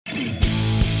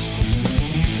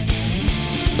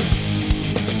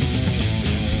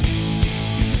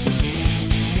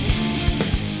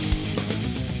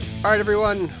All right,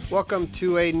 everyone. Welcome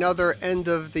to another end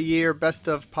of the year best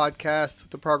of podcast,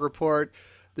 the Prog Report.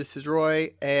 This is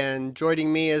Roy, and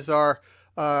joining me as our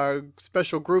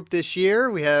special group this year,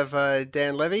 we have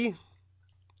Dan Levy.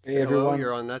 Hey, Say hello, everyone.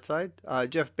 you're on that side.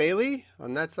 Jeff Bailey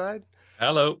on that side.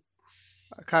 Hello.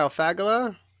 Kyle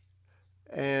Fagala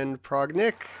and Prog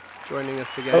Nick joining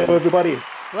us again. Hello, everybody.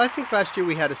 Well, I think last year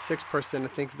we had a sixth person. I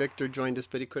think Victor joined us,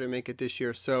 but he couldn't make it this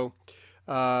year. So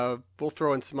we'll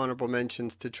throw in some honorable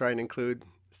mentions to try and include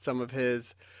some of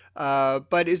his.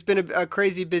 But it's been a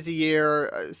crazy busy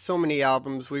year. So many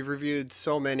albums. We've reviewed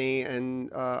so many,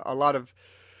 and a lot of,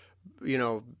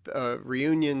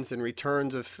 reunions and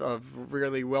returns of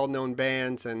really well-known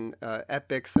bands and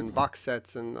epics and box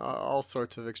sets and all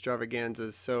sorts of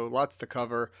extravaganzas. So lots to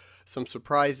cover. Some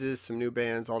surprises, some new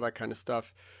bands, all that kind of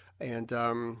stuff. And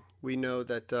we know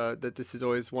that this is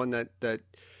always one that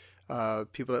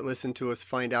people that listen to us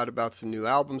find out about some new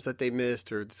albums that they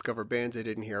missed or discover bands they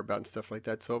didn't hear about and stuff like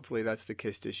that. So hopefully that's the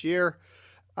case this year.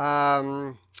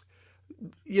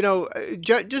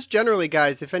 Just generally,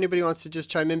 guys, if anybody wants to just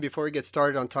chime in before we get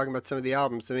started on talking about some of the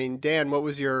albums. I mean, Dan, what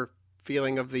was your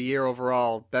feeling of the year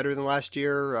overall? Better than last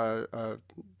year?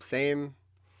 Same?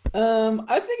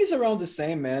 I think it's around the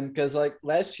same, man, because like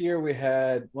last year we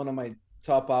had one of my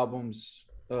top albums,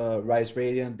 Rise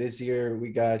Radiant. This year we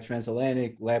got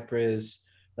Transatlantic, Leprous,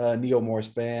 Neo Morse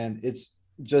Band. It's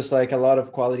just like a lot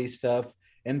of quality stuff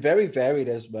and very varied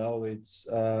as well. It's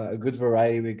a good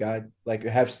variety. We got like we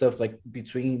have stuff like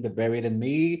Between the Buried and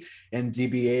Me and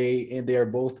DBA, and they are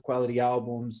both quality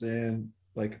albums and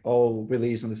like all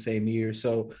released in the same year.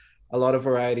 So a lot of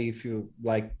variety if you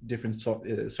like different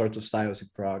sorts of styles in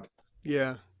prog.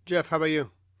 Yeah. Jeff, how about you?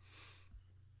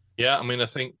 Yeah, I mean,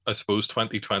 I suppose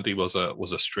 2020 was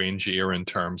a strange year in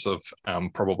terms of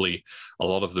probably a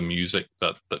lot of the music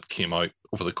that came out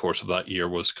over the course of that year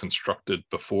was constructed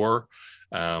before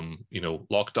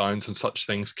lockdowns and such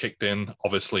things kicked in.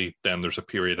 Obviously, then there's a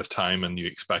period of time and you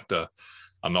expect a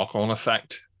knock-on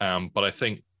effect. But I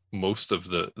think most of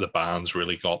the bands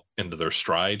really got into their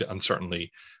stride and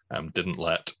certainly didn't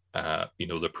let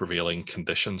the prevailing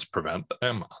conditions prevent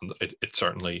them, and it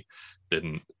certainly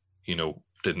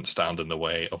didn't stand in the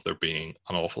way of there being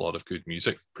an awful lot of good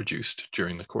music produced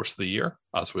during the course of the year,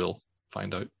 as we'll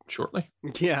find out shortly.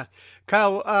 Yeah.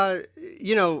 Kyle,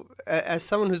 as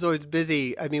someone who's always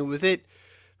busy, I mean,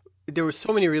 there were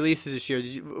so many releases this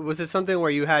year. Was it something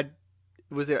where it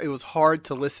was hard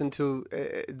to listen to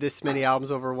this many albums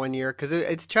over 1 year? Because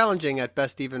it's challenging at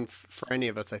best, even for any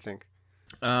of us, I think.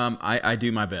 I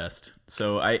do my best.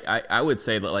 So I would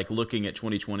say that, like, looking at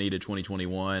 2020 to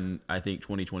 2021, I think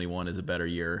 2021 is a better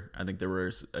year. I think there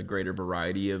was a greater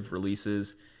variety of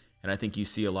releases, and I think you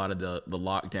see a lot of the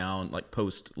lockdown, like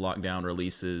post-lockdown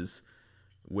releases,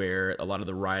 where a lot of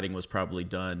the writing was probably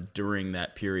done during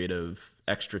that period of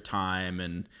extra time,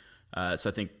 and so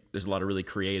I think there's a lot of really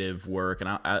creative work. And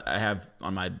I have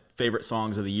on my favorite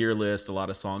songs of the year list a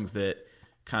lot of songs that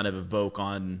kind of evoke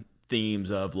on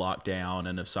themes of lockdown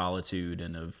and of solitude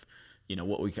and of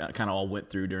what we kind of all went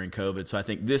through during COVID. So I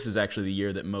think this is actually the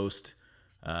year that most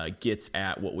gets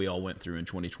at what we all went through in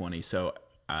 2020. So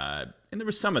and there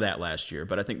was some of that last year,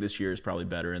 but I think this year is probably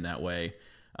better in that way.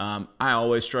 I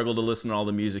always struggle to listen to all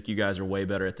the music. You guys are way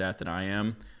better at that than I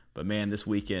am. But man, this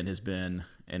weekend has been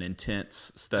an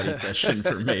intense study session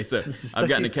for me. So I've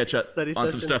gotten to catch up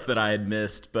on some stuff that I had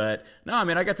missed. But no, I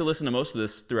mean, I got to listen to most of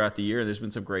this throughout the year. There's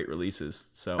been some great releases.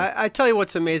 So I tell you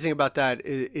what's amazing about that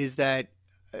is that,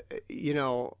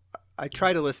 I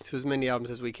try to listen to as many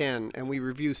albums as we can, and we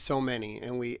review so many,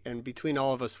 and between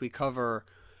all of us, we cover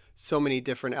so many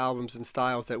different albums and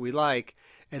styles that we like,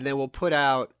 and then we'll put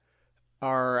out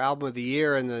our album of the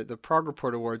year and the Prog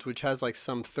Report Awards, which has like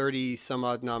some 30 some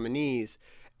odd nominees.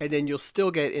 And then you'll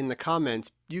still get in the comments,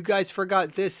 you guys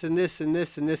forgot this and this and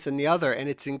this and this and the other. And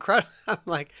it's incredible. I'm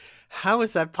like, how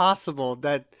is that possible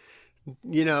that,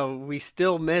 we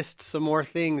still missed some more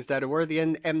things that are worthy?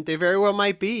 And they very well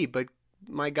might be, but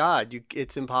my God,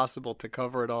 it's impossible to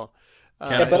cover it all.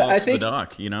 But I think,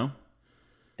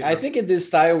 I think in this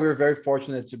style, we're very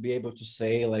fortunate to be able to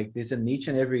say like this in each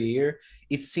and every year.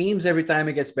 It seems every time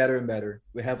it gets better and better.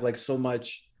 We have like so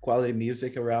much quality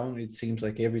music around. It seems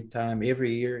like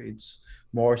every year it's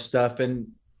more stuff, and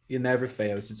it never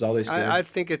fails. It's always good. I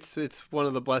think it's one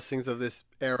of the blessings of this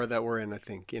era that we're in. I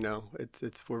think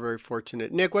we're very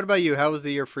fortunate. Nick, what about you? How was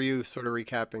the year for you? Sort of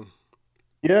recapping.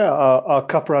 Yeah, our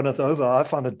cup runneth over. I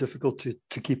find it difficult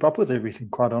to keep up with everything,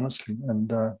 quite honestly.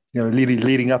 And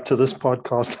leading up to this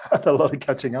podcast, I had a lot of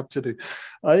catching up to do.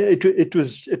 It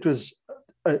was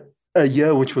a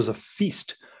year which was a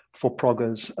feast for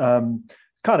proggers.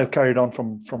 kind of carried on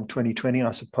from 2020,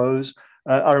 I suppose.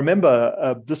 I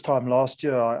remember this time last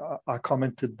year, I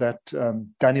commented that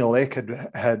Daniel Ek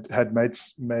had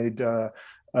made a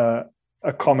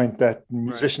comment that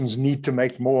musicians need to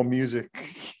make more music.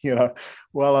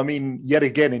 Well, I mean, yet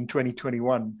again in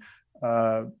 2021,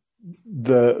 the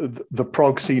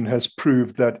prog scene has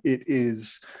proved that it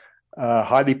is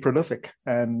highly prolific,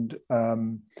 and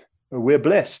we're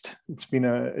blessed. It's been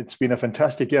a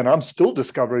fantastic year, and I'm still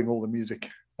discovering all the music.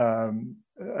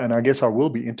 And I guess I will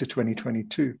be into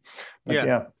 2022. But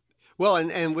yeah. Well,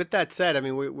 and with that said, I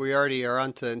mean, we already are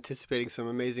on to anticipating some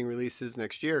amazing releases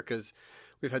next year, because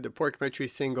we've had the Porkmentary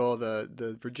single,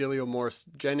 the Virgilio Morse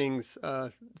Jennings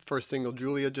first single,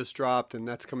 Julia, just dropped, and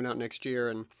that's coming out next year,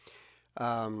 and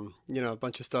a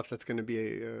bunch of stuff that's going to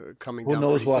be coming down. Who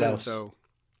knows what else? So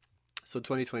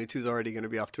 2022 is already going to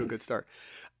be off to a good start.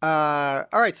 All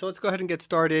right, so let's go ahead and get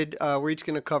started. We're each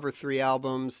going to cover 3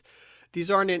 albums. These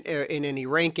aren't in any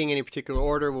ranking, any particular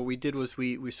order. What we did was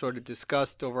we sort of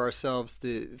discussed over ourselves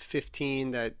the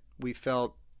 15 that we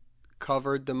felt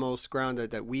covered the most ground,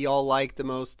 that we all liked the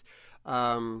most,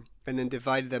 and then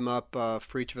divided them up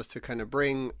for each of us to kind of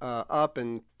bring up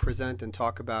and present and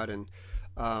talk about. And,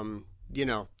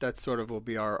 that sort of will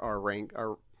be our rank,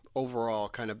 our overall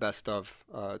kind of best of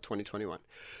 2021.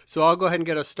 So I'll go ahead and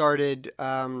get us started.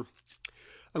 I'm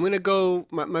going to go,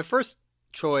 my first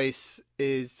choice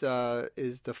is the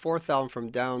 4th album from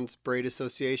Downs Braid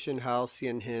Association,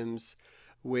 Halcyon Hymns,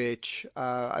 which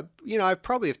I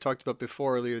probably have talked about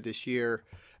before earlier this year.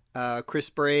 Chris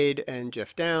Braid and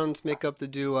Jeff Downs make up the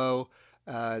duo,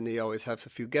 and they always have a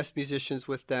few guest musicians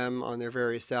with them on their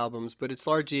various albums, but it's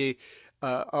largely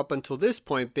up until this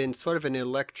point been sort of an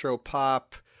electro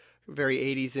pop, very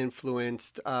 80s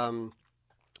influenced kind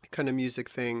of music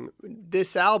thing.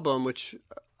 This album, which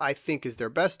I think is their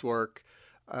best work,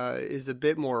 is a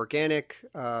bit more organic,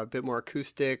 a bit more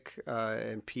acoustic,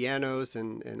 and pianos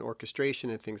and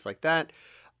orchestration and things like that.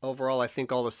 Overall, I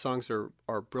think all the songs are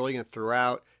brilliant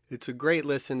throughout. It's a great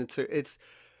listen. It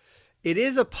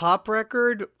is a pop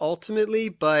record ultimately,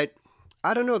 but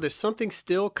I don't know. There's something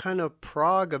still kind of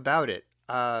prog about it.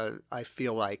 I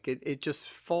feel like it just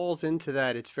falls into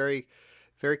that. It's very,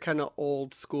 very kind of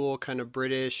old school, kind of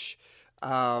British,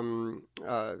 kind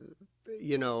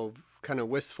of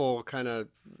wistful kind of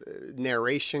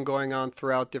narration going on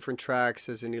throughout different tracks.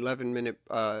 There's an 11-minute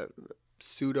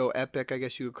pseudo epic, I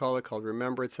guess you would call it, called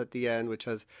Remembrance at the end, which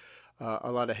has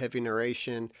a lot of heavy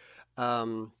narration.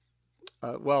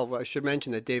 Well, I should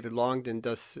mention that David Longdon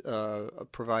does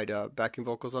provide backing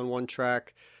vocals on one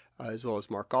track, as well as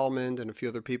Mark Almond and a few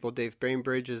other people. Dave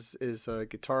Bainbridge is a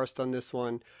guitarist on this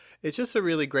one. It's just a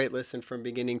really great listen from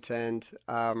beginning to end.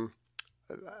 I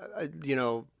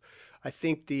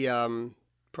think the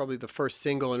probably the first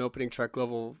single and opening track,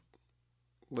 Level,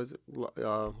 was it,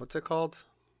 what's it called?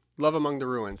 Love Among the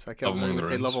Ruins. I was going to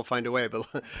say Love Will Find a Way, but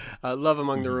Love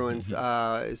Among the Ruins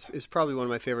is probably one of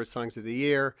my favorite songs of the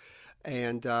year.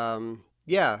 And I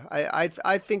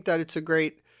think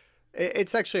that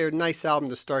it's actually a nice album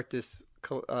to start this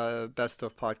best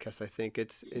of podcast. I think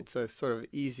it's a sort of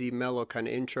easy, mellow kind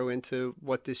of intro into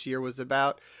what this year was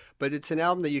about, but it's an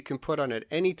album that you can put on at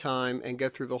any time and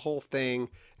get through the whole thing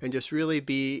and just really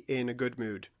be in a good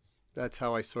mood. That's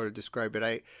how I sort of describe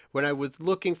it. When I was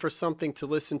looking for something to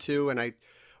listen to and I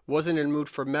wasn't in the mood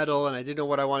for metal and I didn't know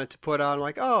what I wanted to put on, I'm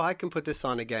like, oh, I can put this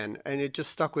on again, and it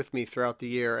just stuck with me throughout the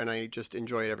year, and I just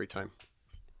enjoy it every time.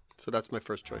 So that's my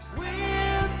first choice.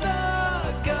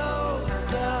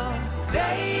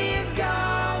 Days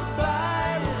gone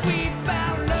by, we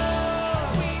found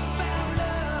love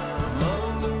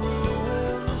among the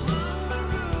ruins.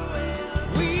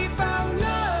 We found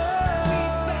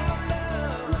love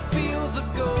in fields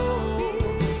of gold.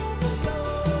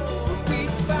 We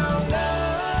found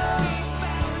love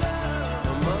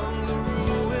among the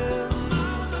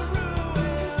ruins,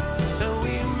 and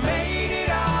we made it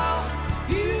all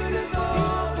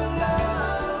beautiful for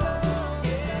love.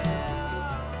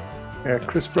 Yeah,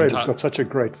 Chris Braid has got such a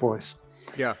great voice.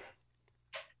 Yeah.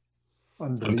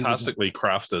 Fantastically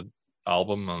crafted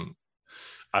album. And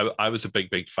I was a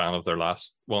big fan of their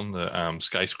last one, the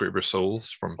Skyscraper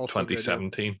Souls from also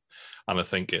 2017. Good, yeah. And I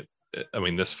think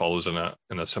this follows in a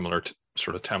similar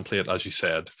sort of template, as you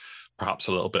said, perhaps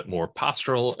a little bit more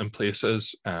pastoral in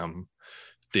places.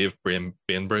 Dave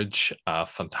Bainbridge, a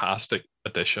fantastic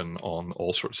addition on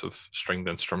all sorts of stringed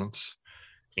instruments,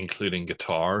 including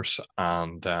guitars.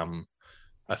 And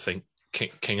I think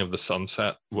King of the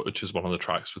Sunset, which is one of the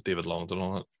tracks with David Longdon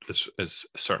on it, is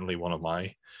certainly one of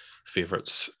my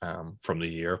favorites from the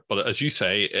year. But as you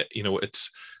say, it's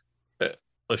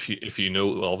if you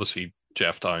know, obviously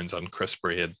Jeff Downes and Chris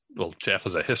Braid. Well, Jeff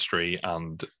has a history,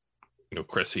 and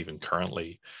Chris even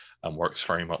currently works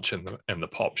very much in the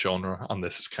pop genre, and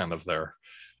this is kind of their,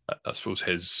 I suppose,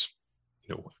 his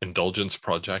indulgence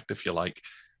project, if you like,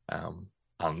 and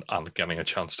getting a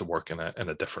chance to work in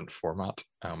a different format.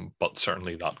 But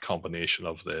certainly that combination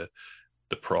of the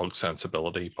prog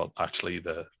sensibility, but actually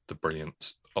the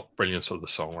brilliance of the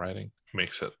songwriting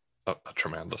makes it a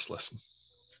tremendous listen.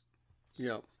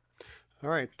 Yeah. All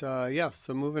right.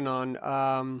 So moving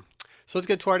on. So let's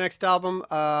get to our next album.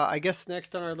 I guess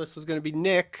next on our list was going to be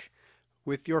Nick,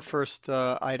 with your first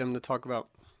item to talk about.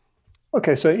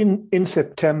 Okay, so in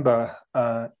September,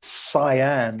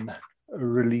 Cyan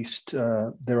released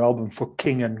their album For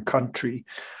King and Country.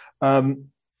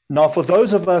 Now, for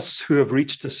those of us who have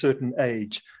reached a certain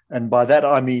age, and by that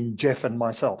I mean Jeff and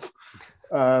myself,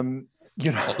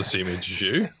 not the same age as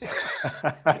you.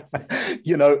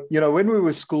 When we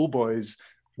were schoolboys,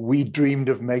 we dreamed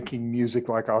of making music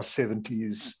like our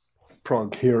 70s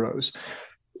prog heroes,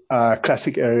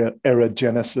 classic era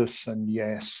Genesis and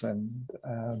Yes, and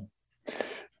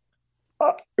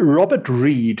Robert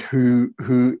Reed, who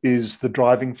is the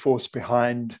driving force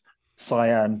behind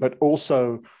Cyan, but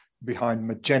also behind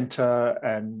Magenta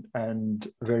and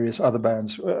various other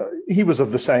bands. He was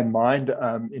of the same mind.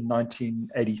 In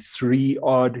 1983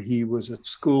 odd, he was at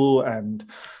school and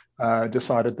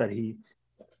decided that he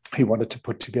wanted to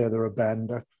put together a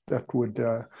band that would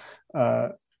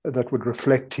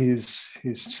reflect his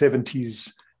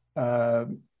 70s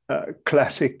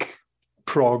classic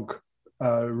prog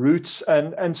roots,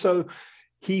 and so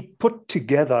he put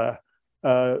together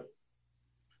a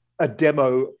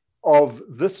demo of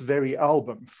this very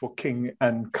album For King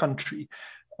and Country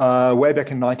way back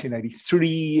in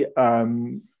 1983.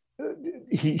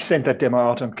 He sent that demo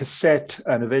out on cassette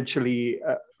and eventually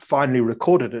finally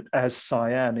recorded it as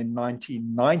Cyan in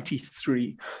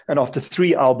 1993. And after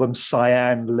 3 albums,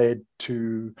 Cyan led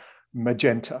to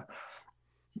Magenta.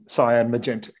 Cyan,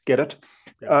 Magenta, get it?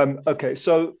 Yeah. Okay,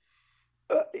 so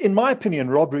in my opinion,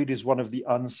 Rob Reed is one of the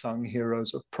unsung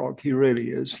heroes of prog. He really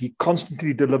is. He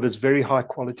constantly delivers very high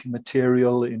quality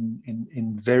material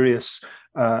in various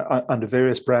under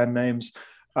various brand names.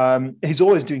 He's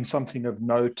always doing something of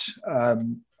note,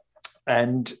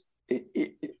 and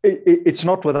it's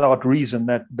not without reason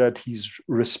that he's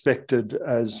respected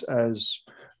as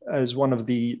one of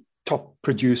the top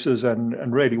producers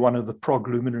and really one of the prog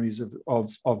luminaries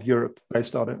of Europe,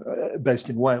 based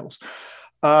in Wales.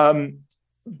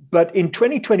 But in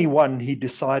 2021, he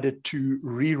decided to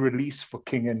re-release For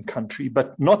King and Country,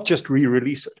 but not just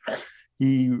re-release it.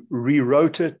 He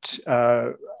rewrote it. He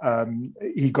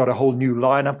got a whole new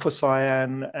lineup for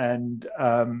Cyan, and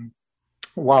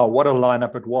wow, what a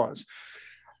lineup it was.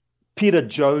 Peter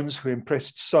Jones, who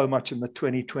impressed so much in the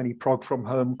 2020 Prog from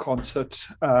Home concert,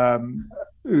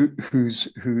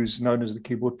 who's known as the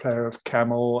keyboard player of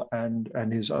Camel and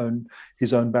his own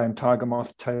band Tiger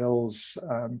Moth Tales.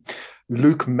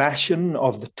 Luke Mashin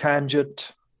of The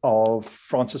Tangent, of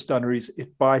Francis Dunnery's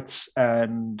It Bites,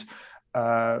 and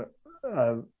of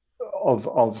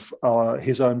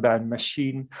his own band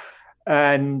Machine.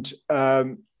 And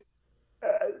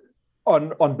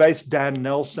on bass, Dan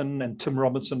Nelson, and Tim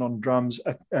Robinson on drums,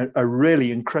 a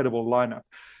really incredible lineup.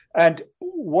 And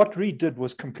what Reed did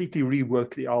was completely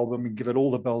rework the album and give it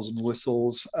all the bells and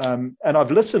whistles. And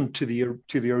I've listened to the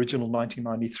original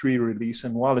 1993 release,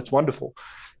 and while it's wonderful,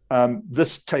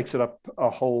 this takes it up to a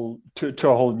whole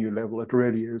new level. It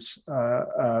really is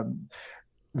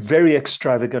very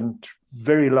extravagant,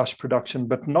 very lush production,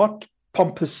 but not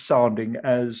pompous sounding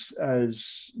as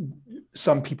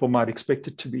some people might expect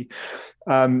it to be.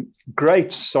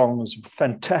 Great songs,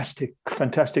 fantastic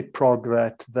prog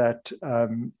that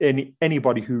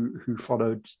anybody who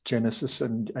followed Genesis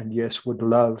and Yes would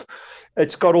love.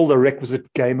 It's got all the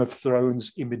requisite Game of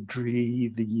Thrones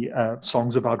imagery, the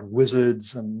songs about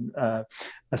wizards, and a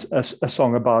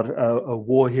song about a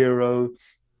war hero.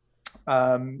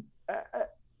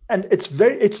 And it's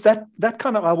that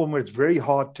kind of album where it's very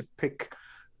hard to pick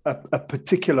a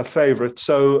particular favorite.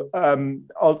 So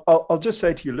I'll just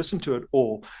say to you, listen to it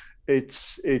all. It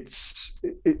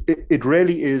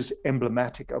really is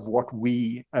emblematic of what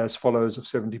we as followers of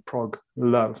 70s prog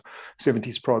love.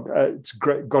 70s prog. It's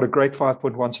great, got a great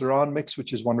 5.1 surround mix,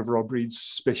 which is one of Rob Reed's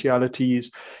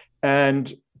specialities.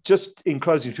 And just in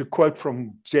closing, to quote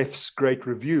from Jeff's great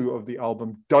review of the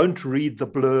album, don't read the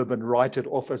blurb and write it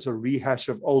off as a rehash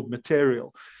of old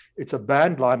material. It's a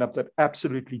band lineup that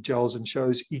absolutely gels and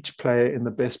shows each player in the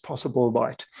best possible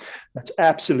light. That's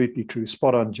absolutely true.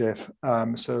 Spot on, Jeff.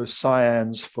 So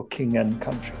Cyan's For King and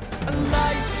Country. And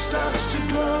life starts to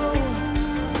grow.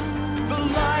 The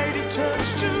light it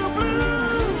turns to blue.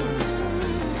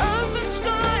 Earth and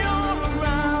sky all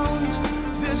around.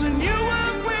 There's a new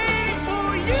world waiting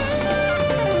for you.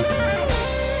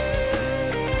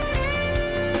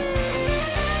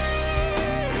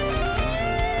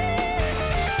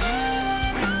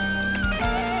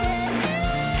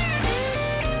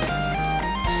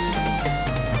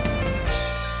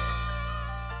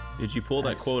 Did you pull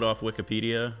that quote off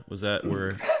Wikipedia? Was that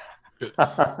where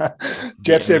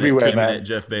Jeff's everywhere, the man. minute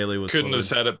Jeff Bailey was Couldn't have quoted?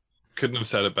 said it. Couldn't have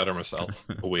said it better myself.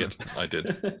 Oh, wait, I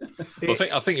did. Well,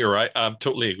 I think you're right. I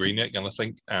totally agree, Nick, and I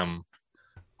think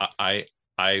I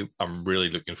am really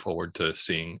looking forward to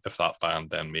seeing if that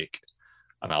band then make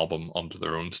an album under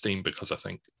their own steam, because I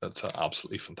think that's an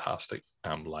absolutely fantastic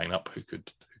lineup who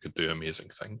could do amazing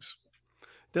things.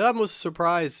 That album was a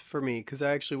surprise for me because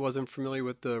I actually wasn't familiar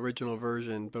with the original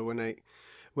version. But when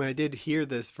I did hear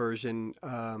this version,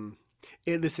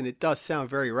 it does sound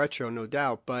very retro, no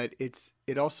doubt, but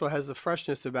it also has a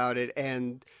freshness about it,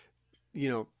 and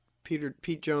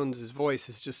Pete Jones's voice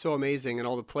is just so amazing, and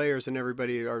all the players and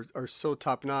everybody are so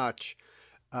top notch.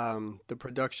 The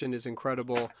production is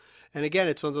incredible, and again,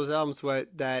 it's one of those albums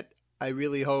that I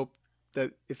really hope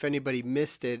that if anybody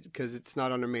missed it, because it's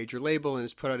not on a major label and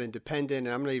it's put out independent,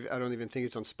 and I don't even think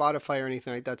it's on Spotify or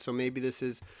anything like that. So maybe this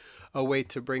is a way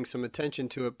to bring some attention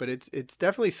to it. But it's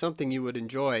definitely something you would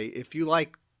enjoy if you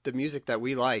like the music that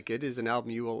we like. It is an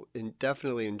album you will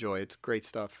definitely enjoy. It's great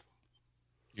stuff.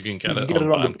 You can get You it can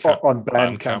on get it on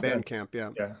Bandcamp. Bandcamp,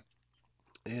 yeah. Yeah.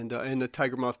 And the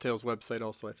Tiger Moth Tales website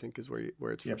also, I think, is where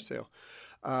it's for sale.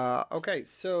 Okay,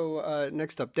 so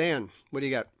next up, Dan, what do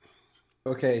you got?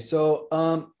 Okay, so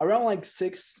around like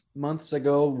 6 months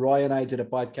ago, Roy and I did a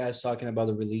podcast talking about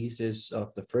the releases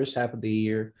of the first half of the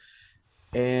year,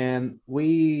 and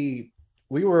we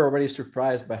were already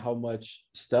surprised by how much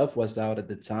stuff was out at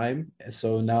the time. And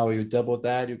so now you doubled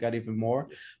that, you got even more.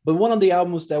 But one of the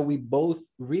albums that we both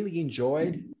really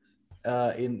enjoyed,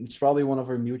 and it's probably one of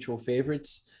our mutual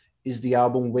favorites, is the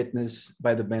album Witness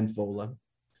by the band Vola.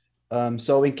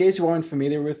 So in case you aren't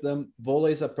familiar with them, Vola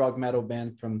is a prog metal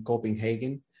band from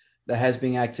Copenhagen that has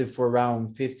been active for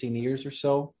around 15 years or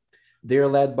so. They're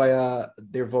led by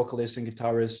their vocalist and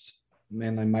guitarist,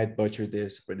 man, I might butcher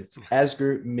this, but it's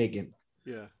Asger Miggen,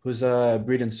 who's a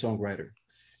brilliant songwriter.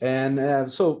 And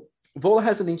so Vola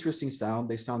has an interesting sound.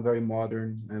 They sound very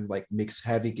modern and like mix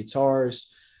heavy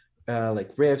guitars,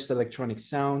 like riffs, electronic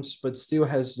sounds, but still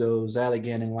has those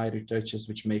elegant and lighter touches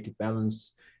which make it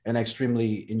balanced and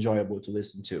extremely enjoyable to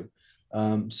listen to.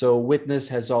 So Witness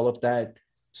has all of that.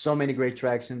 So many great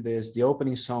tracks in this. The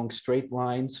opening song, Straight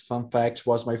Lines, fun fact,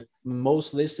 was my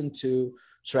most listened to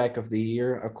track of the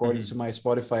year, according to my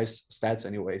Spotify stats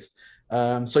anyways.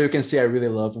 So you can see I really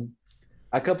love them.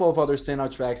 A couple of other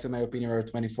standout tracks, in my opinion, are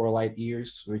 24 Light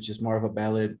Years, which is more of a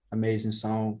ballad, amazing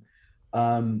song.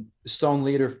 Stone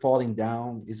Leader Falling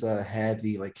Down is a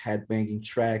heavy, like headbanging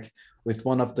track with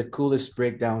one of the coolest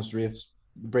breakdown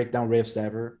riffs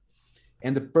ever.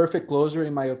 And the perfect closer,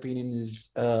 in my opinion, is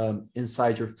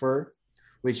Inside Your Fur,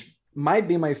 which might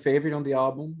be my favorite on the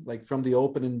album. Like from the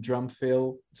opening drum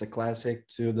fill, it's a classic,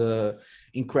 to the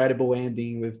incredible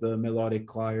ending with the melodic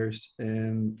choirs.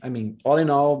 And I mean, all in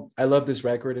all, I love this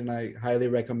record and I highly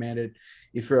recommend it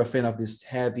if you're a fan of this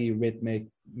heavy, rhythmic,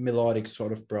 melodic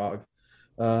sort of prog.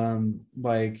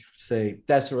 Like say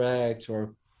Tesseract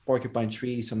or Porcupine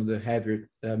Tree, some of the heavier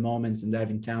moments in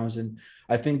Devin Townsend.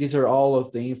 I think these are all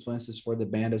of the influences for the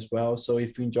band as well. So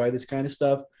if you enjoy this kind of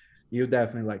stuff, you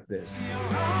definitely like this.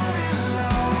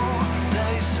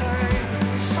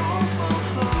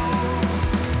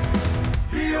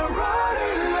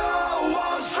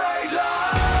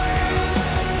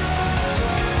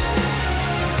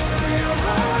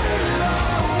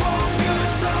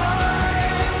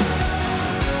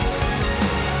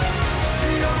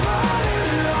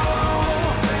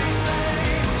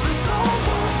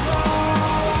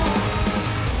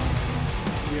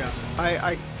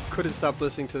 I couldn't stop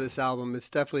listening to this album. It's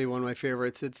definitely one of my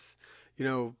favorites. It's,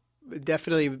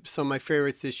 definitely some of my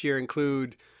favorites this year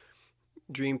include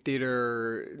Dream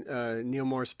Theater, Neil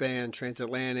Morse Band,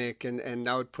 Transatlantic, and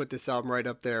I would put this album right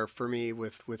up there for me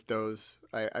with those.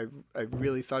 I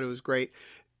really thought it was great.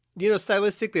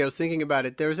 Stylistically, I was thinking about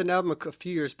it. There was an album a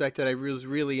few years back that I was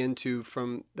really into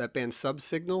from that band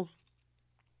Subsignal,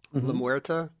 La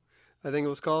Muerta, I think it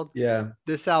was called. Yeah.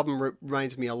 This album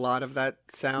reminds me a lot of that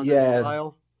sound Yeah. and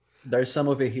style. There's some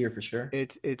of it here for sure.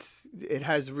 It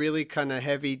has really kind of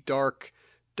heavy, dark,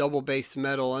 double bass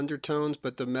metal undertones,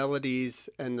 but the melodies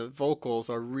and the vocals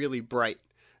are really bright,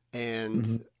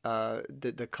 and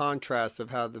the contrast of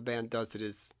how the band does it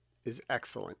is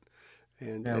excellent.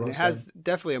 and Yeah, and well it said. has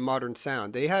definitely a modern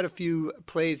sound. They had a few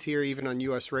plays here, even on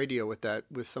U.S. radio,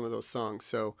 with some of those songs.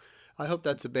 So I hope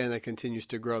that's a band that continues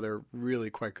to grow. They're really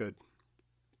quite good.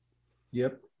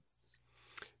 Yep.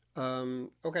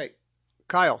 Okay,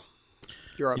 Kyle,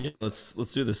 you're up. Yeah, let's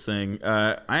do this thing.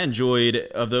 I enjoyed,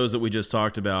 of those that we just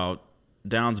talked about,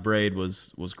 Down's Braid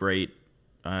was great.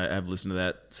 I've listened to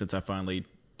that since I finally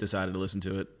decided to listen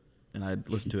to it, and I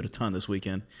listened to it a ton this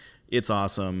weekend. It's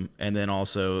awesome, and then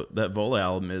also that Vola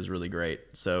album is really great.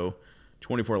 So,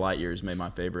 24 Light Years made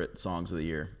my favorite songs of the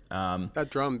year. That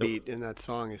drum beat in that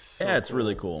song is so Yeah, it's cool.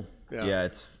 really cool. Yeah. Yeah,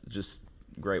 it's just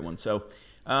a great one. So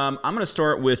I'm going to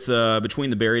start with Between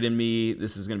the Buried and Me.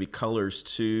 This is going to be Colors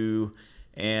 2,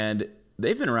 and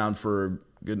they've been around for,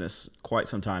 goodness, quite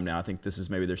some time now. I think this is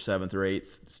maybe their 7th or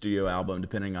 8th studio album,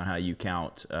 depending on how you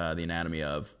count The Anatomy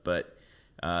of. But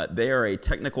they are a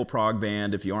technical prog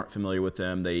band. If you aren't familiar with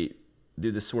them, they do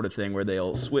this sort of thing where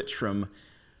they'll switch from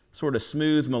sort of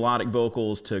smooth melodic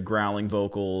vocals to growling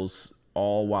vocals,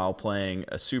 all while playing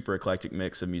a super eclectic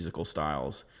mix of musical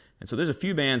styles. And so there's a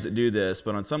few bands that do this,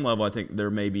 but on some level, I think they're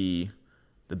maybe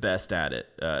the best at it.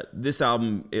 This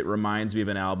album, it reminds me of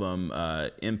an album,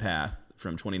 Empath,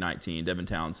 from 2019, Devin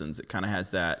Townsend's. It kind of has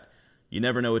that, you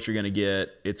never know what you're going to get.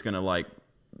 It's going to like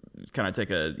kind of take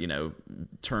a,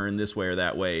 turn this way or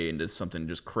that way into something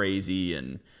just crazy.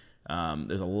 And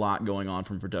there's a lot going on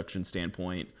from a production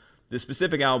standpoint. This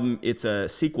specific album, it's a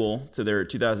sequel to their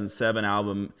 2007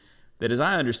 album that, as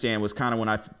I understand, was kind of when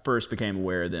I first became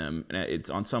aware of them. And it's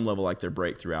on some level like their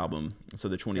breakthrough album. So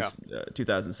the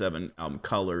 2007 album,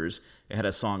 Colors, it had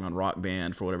a song on Rock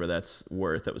Band, for whatever that's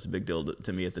worth. That was a big deal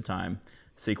to me at the time,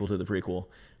 sequel to the prequel.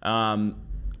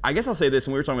 I guess I'll say this,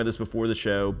 and we were talking about this before the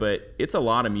show, but it's a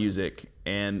lot of music,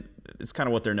 and it's kind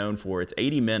of what they're known for. It's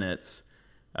 80 minutes.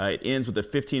 It ends with a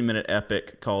 15-minute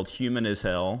epic called Human as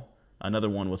Hell, another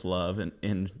one with love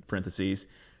in parentheses,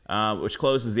 which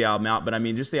closes the album out. But I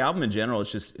mean, just the album in general,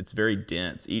 it's very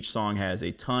dense. Each song has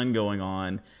a ton going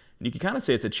on, and you can kind of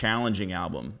say it's a challenging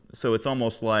album. So it's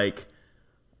almost like,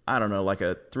 I don't know, like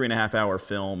a 3.5-hour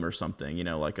film or something,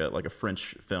 like a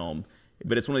French film.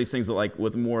 But it's one of these things that, like,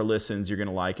 with more listens, you're going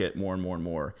to like it more and more and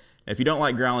more. If you don't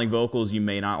like growling vocals, you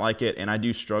may not like it, and I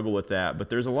do struggle with that.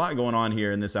 But there's a lot going on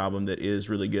here in this album that is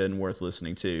really good and worth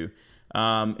listening to.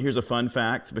 Here's a fun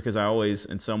fact, because I always,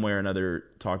 in some way or another,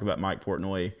 talk about Mike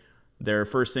Portnoy. Their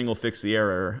first single, Fix the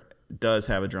Error, does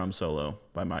have a drum solo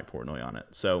by Mike Portnoy on it.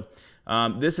 So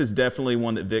this is definitely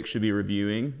one that Vic should be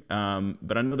reviewing.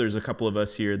 But I know there's a couple of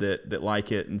us here that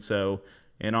like it, and so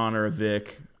in honor of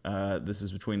Vic, this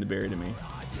is Between the Buried and Me.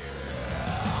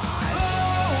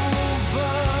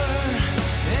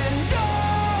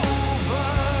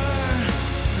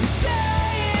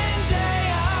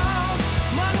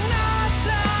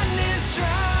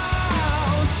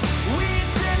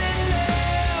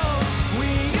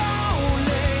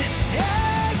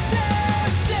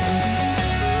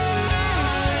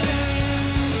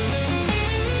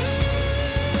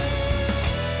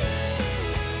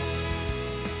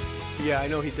 Yeah, I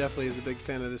know he definitely is a big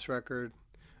fan of this record.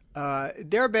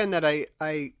 They're a band that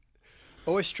I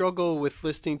always struggle with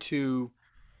listening to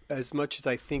as much as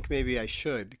I think maybe I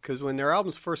should, because when their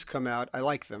albums first come out, I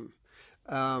like them.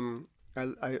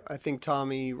 I think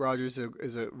Tommy Rogers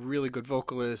is a really good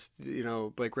vocalist,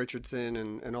 Blake Richardson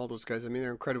and all those guys. I mean,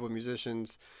 they're incredible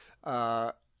musicians.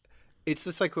 It's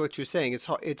just like what you're saying.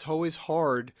 It's always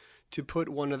hard to put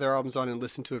one of their albums on and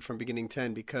listen to it from beginning to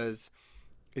end, because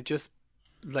it just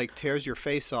like tears your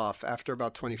face off after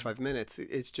about 25 minutes.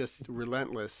 It's just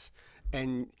relentless.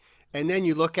 And then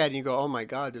you look at it and you go, oh my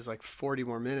God, there's like 40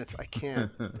 more minutes. I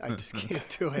just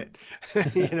can't do it.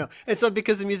 And so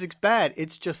because the music's bad,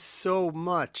 it's just so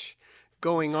much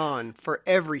going on for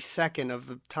every second of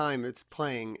the time it's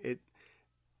playing.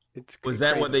 Was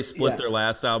that what they split their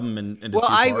last album into two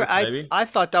parts, maybe? I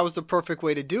thought that was the perfect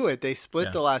way to do it. They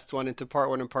split the last one into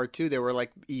part 1 and part 2. They were like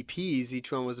EPs.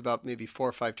 Each one was about maybe 4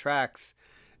 or 5 tracks.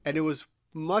 And it was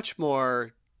much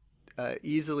more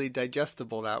easily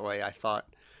digestible that way, I thought.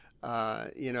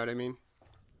 You know what I mean?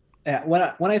 Yeah,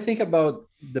 when I think about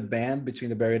the band Between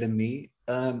the Buried and Me,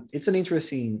 it's an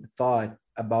interesting thought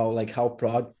about like how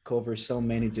prog covers so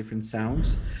many different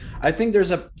sounds. I think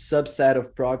there's a subset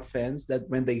of prog fans that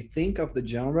when they think of the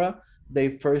genre,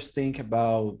 they first think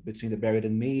about Between the Buried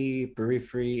and Me,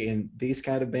 Periphery, and these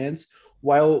kind of bands.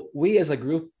 While we as a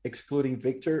group, excluding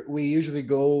Victor, we usually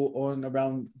go on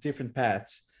around different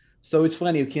paths. So it's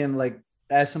funny, you can like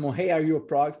ask someone, hey, are you a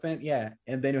prog fan? Yeah.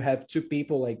 And then you have two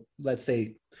people, like, let's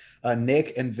say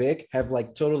Nick and Vic have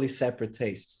like totally separate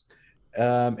tastes.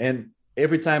 And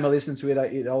every time I listen to it,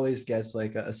 it always gets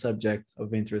like a subject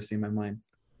of interest in my mind.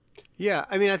 Yeah,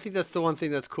 I mean, I think that's the one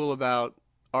thing that's cool about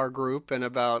our group and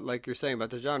about, like you're saying, about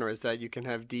the genre is that you can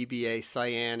have DBA,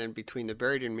 Cyan, and Between the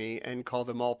Buried and Me and call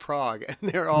them all prog, and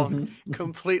they're all Hmm.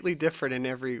 completely different in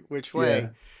every which way. Yeah.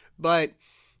 But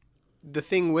the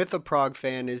thing with a prog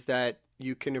fan is that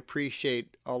you can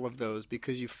appreciate all of those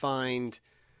because you find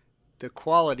the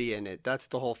quality in it. That's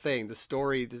the whole thing. The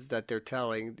story is that they're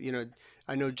telling.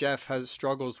 I know Jeff has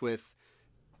struggles with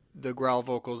the growl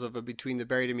vocals of a Between the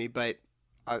Buried and Me, but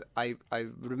I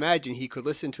would imagine he could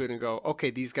listen to it and go, okay,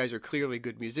 these guys are clearly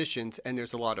good musicians, and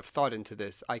there's a lot of thought into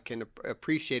this. I can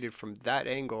appreciate it from that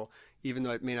angle, even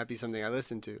though it may not be something I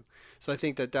listen to. So I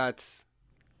think that's,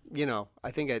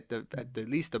 I think at the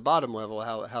least the bottom level,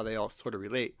 how they all sort of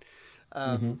relate.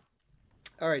 Hmm.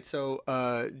 All right,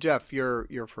 so Jeff,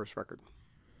 your first record.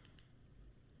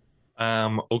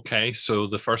 Okay, so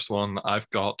the first one I've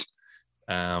got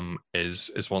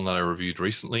is one that I reviewed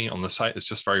recently on the site. It's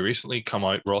just very recently come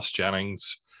out. Ross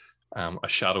Jennings, A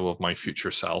Shadow of My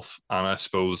Future Self. And I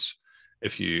suppose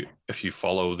if you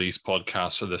follow these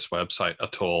podcasts or this website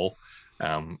at all,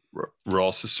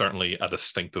 Ross is certainly a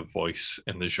distinctive voice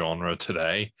in the genre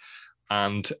today.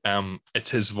 And it's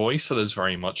his voice that is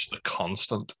very much the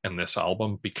constant in this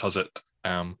album because it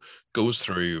goes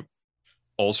through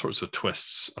all sorts of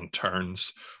twists and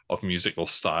turns of musical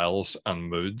styles and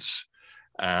moods.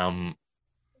 Um,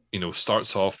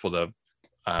 Starts off with a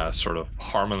sort of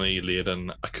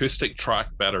harmony-laden acoustic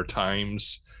track, Better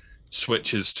Times,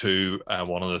 switches to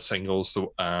one of the singles, the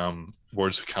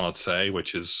Words We Cannot Say,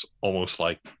 which is almost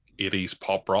like 80s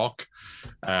pop rock.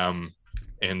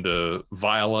 Into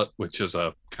Violet, which is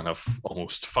a kind of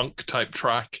almost funk type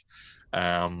track.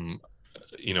 It's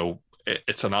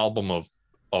an album of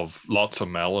lots of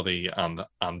melody and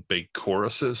big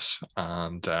choruses,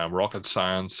 and Rocket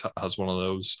Science has one of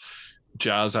those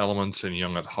jazz elements in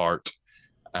Young at Heart.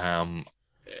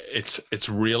 It's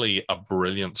really a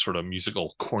brilliant sort of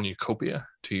musical cornucopia,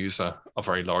 to use a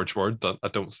very large word that I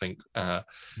don't think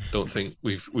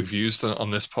we've used on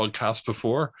this podcast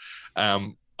before.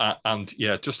 And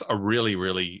yeah, just a really,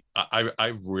 really,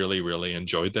 I really, really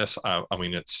enjoyed this. I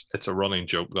mean, it's a running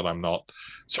joke that I'm not.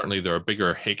 Certainly, there are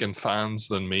bigger Haken fans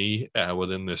than me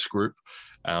within this group,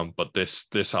 but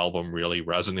this album really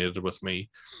resonated with me.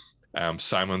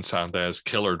 Simon Sandez,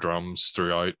 killer drums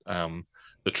throughout.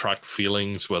 The track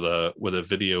 "Feelings" with a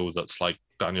video that's like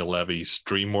Daniel Levy's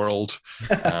Dream World,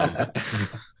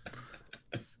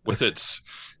 with its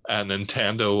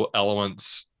Nintendo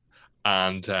elements,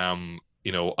 and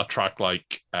a track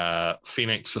like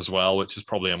Phoenix as well, which is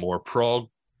probably a more prog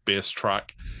based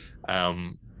track,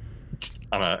 and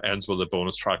it ends with a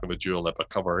bonus track of a Dua Lipa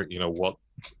cover.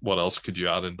 What else could you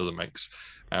add into the mix?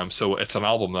 So it's an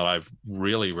album that I've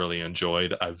really, really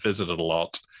enjoyed. I've visited a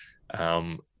lot.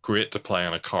 Great to play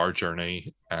on a car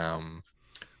journey. And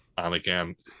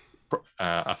again,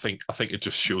 I think it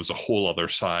just shows a whole other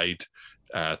side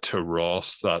to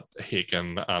Ross that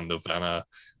Haken and Novena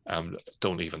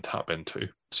don't even tap into.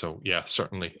 So yeah,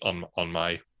 certainly on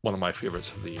my one of my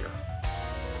favorites of the year.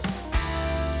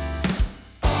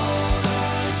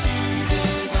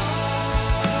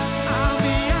 I'll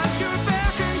be at your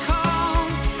beck and call.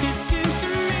 It seems to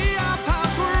me our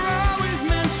paths were always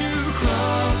meant to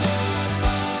cross.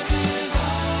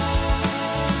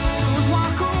 Don't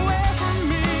walk away from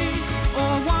me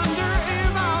or wonder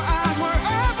if our eyes were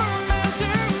ever meant to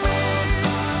face.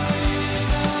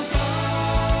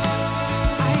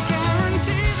 I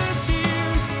guarantee the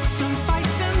tears, some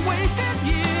fights and wasted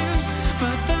years,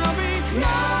 but there'll be no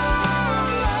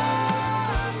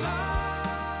love.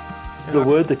 The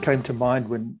word that came to mind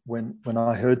when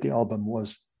I heard the album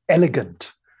was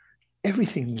elegant.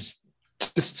 Everything was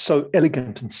just so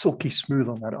elegant and silky smooth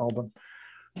on that album.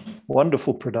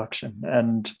 Wonderful production,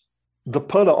 and the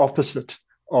polar opposite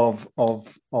of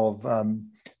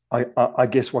I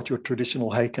guess what your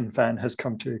traditional Haken fan has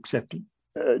come to accept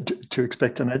to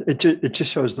expect, and it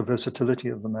just shows the versatility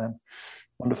of the man.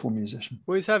 Wonderful musician.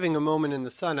 Well, he's having a moment in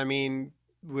the sun. I mean,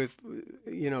 with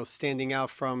standing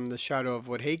out from the shadow of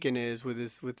what Haken is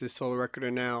with his solo record,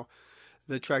 and now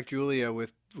the track Julia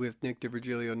with Nick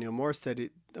DiVirgilio, Neil Morstead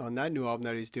on that new album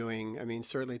that he's doing. I mean,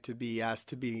 certainly to be asked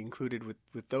to be included with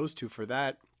those two for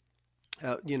that,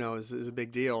 is a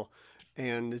big deal,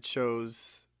 and it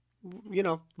shows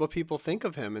what people think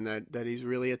of him and that he's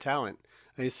really a talent.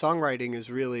 And his songwriting is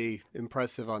really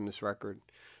impressive on this record.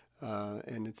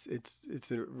 And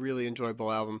it's a really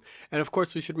enjoyable album. And of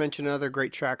course, we should mention another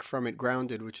great track from it,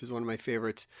 Grounded, which is one of my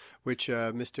favorites, which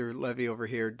Mr. Levy over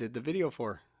here did the video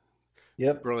for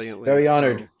Yep. brilliantly. Very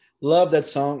honored. Love that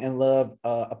song and love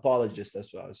Apologist as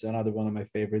well. It's another one of my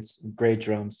favorites. Great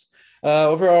drums.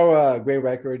 Overall, great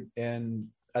record and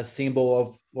a symbol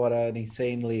of what an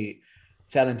insanely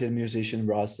talented musician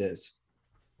Ross is.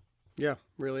 Yeah,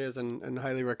 really is, and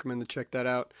highly recommend to check that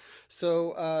out.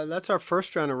 So that's our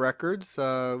first round of records.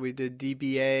 We did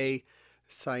DBA,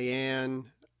 Cyan.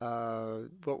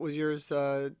 What was yours,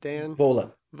 Dan?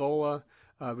 Vola. Vola,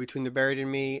 Between the Buried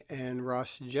and Me, and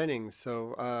Ross Jennings.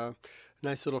 So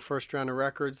nice little first round of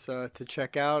records to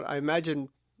check out. I imagine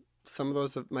some of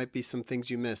those might be some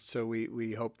things you missed, so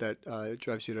we hope that it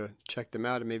drives you to check them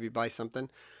out and maybe buy something.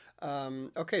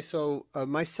 Okay, so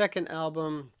my second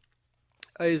album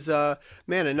is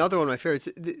man, another one of my favorites.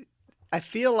 I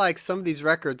feel like some of these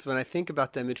records, when I think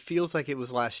about them, it feels like it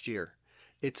was last year.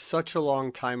 It's such a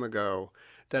long time ago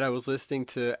that I was listening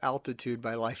to Altitude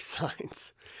by Life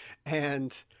Signs.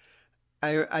 And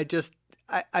I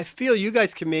feel you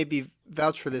guys can maybe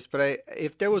vouch for this, but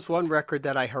if there was one record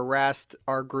that I harassed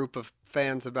our group of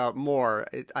fans about more,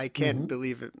 I can't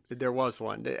believe it. There was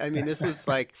one. I mean, this was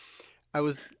like, I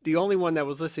was the only one that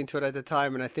was listening to it at the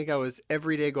time, and I think I was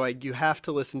every day going, "You have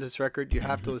to listen to this record. You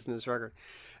have to listen to this record,"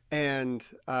 and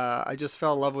I just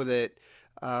fell in love with it.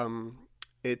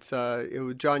 It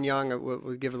was John Young.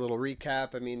 We'll give a little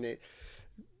recap. I mean,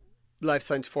 Life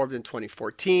Signs formed in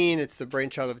 2014. It's the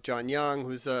brainchild of John Young,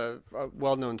 who's a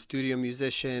well-known studio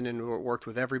musician and worked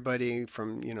with everybody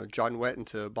from John Wetton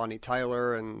to Bonnie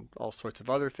Tyler and all sorts of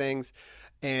other things.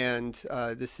 And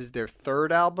this is their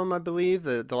third album, I believe.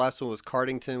 The last one was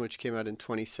Cardington, which came out in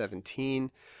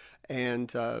 2017.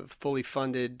 And fully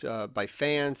funded by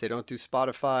fans. They don't do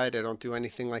Spotify. They don't do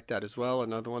anything like that as well.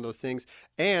 Another one of those things.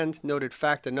 And noted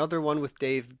fact, another one with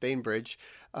Dave Bainbridge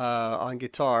on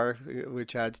guitar,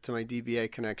 which adds to my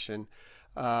DBA connection.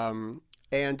 I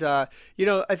think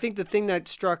the thing that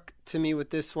struck to me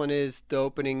with this one is the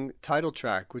opening title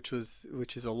track, which is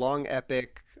a long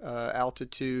epic,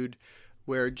 Altitude,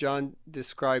 where John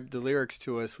described the lyrics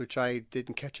to us, which I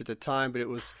didn't catch at the time, but it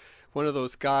was one of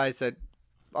those guys that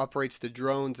operates the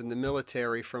drones in the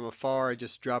military from afar,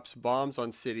 just drops bombs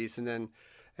on cities, and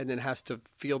then has to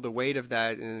feel the weight of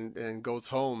that, and goes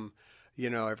home,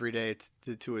 every day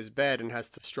to his bed, and has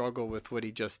to struggle with what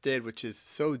he just did, which is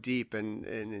so deep and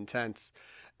intense.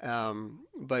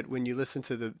 But when you listen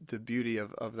to the beauty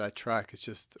of that track, it's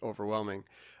just overwhelming.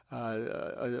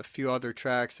 A few other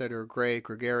tracks that are great,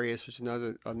 Gregarious, which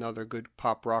is another good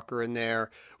pop rocker in there,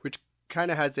 which kind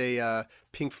of has a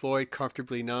Pink Floyd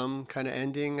Comfortably Numb kind of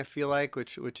ending, I feel like,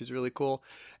 which is really cool.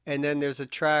 And then there's a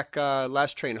track,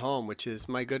 Last Train Home, which is,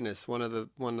 my goodness, one of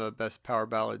the best power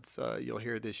ballads you'll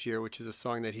hear this year, which is a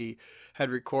song that he had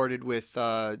recorded with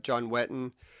John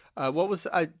Wetton.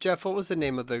 Jeff, what was the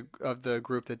name of the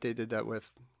group that they did that with?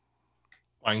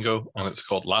 Flango, and it's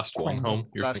called Last One Home.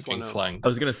 You're Last thinking One Home. Flang. I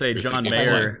was gonna say You're John thinking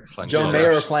Mayer. John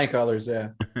Mayer or Flank Colors, yeah.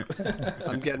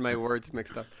 I'm getting my words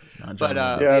mixed up. John But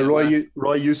Mayer. Yeah,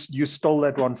 Roy, you stole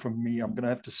that one from me. I'm gonna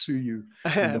have to sue you.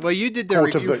 Well, you did the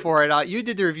review for it. You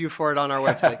did the review for it on our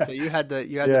website, so you had the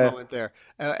moment there.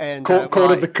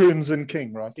 Court of the Crimson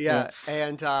King, right? Yeah,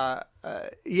 and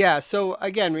so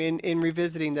again, in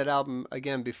revisiting that album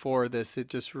again before this, it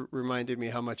just reminded me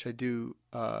how much I do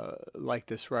like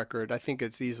this record. I think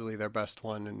it's easily their best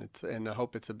one, and I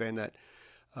hope it's a band that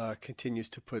continues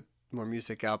to put more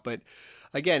music out. But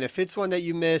again, if it's one that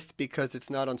you missed because it's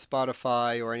not on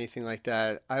Spotify or anything like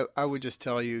that, I would just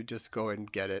tell you, just go ahead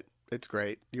and get it. It's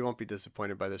great. You won't be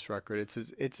disappointed by this record. It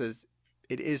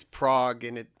is prog,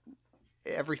 and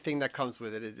everything that comes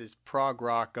with it is prog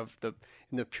rock in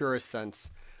the purest sense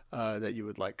that you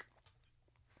would like.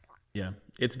 Yeah,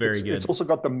 it's very good. It's also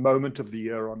got the moment of the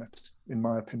year on it, in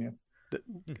my opinion.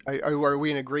 Are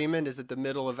we in agreement? Is it the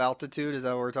middle of Altitude? Is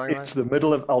that what we're talking about? It's the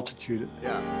middle of Altitude.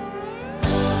 Yeah.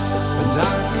 And I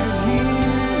could hear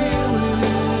you in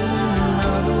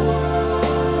another world,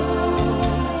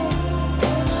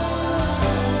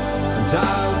 and I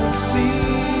will see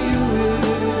you in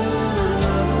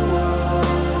another world,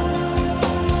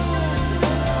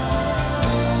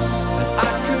 and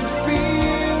I could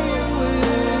feel you in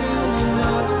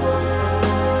another world.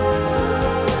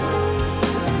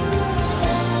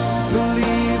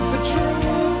 Believe the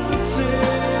truth that's in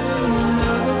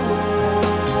another world.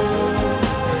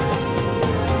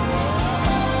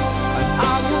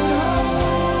 I would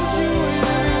hold you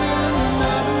in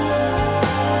another world,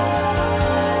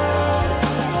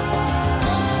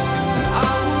 and I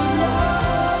would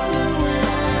love you in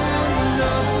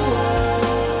another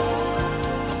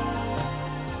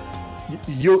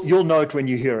world. You'll know it when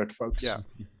you hear it, folks. Yeah.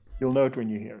 You'll know it when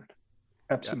you hear it.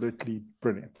 Absolutely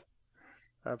brilliant.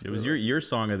 Absolutely. It was your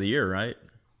song of the year, right?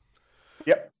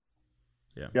 Yep.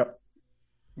 Yeah. Yep.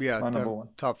 Yeah, My number one.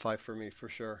 top 5 for me for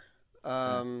sure.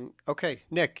 Okay,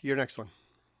 Nick, your next one.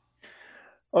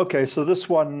 Okay, so this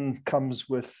one comes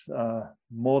with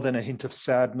more than a hint of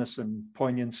sadness and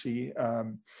poignancy.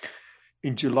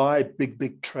 In July,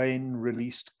 Big Train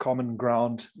released Common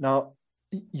Ground. Now,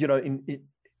 you know,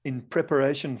 in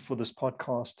preparation for this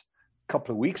podcast a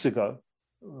couple of weeks ago,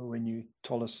 when you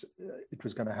told us it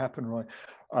was going to happen, Roy,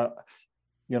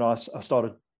 you know, I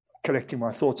started collecting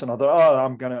my thoughts, and I thought, oh,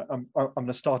 I'm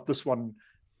gonna start this one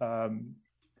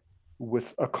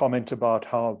with a comment about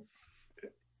how,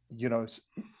 you know,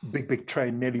 Big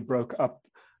Train nearly broke up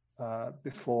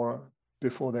before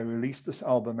they released this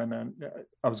album, and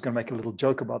I was going to make a little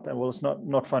joke about that. Well, it's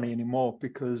not funny anymore,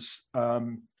 because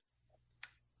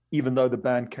even though the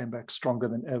band came back stronger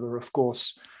than ever, of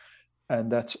course,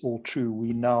 and that's all true,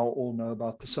 we now all know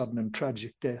about the sudden and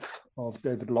tragic death of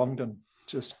David Longdon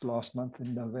just last month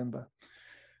in November.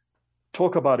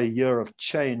 Talk about a year of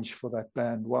change for that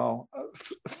band. Wow.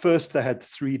 First, they had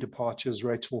 3 departures: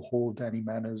 Rachel Hall, Danny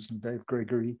Manners, and Dave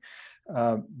Gregory.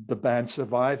 The band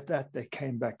survived that. They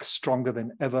came back stronger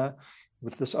than ever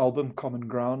with this album, Common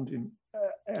Ground.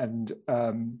 And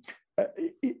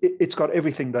it's got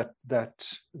everything that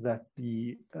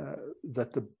the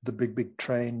Big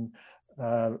Train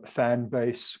fan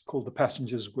base called the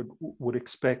Passengers would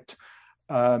expect,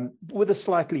 with a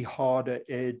slightly harder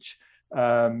edge.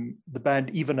 The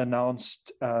band even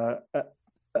announced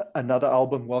another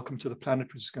album, Welcome to the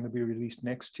Planet, which is going to be released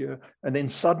next year. And then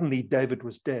suddenly David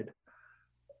was dead.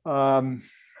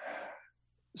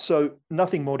 So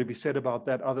nothing more to be said about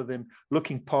that, other than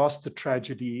looking past the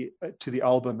tragedy to the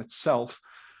album itself.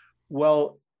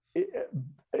 Well,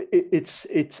 it's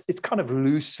kind of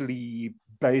loosely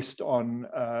based on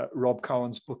Rob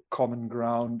Cowan's book, Common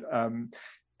Ground.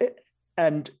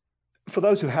 And for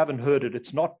those who haven't heard it,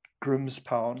 it's not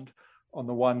Grimspound on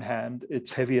the one hand,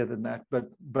 it's heavier than that,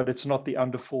 but it's not the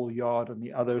Underfall Yard on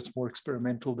the other. It's more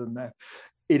experimental than that.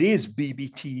 It is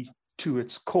BBT to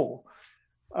its core.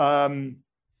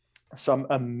 Some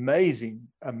amazing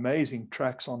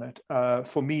tracks on it.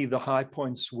 For me, the high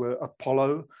points were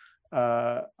Apollo.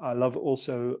 I love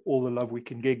also All the Love We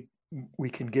Can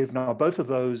Give. Now, both of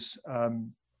those are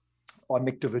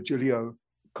Nick DiVirgilio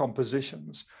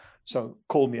compositions. So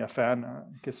call me a fan. I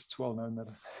guess it's well known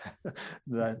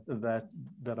that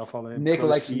I follow him. Nick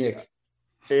closely. likes Nick.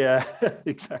 Yeah,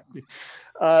 exactly.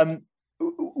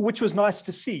 Which was nice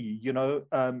to see. You know,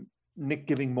 Nick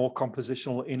giving more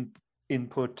compositional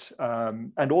input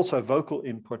and also vocal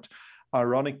input,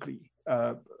 ironically,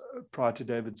 prior to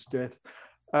David's death.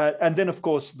 And then, of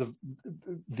course,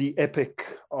 the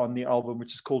epic on the album,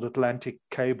 which is called Atlantic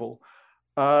Cable.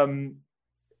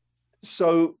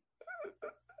 So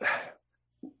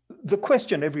the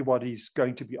question everybody's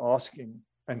going to be asking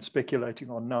and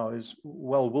speculating on now is,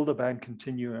 well, will the band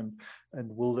continue, and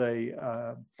will they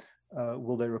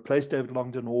replace David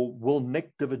Longdon, or will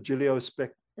Nick DiVirgilio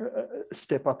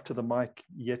step up to the mic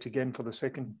yet again for the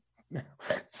second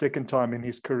time in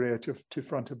his career to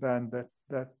front a band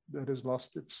that has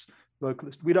lost its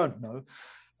vocalist? We don't know.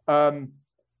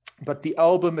 But the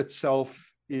album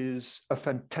itself is a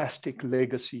fantastic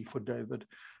legacy for David.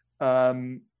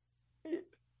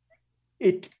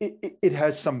 It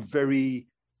has some very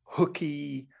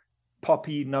hooky,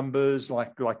 poppy numbers,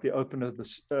 like the opener,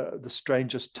 the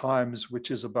Strangest Times, which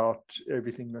is about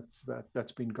everything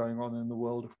that's been going on in the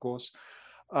world, of course.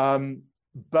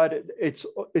 But it's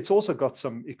also got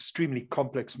some extremely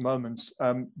complex moments.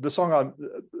 The song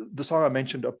I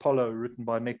mentioned, Apollo, written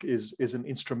by Nick, is an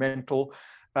instrumental,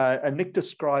 and Nick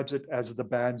describes it as the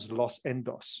band's Los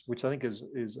Endos, which I think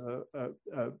is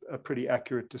a pretty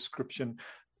accurate description.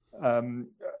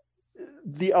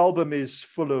 The album is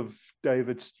full of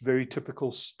David's very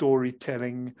typical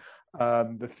storytelling,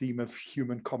 the theme of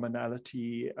human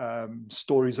commonality,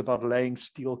 stories about laying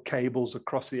steel cables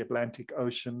across the Atlantic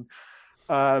Ocean.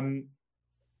 And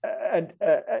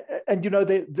you know,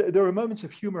 there are moments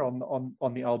of humor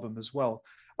on the album as well.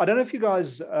 I don't know if you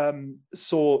guys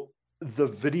saw the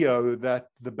video that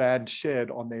the band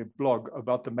shared on their blog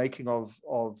about the making of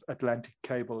Atlantic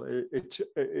Cable.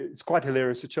 It's quite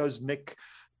hilarious. It shows Nick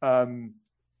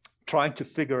trying to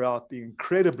figure out the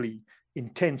incredibly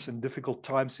intense and difficult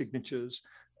time signatures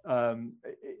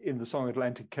in the song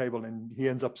Atlantic Cable, and he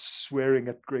ends up swearing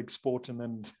at Greg Sporton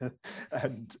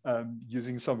and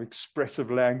using some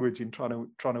expressive language in trying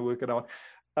to work it out.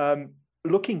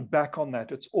 Looking back on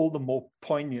that, it's all the more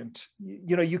poignant.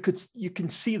 You know, you can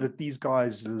see that these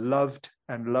guys loved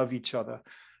and love each other,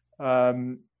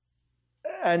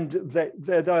 and they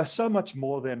are so much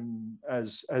more than,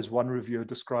 as one reviewer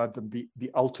described them,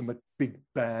 the ultimate big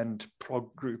band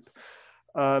prog group.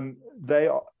 They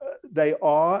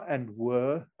are and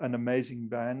were an amazing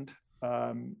band,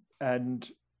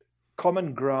 and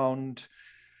Common Ground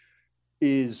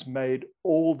is made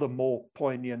all the more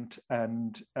poignant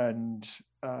and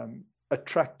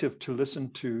attractive to listen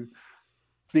to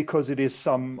because it is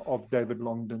some of David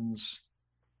Longdon's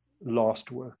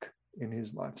last work in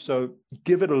his life. So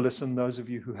give it a listen, those of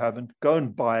you who haven't. Go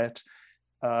and buy it.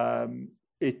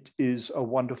 It is a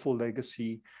wonderful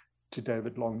legacy to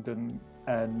David Longdon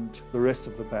and the rest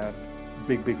of the band.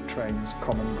 Big Train's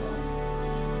Common Ground.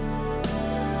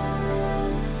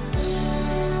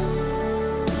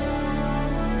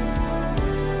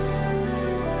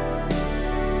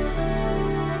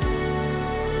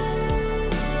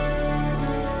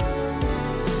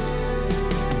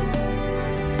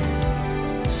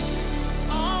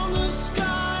 On the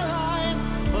skyline,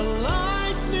 a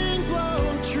lightning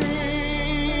blown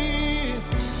tree,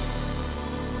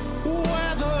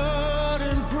 weathered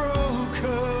and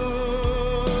broken.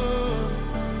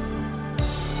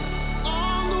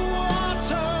 On the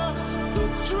water, the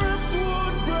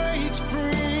driftwood breaks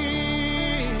free.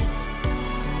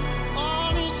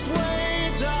 On its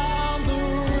way down the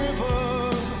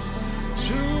river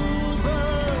to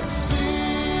the sea.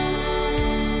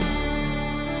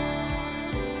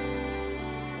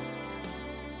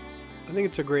 I think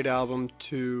it's a great album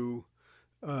to,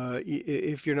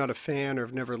 if you're not a fan or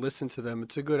have never listened to them,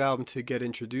 it's a good album to get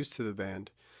introduced to the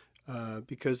band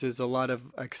because there's a lot of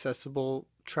accessible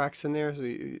tracks in there, so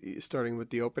starting with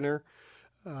the opener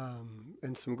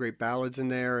and some great ballads in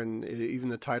there. And even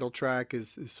the title track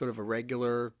is sort of a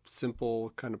regular,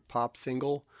 simple kind of pop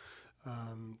single.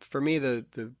 For me,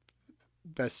 the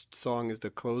best song is the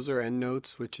closer, End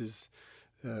Notes, which is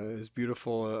as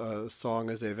beautiful a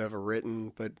song as they've ever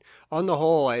written. But on the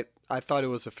whole, I thought it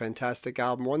was a fantastic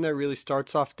album, one that really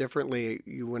starts off differently.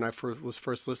 When I was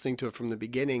first listening to it from the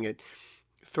beginning, it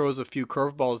throws a few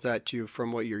curveballs at you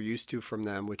from what you're used to from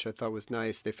them, which I thought was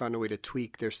nice. They found a way to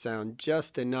tweak their sound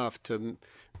just enough to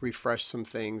refresh some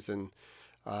things, and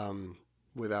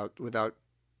without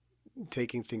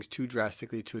taking things too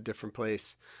drastically to a different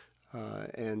place.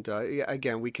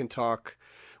 Again, we can talk.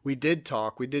 We did do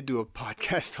a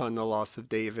podcast on the loss of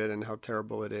David and how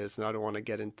terrible it is, and I don't want to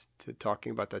get into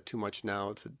talking about that too much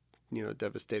now. It's a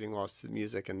devastating loss to the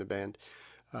music and the band.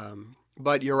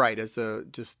 But you're right.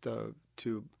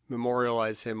 To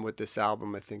memorialize him with this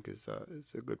album, I think is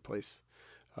a good place.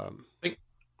 I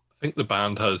think the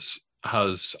band has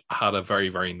had a very,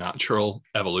 very natural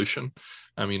evolution.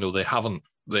 They haven't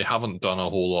done a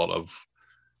whole lot of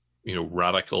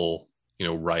radical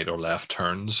right or left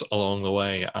turns along the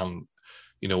way, and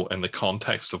in the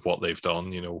context of what they've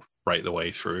done right the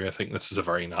way through, I think this is a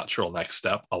very natural next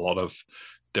step. A lot of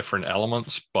different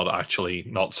elements, but actually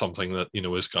not something that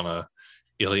is going to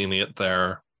alienate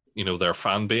their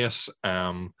fan base,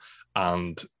 and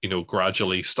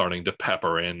gradually starting to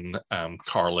pepper in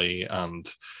Carly and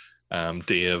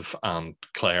Dave and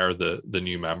Claire, the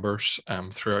new members,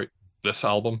 throughout this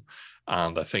album.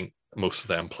 And I think most of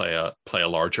them play a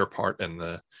larger part in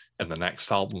the next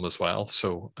album as well.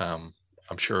 So I'm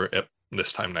sure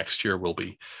this time next year we'll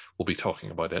be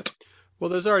talking about it. Well,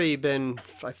 there's already been,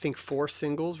 I think, 4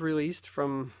 singles released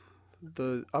from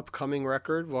the upcoming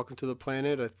record, Welcome to the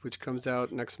Planet, which comes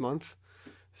out next month.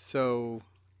 So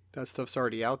that stuff's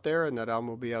already out there, and that album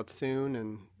will be out soon.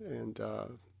 And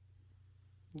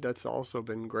that's also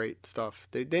been great stuff.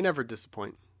 They never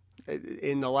disappoint.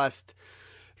 In the last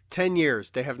 10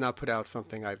 years, they have not put out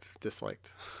something I've disliked.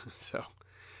 So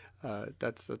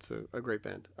that's a great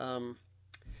band.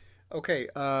 Okay,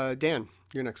 Dan,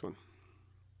 your next one.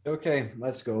 Okay,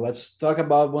 let's go. Let's talk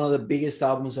about one of the biggest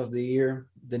albums of the year,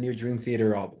 the new Dream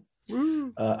Theater album.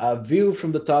 A View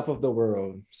from the Top of the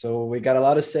World. So we got a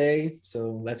lot to say,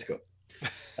 so let's go.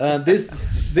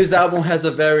 This album has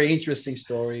a very interesting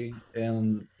story,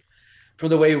 and from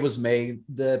the way it was made,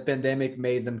 the pandemic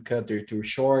made them cut their tour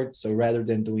short. So rather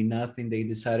than doing nothing, they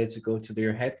decided to go to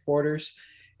their headquarters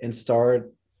and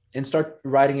start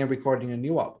writing and recording a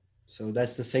new album. So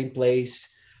that's the same place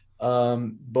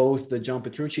both the John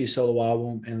Petrucci solo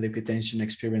album and Liquid Tension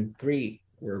Experiment 3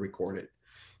 were recorded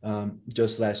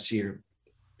just last year.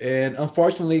 And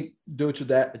unfortunately, due to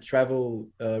that travel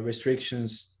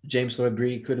restrictions, James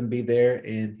Labrie couldn't be there,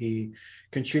 and he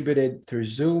contributed through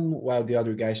Zoom while the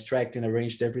other guys tracked and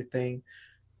arranged everything.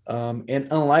 And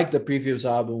unlike the previous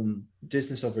album,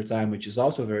 Distance Over Time, which is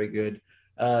also very good,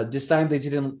 this time they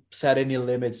didn't set any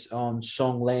limits on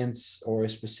song lengths or a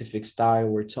specific style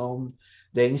or tone.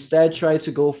 They instead try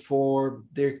to go for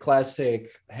their classic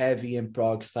heavy and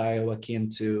prog style akin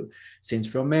to Scenes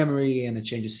from Memory and A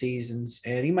Change of Seasons.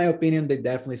 And in my opinion, they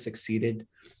definitely succeeded.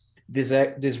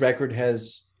 This record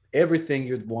has everything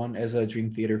you'd want as a Dream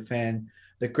Theater fan.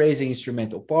 The crazy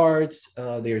instrumental parts,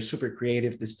 they are super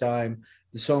creative this time.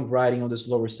 The songwriting on the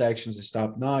slower sections is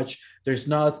top notch. There's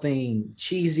nothing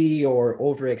cheesy or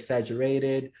over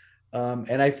exaggerated.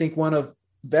 And I think one of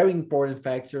very important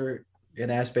factor an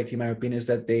aspect in my opinion is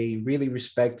that they really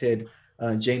respected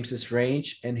James's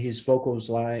range, and his vocal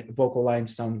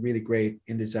lines sound really great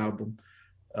in this album.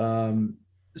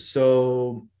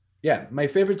 So yeah, my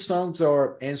favorite songs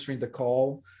are Answering the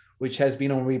Call, which has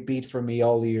been on repeat for me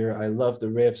all year. I love the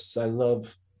riffs, I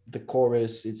love the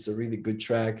chorus. It's a really good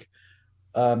track,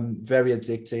 very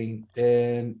addicting.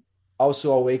 And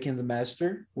also Awaken the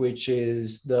Master, which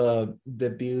is the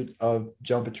debut of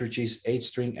John Petrucci's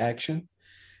 8-string action.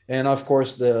 And of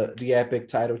course the epic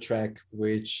title track,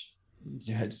 which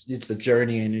it's a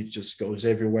journey and it just goes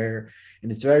everywhere,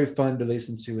 and it's very fun to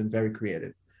listen to and very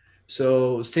creative.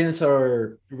 So since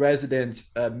our resident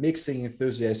mixing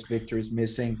enthusiast Victor is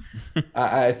missing,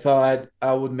 I thought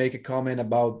I would make a comment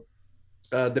about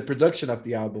the production of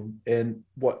the album, and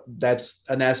what that's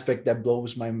an aspect that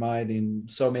blows my mind in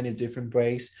so many different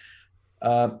ways.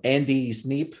 Andy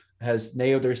Sneap has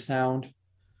nailed their sound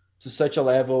to such a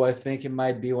level. I think it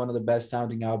might be one of the best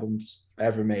sounding albums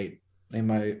ever made, in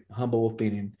my humble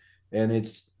opinion. And it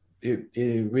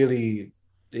really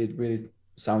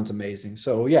sounds amazing.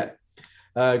 So yeah,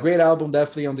 great album,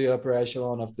 definitely on the upper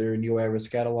echelon of their New Era's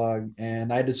catalog.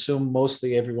 And I'd assume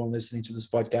mostly everyone listening to this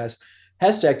podcast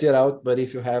has checked it out, but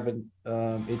if you haven't,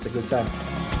 it's a good time.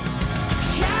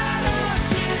 Shadows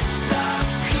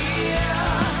disappear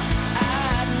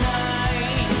at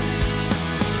night,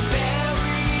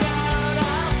 buried out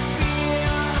of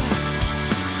fear,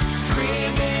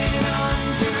 driven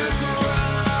underground.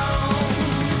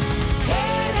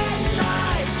 Hidden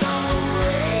lies, no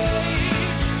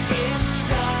rage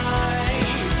inside,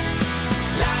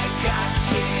 like a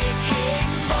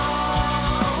ticking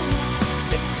bomb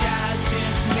that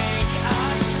doesn't make a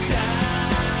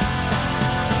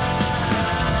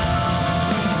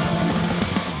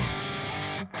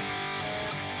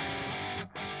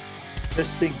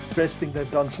Best thing they've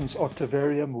done since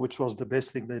Octavarium, which was the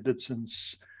best thing they did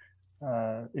since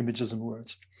Images and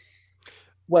Words.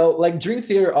 Well, like Dream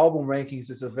Theater album rankings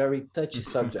is a very touchy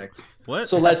subject. What?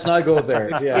 So let's not go there.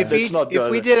 Yeah. If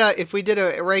we did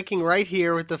a ranking right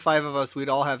here with the five of us, we'd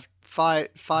all have five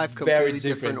completely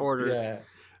different orders. Yeah.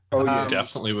 Oh yeah.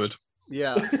 Definitely would.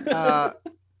 Yeah.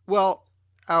 Well,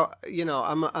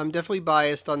 I'm definitely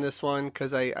biased on this one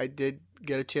because I did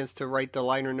get a chance to write the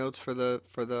liner notes for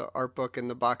the art book and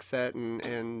the box set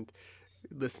and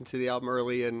listen to the album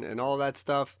early and all of that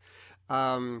stuff.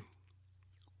 I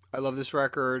love this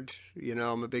record.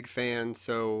 I'm a big fan,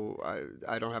 so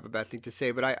I don't have a bad thing to say.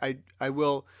 But I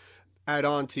will add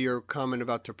on to your comment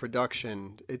about the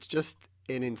production. It's just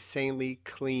an insanely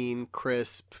clean,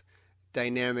 crisp,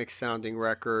 dynamic sounding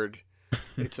record.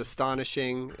 It's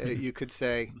astonishing, you could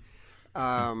say.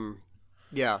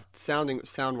 Yeah,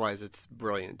 sound wise, it's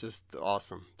brilliant, just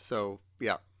awesome. So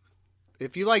yeah,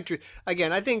 if you like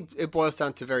again, I think it boils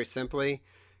down to very simply,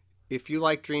 if you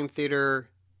like Dream Theater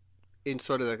in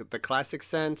sort of the classic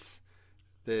sense,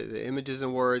 the Images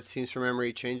and Words, Scenes from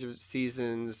Memory, Change of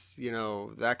Seasons,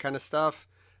 that kind of stuff,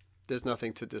 there's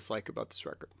nothing to dislike about this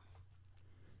record.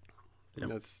 Yep.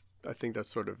 And I think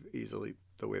that's sort of easily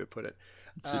the way to put it.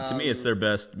 So, to me, it's their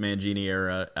best Mangini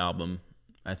era album.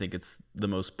 I think it's the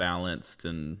most balanced,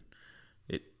 and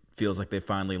it feels like they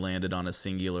finally landed on a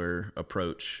singular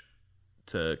approach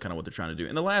to kind of what they're trying to do.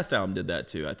 And the last album did that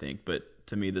too, I think. But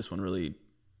to me, this one really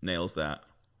nails that.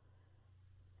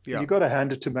 Yeah. You got to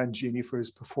hand it to Mangini for his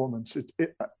performance.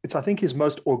 It's I think his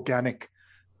most organic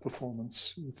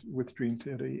performance with Dream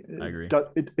Theater. I agree.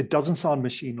 It doesn't sound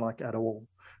machine-like at all,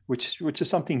 which is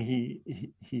something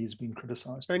he's been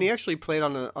criticized. And he actually played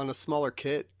on a smaller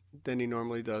kit than he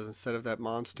normally does, instead of that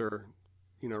monster,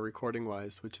 recording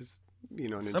wise, which is,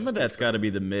 some of that's got to be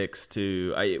the mix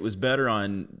too. It was better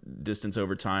on Distance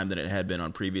Over Time than it had been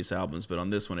on previous albums, but on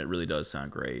this one it really does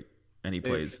sound great. And he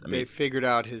plays. They figured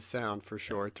out his sound for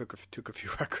sure. It took a few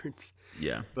records.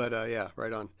 Yeah. But yeah,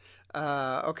 right on.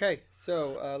 Okay,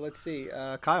 so let's see,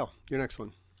 Kyle, your next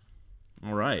one.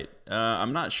 All right.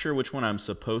 I'm not sure which one I'm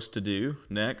supposed to do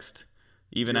next,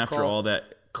 even after call. all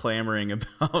that clamoring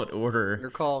about order. Your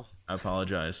call. I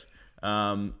apologize.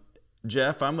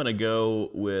 Jeff, I'm going to go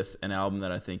with an album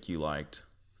that I think you liked.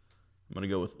 I'm going to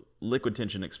go with Liquid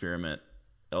Tension Experiment,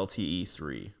 LTE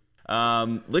 3.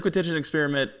 Liquid Tension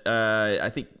Experiment, I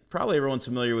think probably everyone's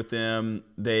familiar with them.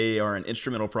 They are an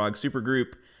instrumental prog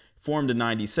supergroup formed in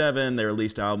 97. They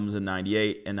released albums in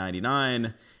 98 and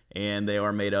 99, and they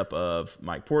are made up of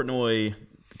Mike Portnoy,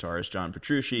 guitarist John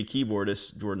Petrucci,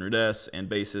 keyboardist Jordan Rudess, and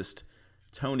bassist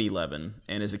Tony Levin.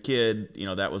 And as a kid,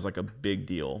 that was like a big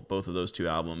deal. Both of those two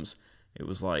albums, it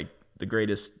was like the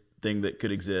greatest thing that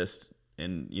could exist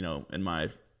in my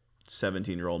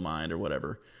 17-year-old mind or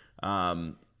whatever.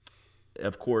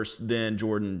 Of course, then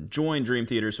Jordan joined Dream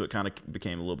Theater, so it kind of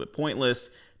became a little bit pointless.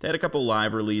 They had a couple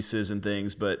live releases and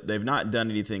things, but they've not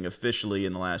done anything officially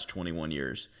in the last 21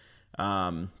 years.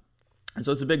 And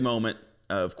so it's a big moment,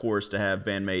 of course, to have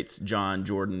bandmates John,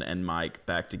 Jordan, and Mike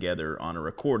back together on a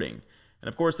recording. And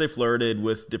of course, they flirted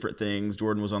with different things.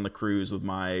 Jordan was on the cruise with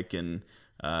Mike, and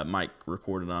Mike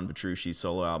recorded on Petrucci's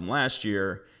solo album last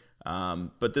year.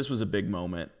 But this was a big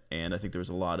moment, and I think there was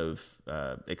a lot of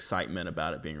excitement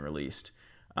about it being released.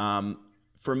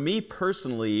 For me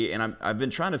personally, and I've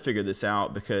been trying to figure this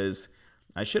out because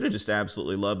I should have just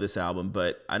absolutely loved this album,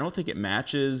 but I don't think it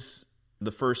matches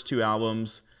the first two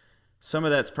albums. Some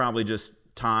of that's probably just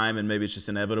time, and maybe it's just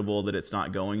inevitable that it's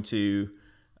not going to.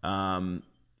 And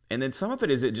then some of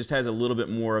it is it just has a little bit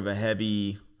more of a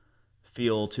heavy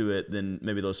feel to it than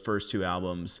maybe those first two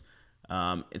albums.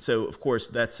 And so, of course,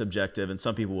 that's subjective, and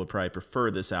some people would probably prefer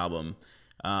this album.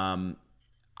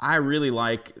 I really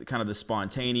like kind of the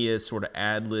spontaneous, sort of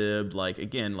ad-libbed, like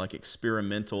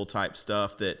experimental type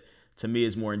stuff that, to me,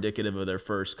 is more indicative of their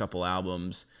first couple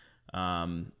albums.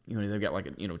 They've got like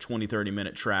a 20,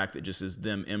 30-minute track that just is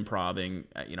them improvising.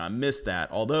 I miss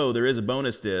that, although there is a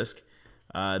bonus disc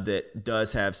that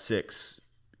does have 6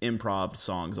 improv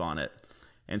songs on it.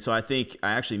 And so I think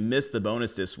I actually missed the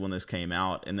bonus disc when this came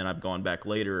out, and then I've gone back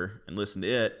later and listened to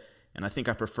it, and I think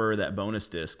I prefer that bonus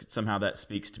disc. Somehow that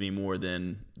speaks to me more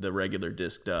than the regular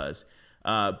disc does.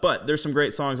 But there's some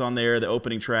great songs on there. The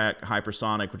opening track,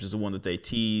 Hypersonic, which is the one that they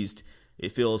teased,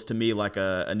 it feels to me like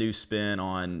a new spin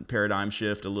on Paradigm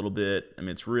Shift a little bit. I mean,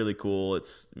 it's really cool.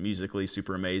 It's musically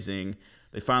super amazing.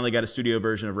 They finally got a studio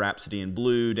version of Rhapsody in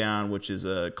Blue down, which is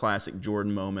a classic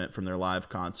Jordan moment from their live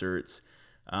concerts.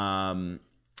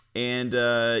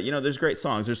 There's great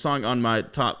songs. There's a song on my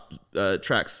top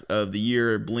tracks of the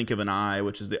year, Blink of an Eye,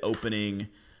 which is the opening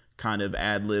kind of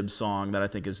ad-lib song that I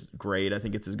think is great. I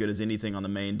think it's as good as anything on the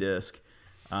main disc.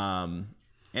 And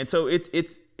so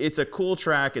it's a cool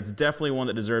track. It's definitely one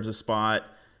that deserves a spot.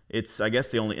 It's, I guess,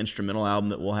 the only instrumental album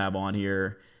that we'll have on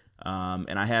here.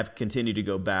 And I have continued to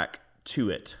go back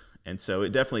to it. And so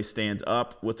it definitely stands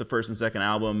up with the first and second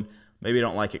album. Maybe I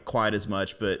don't like it quite as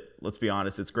much, but let's be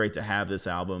honest, it's great to have this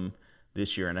album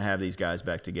this year and to have these guys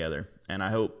back together. And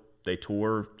I hope they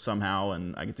tour somehow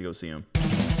and I get to go see them.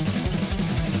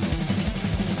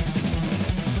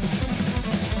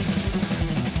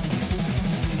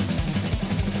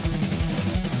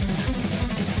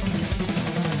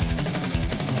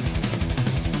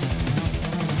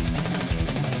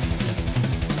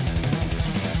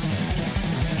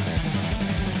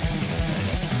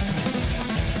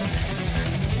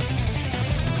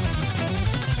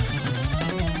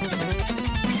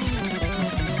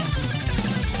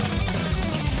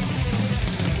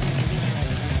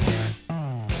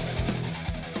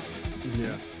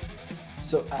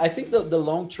 So I think the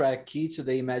long track, Key to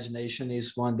the Imagination,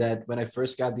 is one that when I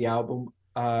first got the album,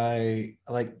 I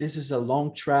like, this is a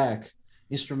long track,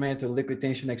 instrumental, Liquid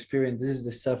Tension Experience. This is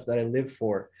the stuff that I live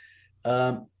for.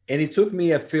 And it took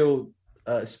me a few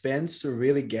spins to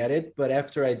really get it. But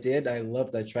after I did, I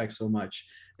love that track so much.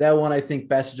 That one, I think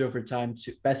Passage of Time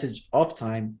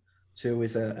too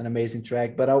is an amazing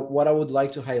track. But what I would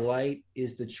like to highlight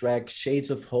is the track Shades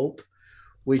of Hope,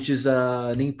 which is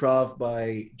an improv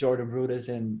by Jordan Rudess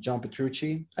and John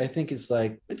Petrucci. I think it's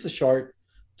a short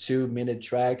 2-minute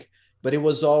track, but it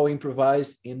was all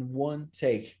improvised in one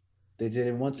take. They did it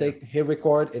in one take, hit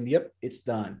record, and yep, it's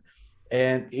done.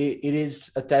 And it is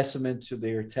a testament to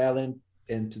their talent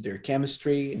and to their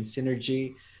chemistry and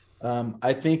synergy.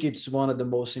 I think it's one of the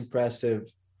most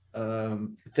impressive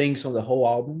things on the whole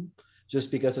album, just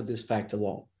because of this fact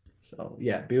alone. So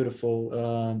yeah, beautiful.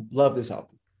 Love this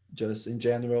album. Just in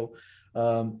general,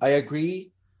 I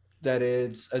agree that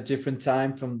it's a different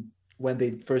time from when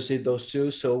they first did those two.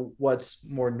 So what's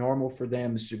more normal for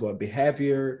them is to go a bit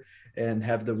heavier and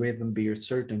have the rhythm be a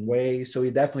certain way. So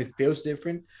it definitely feels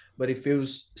different, but it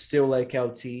feels still like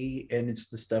LT, and it's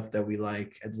the stuff that we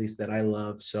like, at least that I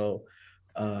love. So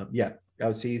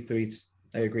LT 3,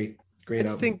 I agree. Great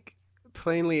album. I think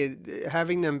plainly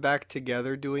having them back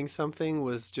together doing something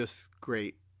was just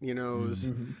great. It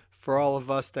was, for all of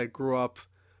us that grew up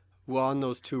on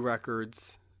those two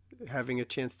records, having a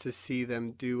chance to see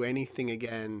them do anything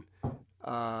again.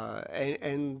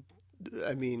 And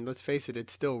I mean, let's face it,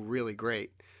 it's still really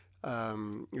great.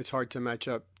 It's hard to match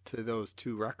up to those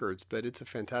two records, but it's a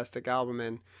fantastic album,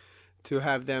 and to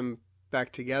have them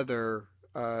back together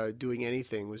doing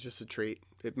anything was just a treat.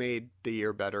 It made the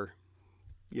year better,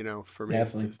 for me.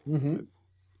 Definitely.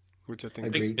 Which I think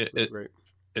Agreed. was really great.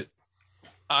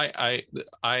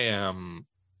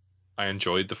 I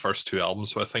enjoyed the first two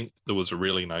albums, so I think there was a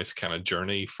really nice kind of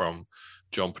journey from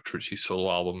John Petrucci's solo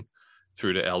album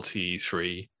through to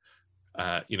LTE3,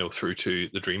 through to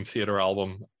the Dream Theater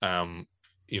album,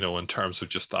 in terms of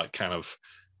just that kind of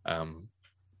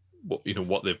what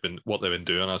they've been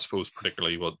doing, I suppose,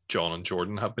 particularly what John and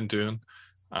Jordan have been doing.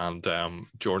 And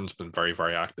Jordan's been very,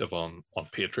 very active on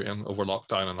Patreon over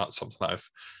lockdown, and that's something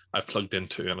I've plugged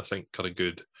into, and I think got a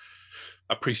good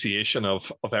appreciation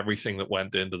of everything that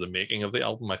went into the making of the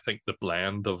album. I think the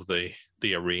blend of the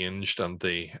arranged and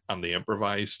the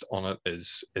improvised on it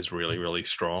is really, really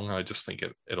strong. I just think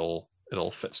it all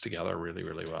fits together really,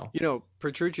 really well.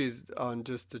 Petrucci's on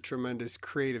just a tremendous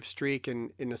creative streak,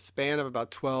 and in a span of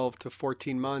about 12 to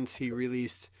 14 months, he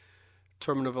released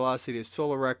Terminal Velocity, his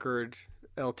solo record,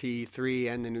 LTE3,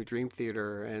 and the new Dream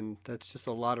Theater, and that's just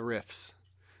a lot of riffs.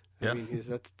 Yeah. I mean,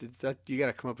 that you got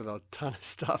to come up with a ton of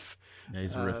stuff. Yeah,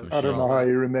 he's a riff machine. I don't know how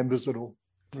he remembers it all.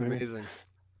 It's amazing.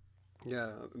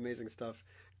 Yeah, amazing stuff.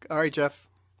 All right, Jeff,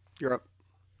 you're up.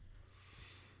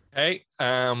 Hey,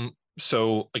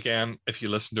 so again, if you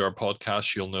listen to our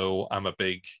podcast, you'll know I'm a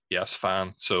big Yes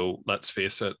fan. So let's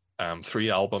face it,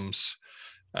 3 albums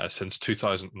since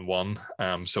 2001.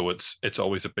 So it's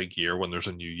always a big year when there's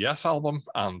a new Yes album,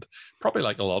 and probably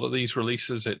like a lot of these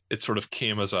releases, it sort of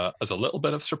came as a little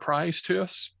bit of surprise to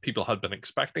us. People had been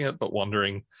expecting it, but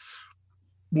wondering,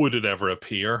 would it ever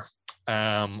appear?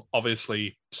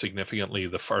 Obviously, significantly,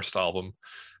 the first album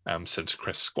since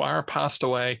Chris Squire passed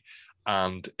away,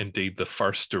 and indeed the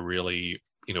first to really,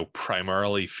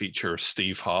 primarily feature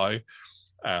Steve Howe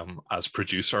as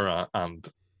producer and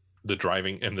the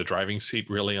driving seat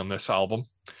really on this album.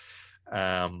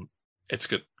 It's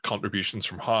got contributions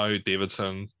from Howe,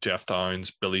 Davidson, Jeff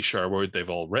Downes, Billy Sherwood. They've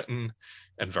all written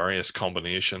in various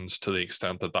combinations to the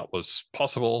extent that was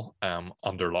possible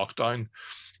under lockdown.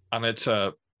 And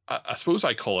I suppose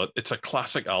I call it's a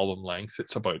classic album length.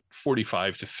 It's about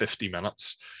 45 to 50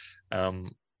 minutes.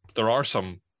 There are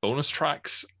some bonus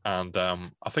tracks, and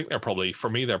I think they're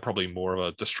probably more of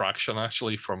a distraction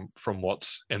actually from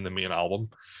what's in the main album.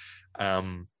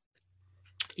 And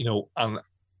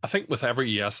I think with every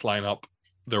Yes lineup,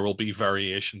 there will be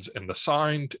variations in the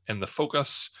sound, in the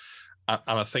focus, and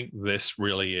I think this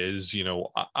really is,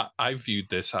 I viewed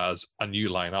this as a new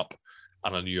lineup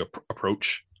and a new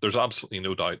approach. There's absolutely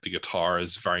no doubt the guitar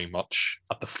is very much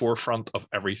at the forefront of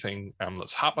everything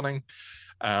that's happening,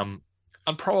 and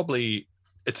probably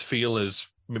its feel is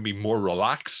maybe more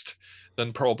relaxed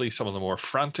than probably some of the more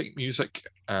frantic music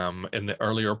in the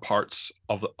earlier parts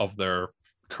of their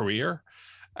career.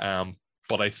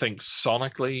 But I think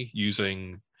sonically,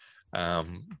 using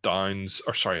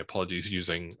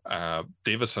using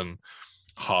Davison,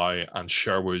 Howe, and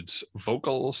Sherwood's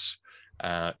vocals,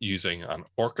 using an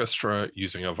orchestra,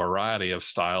 using a variety of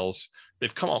styles,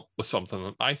 they've come up with something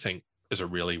that I think is a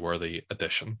really worthy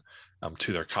addition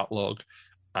to their catalogue.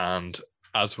 And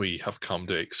as we have come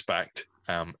to expect,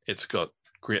 it's got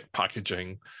great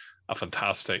packaging, a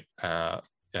fantastic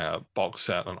box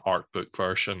set and art book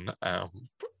version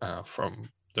from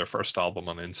their first album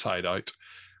on Inside Out.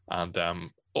 And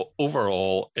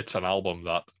overall, it's an album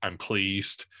that I'm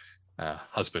pleased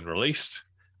has been released,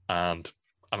 and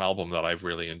an album that I've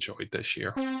really enjoyed this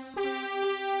year.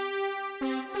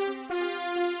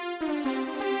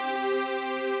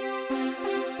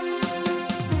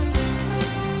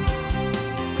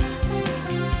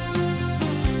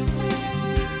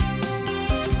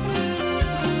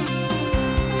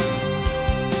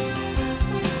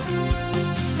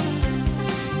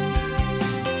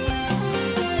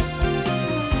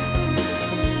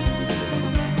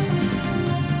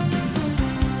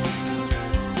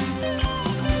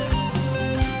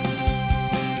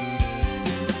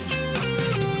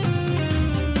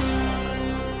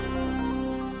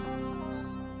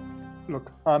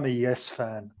 Look, I'm a Yes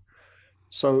fan.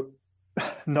 So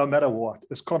no matter what,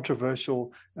 as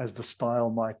controversial as the style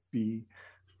might be,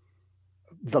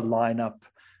 the lineup,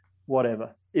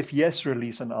 whatever, if Yes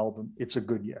release an album, it's a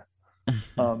good year.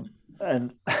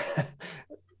 And,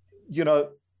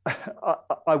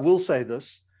 I will say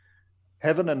this,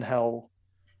 Heaven and Hell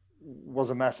was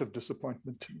a massive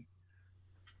disappointment to me.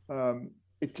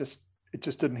 It just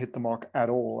didn't hit the mark at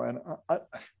all. And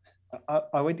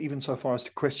I went even so far as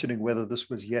to questioning whether this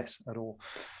was Yes at all.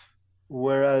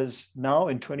 Whereas now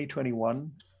in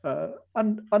 2021,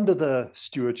 under the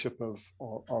stewardship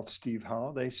of Steve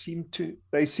Howe, they seem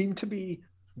to be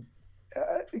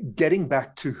getting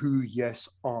back to who Yes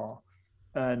are,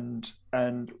 and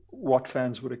what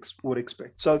fans would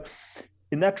expect. So,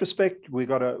 in that respect, we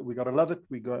gotta love it.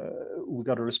 We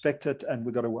gotta respect it, and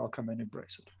we gotta welcome and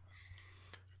embrace it.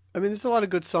 I mean, there's a lot of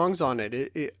good songs on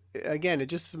it. Again, it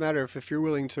just is a matter of if you're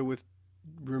willing to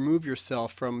remove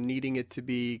yourself from needing it to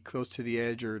be close to the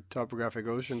edge or topographic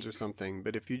oceans or something.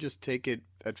 But if you just take it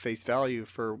at face value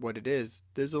for what it is,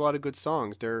 there's a lot of good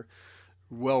songs. They're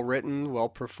well written, well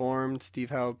performed.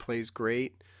 Steve Howe plays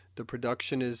great. The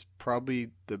production is probably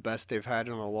the best they've had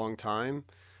in a long time.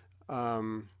 I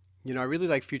really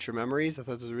like Future Memories. I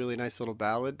thought it was a really nice little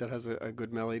ballad that has a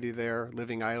good melody there.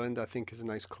 Living Island, I think, is a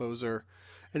nice closer.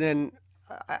 And then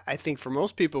I think for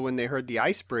most people, when they heard the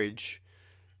Ice Bridge,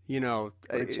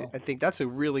 I think that's a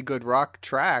really good rock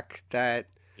track that,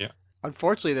 Yeah.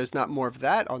 unfortunately, there's not more of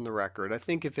that on the record. I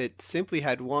think if it simply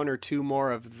had one or two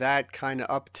more of that kind of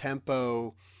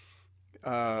up-tempo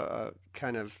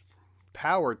kind of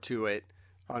power to it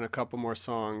on a couple more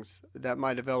songs, that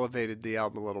might have elevated the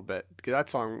album a little bit. Because that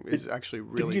song is actually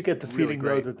really, Didn't you get the really feeling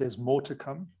great. though that there's more to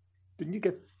come? Didn't you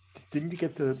get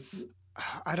the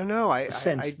I don't know.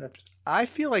 sense that I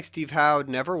feel like Steve Howe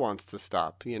never wants to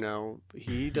stop.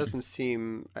 He doesn't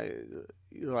seem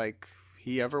like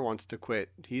he ever wants to quit.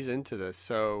 He's into this.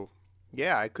 So,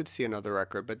 yeah, I could see another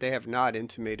record, but they have not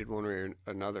intimated one way or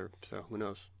another. So, who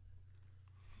knows?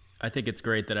 I think it's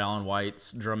great that Alan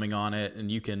White's drumming on it,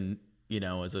 and you can,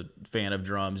 as a fan of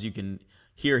drums, you can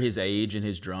hear his age in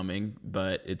his drumming,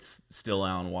 but it's still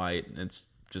Alan White. And it's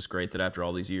just great that after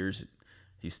all these years,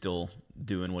 he's still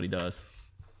doing what he does.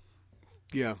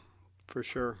 Yeah, for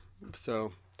sure.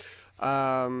 So,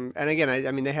 and again,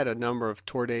 I mean, they had a number of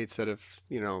tour dates that have,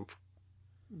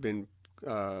 been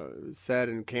said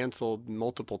and canceled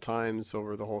multiple times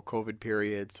over the whole COVID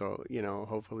period. So,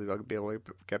 hopefully they'll be able to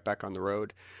get back on the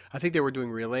road. I think they were doing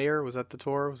Relayer. Was that the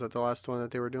tour? Was that the last one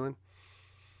that they were doing?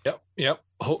 Yep. Yeah.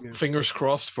 Fingers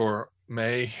crossed for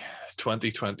May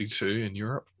 2022 in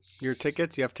Europe. Your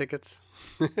tickets? You have tickets?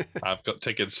 I've got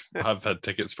tickets. I've had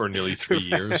tickets for nearly 3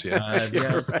 years. Yeah.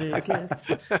 They're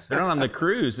not on the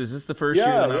cruise. Is this the first year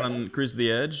they're not on Cruise to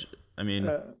the Edge? I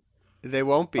mean, they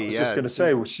won't be. I was just going to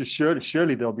say, well,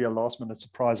 surely there'll be a last-minute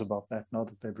surprise about that now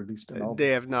that they've released an album. They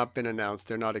have not been announced.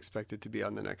 They're not expected to be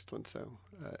on the next one. So,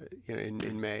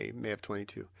 in May of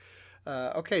 22.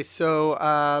 Okay, so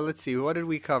let's see. What did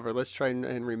we cover? Let's try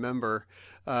and remember.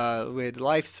 We had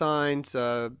Life Signs,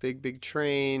 Big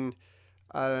Train,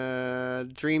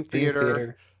 Dream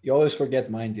Theater. You always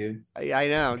forget mine, dude. I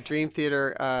know. Dream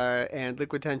Theater and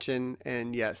Liquid Tension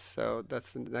and Yes. So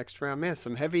that's the next round. Man,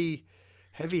 some heavy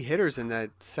hitters in that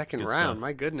second Good round. stuff.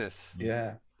 My goodness.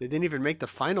 Yeah. They didn't even make the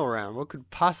final round. What could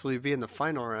possibly be in the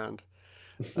final round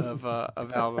of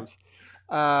albums?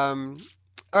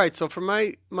 All right, so for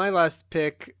my last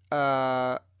pick,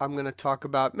 I'm going to talk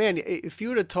about, man, if you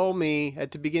would have told me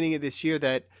at the beginning of this year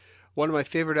that one of my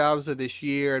favorite albums of this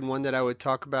year and one that I would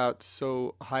talk about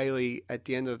so highly at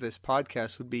the end of this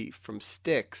podcast would be from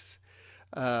Styx,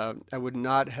 I would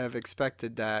not have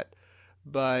expected that.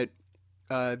 But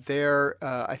I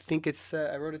think it's,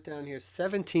 I wrote it down here,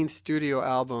 17th studio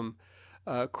album,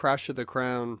 Crash of the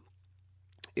Crown,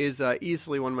 is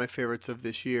easily one of my favorites of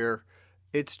this year.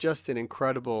 It's just an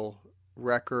incredible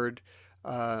record.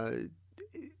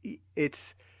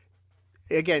 It's,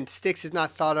 again, Styx is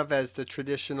not thought of as the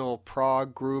traditional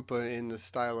prog group in the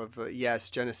style of Yes,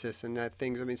 Genesis and that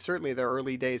things. I mean, certainly their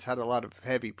early days had a lot of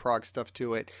heavy prog stuff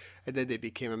to it, and then they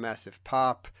became a massive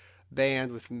pop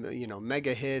band with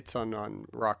mega hits on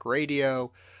rock radio.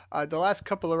 The last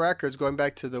couple of records, going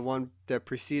back to the one that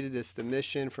preceded this, The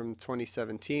Mission from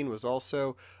 2017, was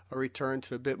also a return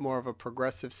to a bit more of a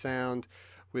progressive sound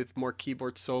with more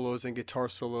keyboard solos and guitar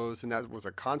solos, and that was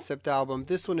a concept album.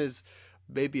 This one is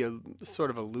maybe a sort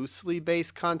of a loosely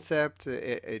based concept.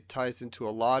 It ties into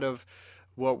a lot of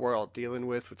what we're all dealing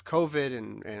with COVID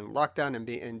and lockdown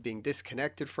and being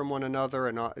disconnected from one another,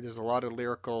 and there's a lot of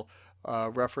lyrical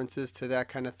references to that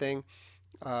kind of thing.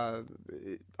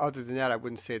 Other than that, I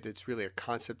wouldn't say that it's really a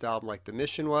concept album like The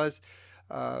Mission was.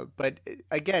 But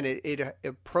again, it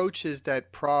approaches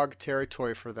that prog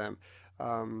territory for them.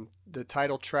 The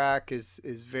title track is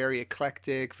very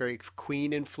eclectic, very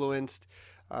Queen influenced.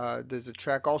 There's a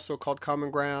track also called Common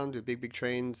Ground. The Big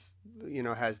Trains,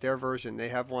 has their version. They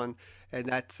have one, and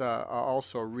that's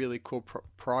also a really cool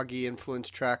proggy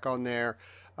influenced track on there.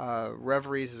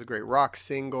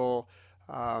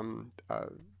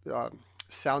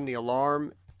 Sound the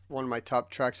Alarm, one of my top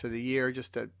tracks of the year.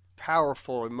 Just a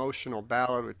powerful, emotional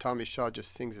ballad where Tommy Shaw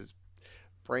just sings his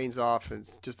brains off, and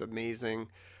it's just amazing.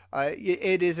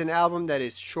 It is an album that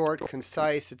is short,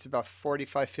 concise. It's about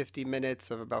 45, 50 minutes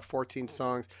of about 14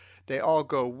 songs. They all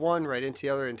go one right into the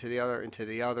other, into the other, into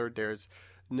the other. There's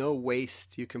no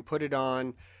waste. You can put it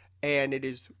on, and it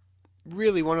is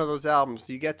really one of those albums.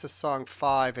 You get to song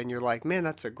 5 and you're like, man,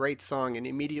 that's a great song. And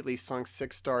immediately song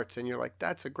 6 starts and you're like,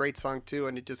 that's a great song too.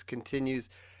 And it just continues,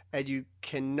 and you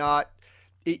cannot,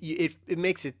 it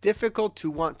makes it difficult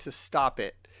to want to stop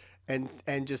it and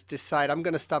just decide I'm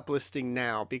going to stop listening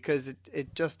now, because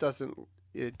it just doesn't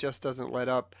let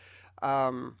up.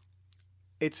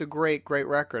 It's a great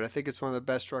record. I think it's one of the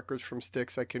best records from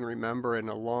Styx I can remember in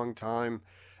a long time,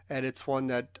 and it's one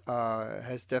that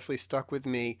has definitely stuck with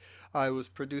me. It was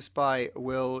produced by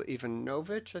Will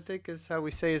Ivanovich, I think is how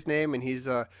we say his name, and he's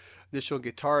a initial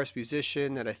guitarist,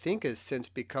 musician that I think has since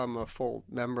become a full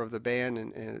member of the band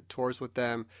and tours with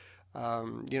them.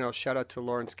 Shout out to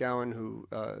Lawrence Gowan, who,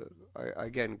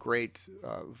 again, great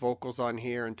vocals on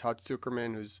here, and Todd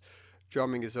Zuckerman, whose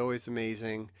drumming is always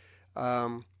amazing.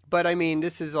 But I mean,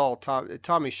 this is all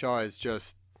Tommy Shaw has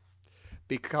just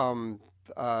become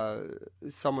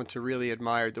someone to really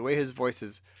admire. The way his voice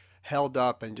has held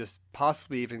up and just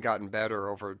possibly even gotten better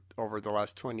over the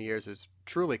last 20 years is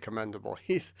truly commendable.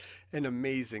 He's an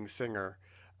amazing singer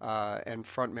and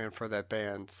frontman for that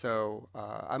band. So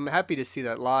I'm happy to see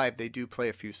that live they do play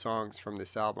a few songs from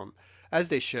this album, as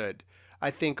they should.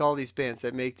 I think all these bands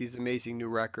that make these amazing new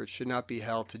records should not be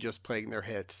held to just playing their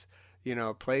hits.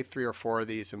 Play 3 or 4 of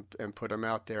these and put them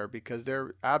out there, because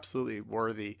they're absolutely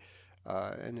worthy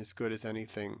and as good as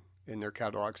anything in their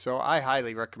catalog. So I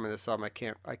highly recommend this album.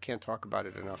 I can't talk about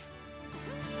it enough.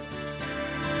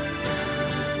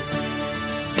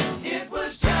 It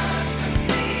was just a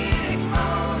fleeting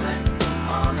moment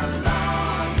on a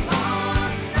long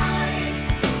lost night.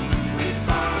 We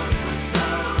both were so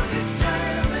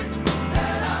determined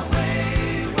that our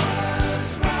way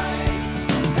was right.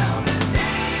 Now the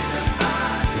days of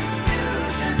our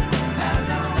confusion have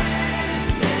no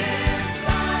end in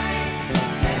sight.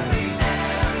 Can we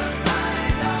ever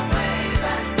find our way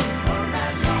back from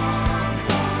that long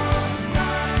lost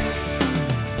night?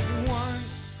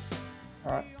 Once. I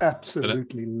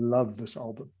absolutely love this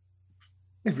album.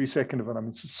 Every second of it. I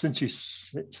mean, since you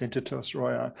sent it to us,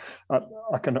 Roy,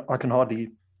 I can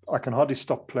hardly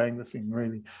stop playing the thing.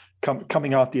 Really,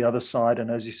 coming out the other side, and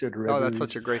as you said, Oh, that's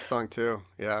such a great song too.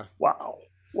 Yeah. Wow!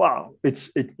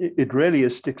 It really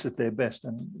is Styx at their best.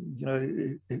 And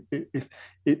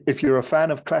if you're a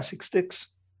fan of classic Styx,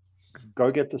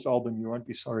 go get this album. You won't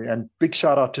be sorry. And big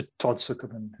shout out to Todd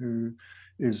Zuckerman, who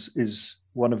is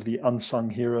one of the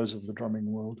unsung heroes of the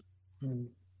drumming world.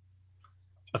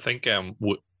 I think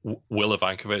Will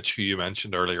Ivankovich, who you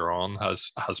mentioned earlier on,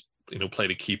 has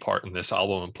played a key part in this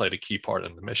album and played a key part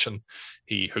in the mission.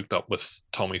 He hooked up with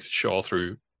Tommy Shaw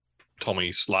through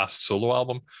Tommy's last solo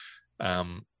album,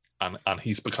 and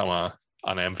he's become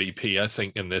an MVP, I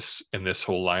think, in this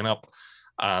whole lineup.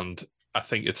 And I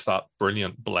think it's that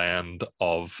brilliant blend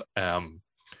of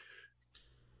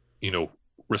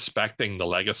respecting the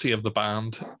legacy of the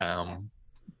band,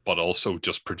 but also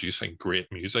just producing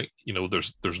great music.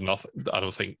 There's nothing. I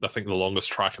think the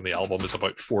longest track in the album is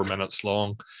about 4 minutes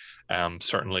long.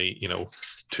 Certainly,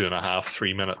 2.5,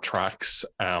 3 minute tracks,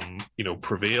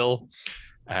 prevail.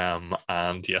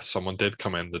 And yes, someone did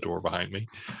come in the door behind me.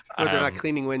 Well, they're not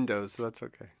cleaning windows, so that's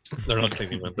okay. They're not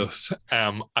cleaning windows.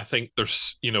 I think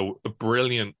there's, a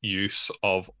brilliant use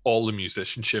of all the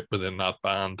musicianship within that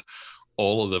band,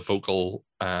 all of the vocal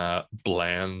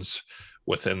blends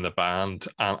within the band,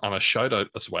 and a shout out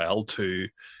as well to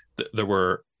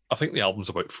I think the album's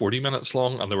about 40 minutes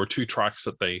long, and there were 2 tracks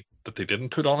that they didn't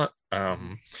put on it,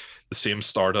 The Same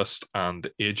Stardust and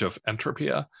Age of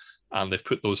Entropia, and they've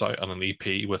put those out on an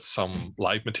EP with some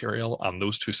live material, and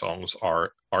those 2 songs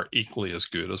are equally as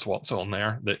good as what's on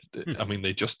there. I mean,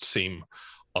 they just seem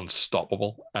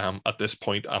unstoppable at this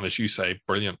point, and as you say,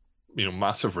 brilliant.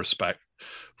 Massive respect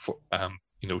for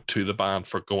to the band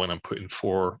for going and putting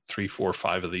 3, 4,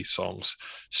 5 of these songs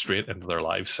straight into their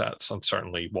live sets, and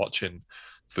certainly watching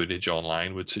footage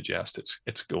online would suggest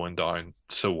it's going down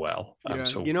so well. Yeah.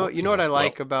 So what I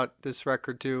like about this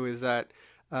record too is that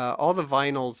all the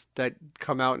vinyls that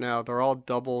come out now, they're all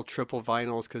double, triple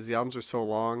vinyls because the albums are so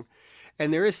long,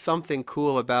 and there is something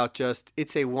cool about just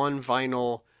it's a one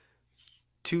vinyl,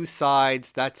 2 sides,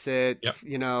 that's it. Yep.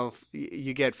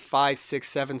 You get 5, 6,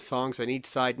 7 songs on each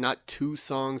side, not 2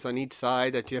 songs on each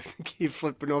side that you have to keep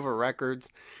flipping over records.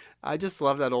 I just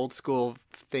love that old school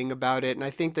thing about it, and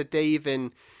I think that they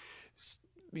even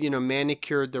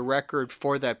manicured the record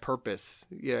for that purpose.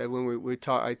 Yeah, when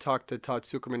I talked to Todd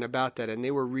Zuckerman about that, and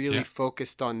they were really Yeah.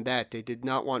 focused on that. They did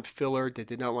not want filler. They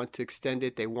did not want to extend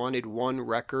it. They wanted one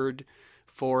record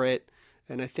for it,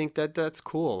 and I think that's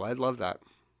cool. I love that.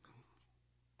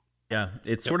 Yeah,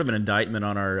 it's Yep. sort of an indictment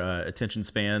on our attention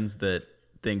spans that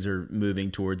things are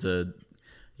moving towards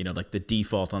like the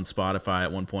default on Spotify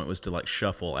at one point was to like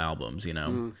shuffle albums. I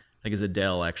think as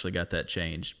Adele actually got that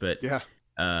changed, but Yeah.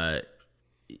 and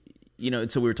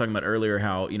so we were talking about earlier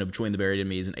how Between the Buried and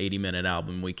Me is an 80-minute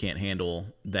album. We can't handle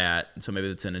that, and so maybe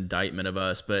that's an indictment of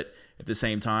us. But at the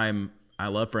same time, I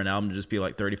love for an album to just be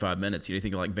like 35 minutes. You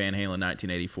think of like Van Halen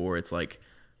 1984, it's like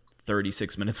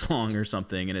 36 minutes long or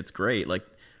something, and it's great. Like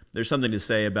there's something to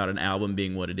say about an album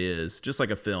being what it is, just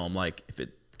like a film. Like if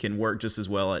it can work just as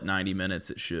well at 90 minutes,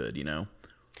 it should.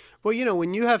 Well,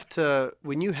 when you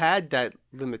had that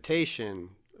limitation,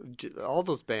 all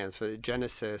those bands, for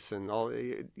Genesis and all,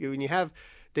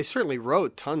 they certainly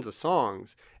wrote tons of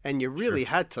songs, and you really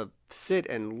had to sit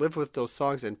and live with those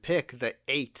songs and pick the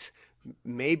 8,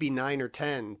 maybe 9 or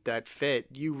 10 that fit.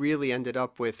 You really ended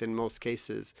up with, in most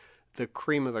cases, the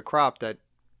cream of the crop that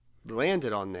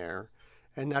landed on there,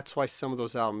 and that's why some of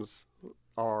those albums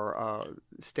are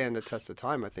stand the test of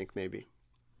time. I think maybe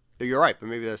you're right, but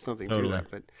maybe there's something Totally. to that.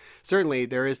 But certainly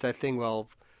there is that thing. Well,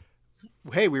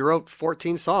 hey, we wrote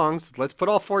 14 songs. Let's put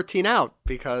all 14 out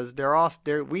because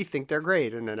we think they're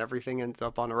great, and then everything ends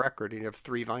up on a record, and you have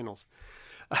 3 vinyls.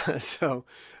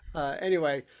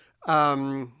 Anyway,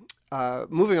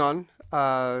 moving on.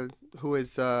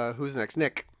 Who's next?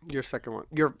 Nick, your second one.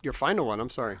 Your final one. I'm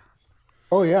sorry.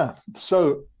 Oh, yeah.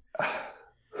 So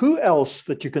who else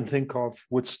that you can think of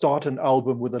would start an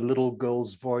album with a little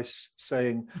girl's voice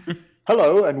saying,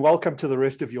 "Hello and welcome to the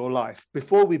rest of your life.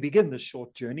 Before we begin this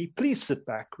short journey, please sit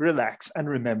back, relax, and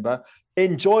remember,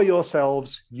 enjoy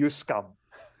yourselves, you scum."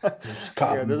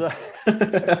 Come.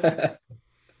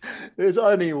 There's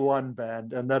only one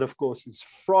band, and that, of course, is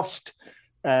Frost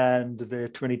and their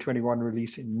 2021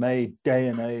 release in May, Day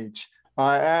and Age.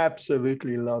 I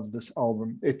absolutely love this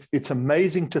album. It's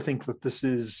amazing to think that this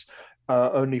is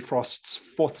only Frost's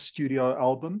 4th studio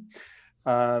album,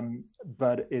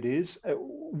 but it is.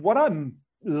 What I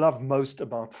love most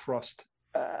about Frost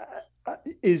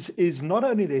is not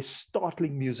only their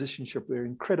startling musicianship, their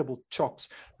incredible chops,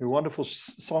 their wonderful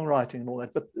songwriting and all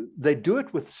that, but they do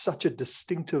it with such a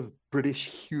distinctive British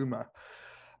humor.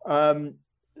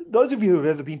 Those of you who have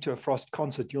ever been to a Frost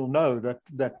concert, you'll know that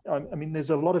I mean, there's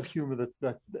a lot of humor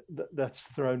that's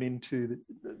thrown into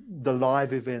the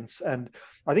live events, and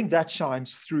I think that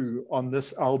shines through on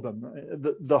this album.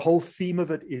 The whole theme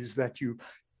of it is that you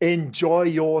enjoy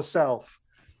yourself,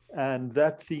 and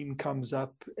that theme comes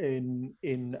up in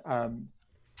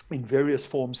various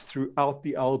forms throughout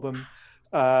the album,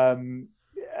 and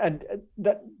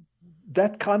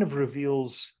that kind of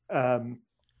reveals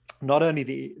not only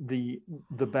the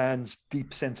band's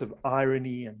deep sense of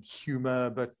irony and humor,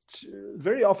 but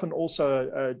very often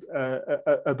also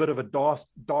a bit of a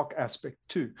dark aspect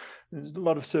too. There's a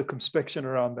lot of circumspection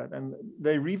around that, and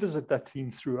they revisit that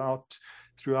theme throughout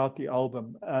the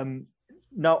album.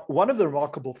 Now, one of the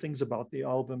remarkable things about the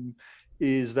album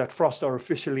is that Frost are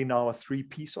officially now a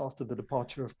 3-piece after the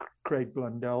departure of Craig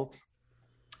Blundell,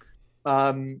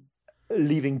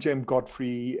 leaving Jem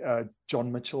Godfrey,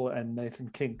 John Mitchell, and Nathan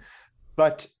King.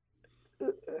 But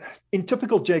in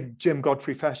typical Jem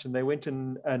Godfrey fashion, they went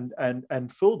in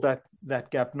and filled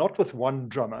that gap, not with one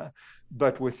drummer,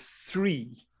 but with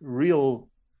 3 real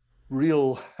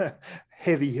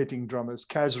heavy-hitting drummers.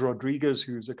 Kaz Rodriguez,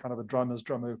 who's a kind of a drummer's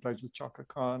drummer who plays with Chaka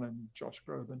Khan and Josh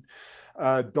Groban.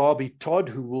 Darby Todd,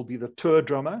 who will be the tour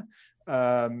drummer,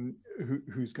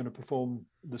 who's going to perform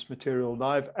this material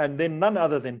live. And then none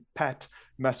other than Pat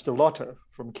Mastelotto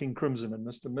from King Crimson and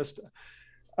Mr. Mister.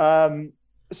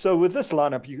 So with this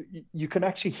lineup, you can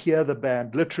actually hear the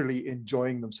band literally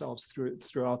enjoying themselves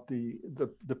throughout the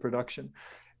production.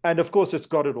 And of course, it's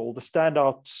got it all. The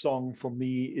standout song for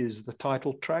me is the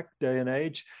title track, Day and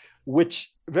Age,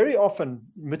 which very often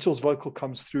Mitchell's vocal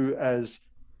comes through as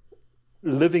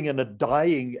living in a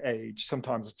dying age.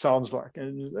 Sometimes it sounds like,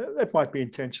 and that might be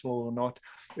intentional or not.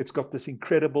 It's got this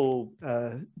incredible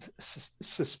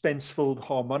suspense-filled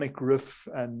harmonic riff,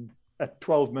 and at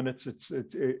 12 minutes,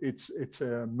 it's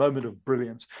a moment of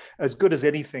brilliance, as good as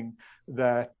anything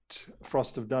that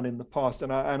Frost have done in the past.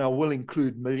 And I will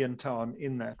include Million Town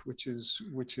in that, which is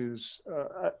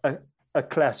a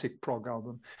classic prog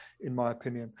album, in my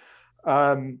opinion.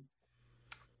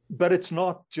 But it's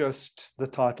not just the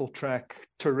title track.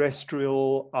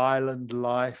 Terrestrial, Island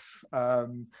Life,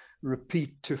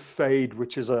 Repeat to Fade,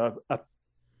 which is a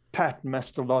Pat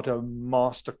Mastelotto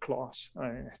masterclass.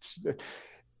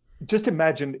 Just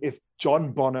imagine if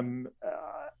John Bonham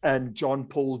and John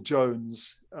Paul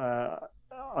Jones, I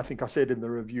think I said in the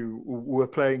review, were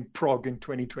playing Prog in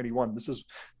 2021. This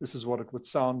is what it would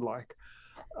sound like.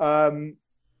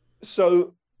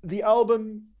 So the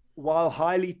album, while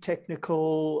highly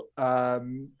technical,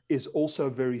 is also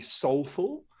very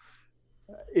soulful.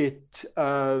 It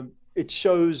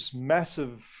shows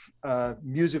massive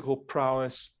musical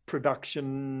prowess,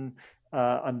 production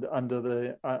under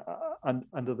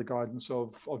the guidance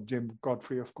of Jim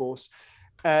Godfrey, of course,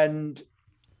 and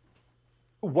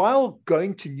while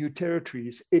going to new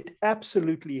territories, it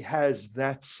absolutely has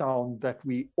that sound that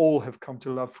we all have come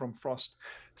to love from Frost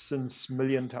since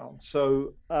Milliontown.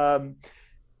 So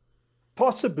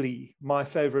possibly my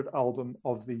favorite album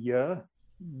of the year,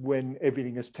 when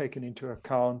everything is taken into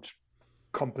account,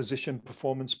 composition,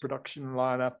 performance, production,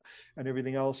 lineup, and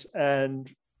everything else. And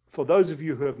for those of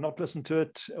you who have not listened to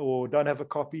it or don't have a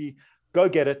copy, go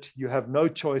get it. You have no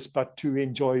choice but to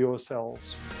enjoy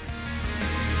yourselves.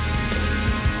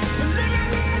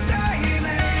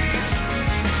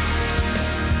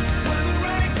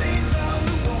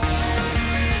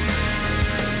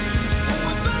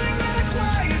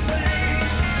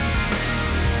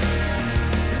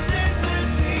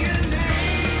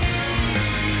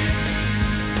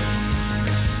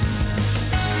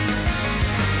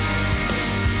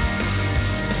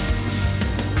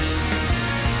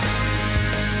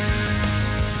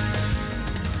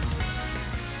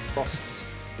 Frost's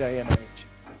day and age.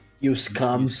 You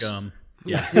scums. Scum.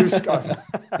 Yeah. You scum.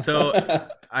 So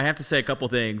I have to say a couple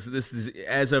things. This is,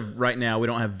 as of right now, we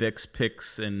don't have Vix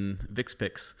Picks and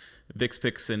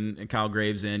Kyle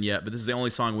Graves in yet, but this is the only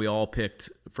song we all picked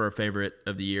for our favorite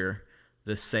of the year.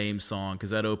 The same song, because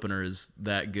that opener is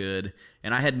that good.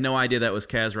 And I had no idea that was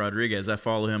Kaz Rodriguez. I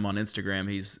follow him on Instagram.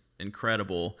 He's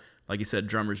incredible. Like you said,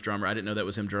 drummer's drummer. I didn't know that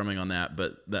was him drumming on that,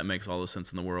 but that makes all the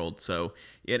sense in the world. So,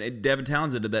 Devin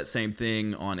Townsend did that same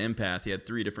thing on Empath. He had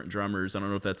 3 different drummers. I don't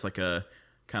know if that's like a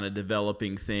kind of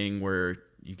developing thing where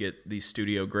you get these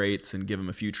studio greats and give them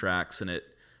a few tracks, and it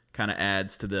kind of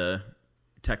adds to the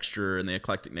texture and the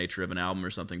eclectic nature of an album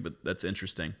or something, but that's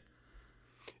interesting.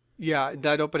 Yeah,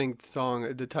 that opening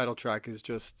song, the title track, is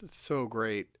just so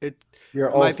great. It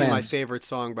You're all might be my fans. favorite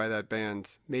song by that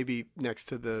band, maybe next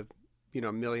to the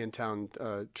Milliontown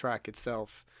track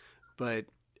itself. But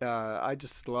I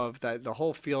just love that the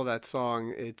whole feel of that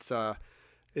song. It's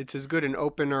as good an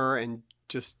opener and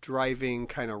just driving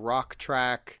kind of rock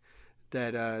track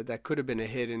that could have been a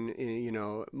hit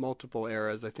in multiple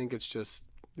eras. I think it's just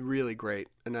really great,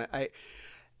 and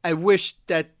I wish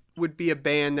that would be a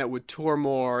band that would tour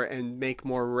more and make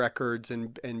more records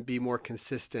and be more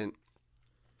consistent,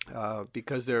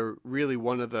 because they're really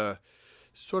one of the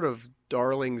sort of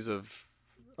darlings of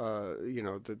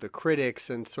the critics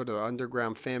and sort of the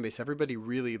underground fan base. Everybody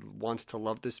really wants to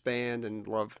love this band and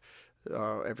love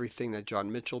everything that John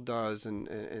Mitchell does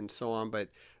and so on, but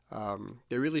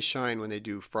they really shine when they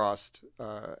do Frost.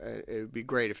 It would be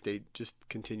great if they just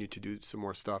continue to do some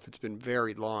more stuff. It's been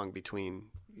very long between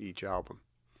each album.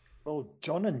 Well,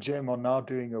 John and Jem are now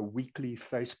doing a weekly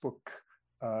Facebook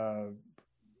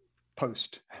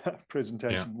post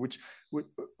presentation, which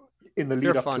in the lead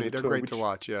They're up funny. to the They're tour, great which, to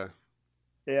watch. Yeah.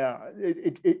 Yeah,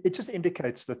 it just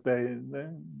indicates that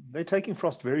they're taking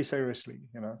Frost very seriously.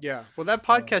 Yeah. Well, that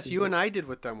podcast you and I did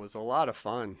with them was a lot of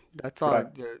fun. That's all. Right.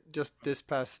 Just this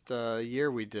past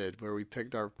year we did, where we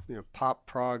picked our pop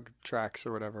prog tracks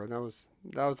or whatever. And that was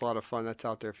a lot of fun. That's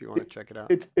out there if you want to check it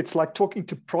out. It's like talking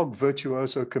to prog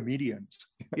virtuoso comedians.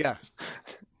 Yeah.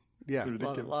 Yeah. A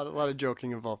Ridiculous. lot of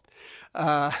joking involved.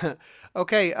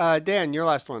 Okay, Dan, your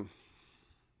last one.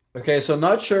 Okay, so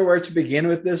not sure where to begin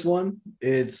with this one.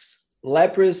 It's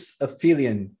Lapras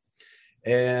Aphelion,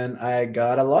 and I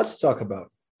got a lot to talk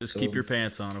about. Just So- keep your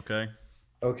pants on, okay?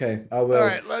 Okay, I will. All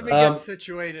right, let me Um, get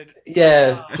situated.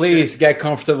 Yeah, please get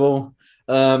comfortable.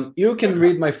 You can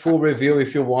read my full review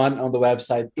if you want on the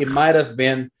website. It might have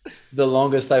been the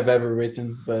longest I've ever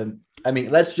written, but I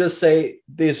mean, let's just say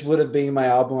this would have been my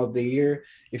album of the year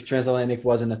if Transatlantic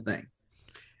wasn't a thing.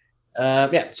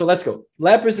 So let's go.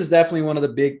 Lapras is definitely one of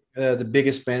the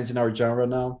biggest bands in our genre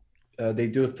now. They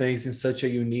do things in such a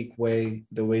unique way,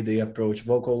 the way they approach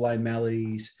vocal line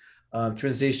melodies,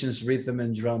 transitions, rhythm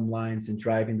and drum lines, and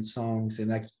driving the songs,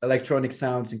 and electronic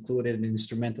sounds included in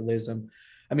instrumentalism.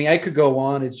 I mean, I could go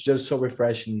on. It's just so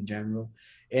refreshing in general.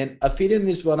 And Aphelion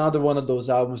is another one of those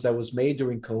albums that was made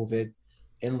during COVID.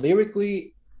 And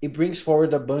lyrically, it brings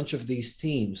forward a bunch of these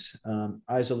themes: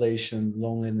 isolation,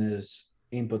 loneliness,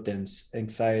 impotence,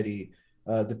 anxiety,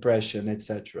 depression,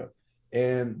 etc.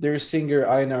 And their singer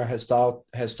Einar has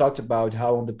talked about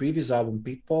how on the previous album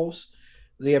Pitfalls,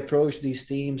 they approach these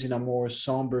themes in a more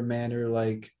somber manner,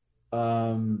 like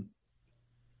um,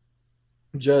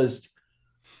 just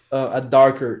a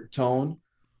darker tone.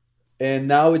 And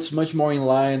now it's much more in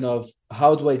line of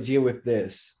how do I deal with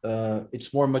this?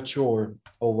 It's more mature,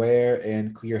 aware,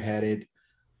 and clear-headed.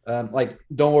 Like,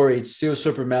 don't worry, it's still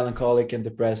super melancholic and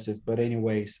depressive, but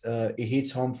anyways, it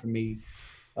hits home for me.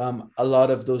 A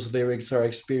lot of those lyrics are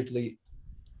expertly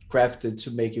crafted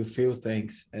to make you feel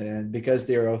things, and because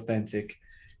they are authentic,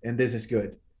 and this is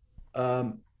good.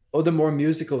 Um, on the more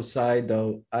musical side,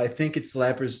 though, I think it's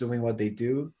rappers doing what they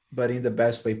do, but in the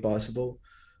best way possible.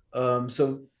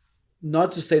 So,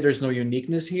 not to say there's no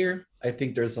uniqueness here. I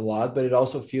think there's a lot, but it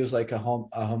also feels like a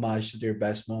homage to their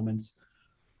best moments.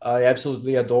 I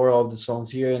absolutely adore all the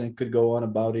songs here, and it could go on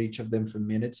about each of them for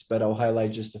minutes, but I'll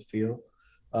highlight just a few.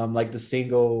 Like the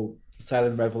single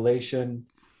Silent Revelation,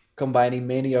 combining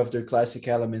many of their classic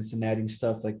elements and adding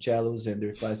stuff like cellos and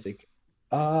their classic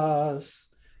ahs.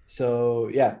 So,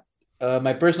 yeah.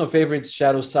 My personal favorite is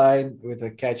Shadow Side with a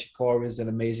catchy chorus and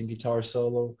amazing guitar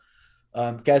solo.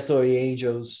 Castaway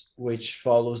Angels, which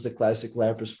follows the classic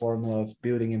Lapras formula of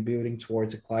building and building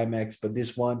towards a climax, but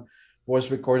this one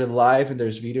was recorded live and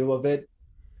there's video of it.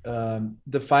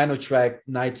 The final track,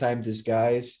 Nighttime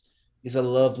Disguise, is a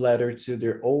love letter to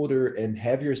their older and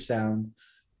heavier sound,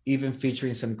 even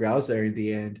featuring some growls there in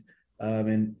the end,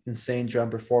 and insane drum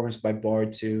performance by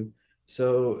Bard too.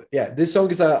 So yeah, this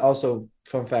song is also,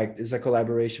 fun fact, is a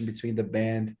collaboration between the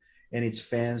band and its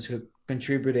fans who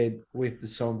contributed with the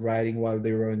songwriting while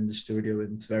they were in the studio,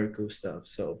 and it's very cool stuff.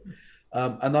 So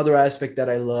another aspect that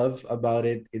I love about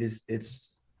it is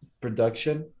its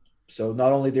production. So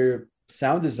not only their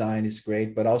sound design is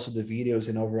great, but also the videos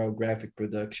and overall graphic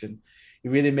production. It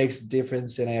really makes a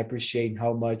difference, and I appreciate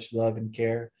how much love and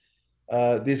care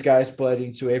these guys put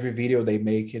into every video they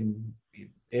make and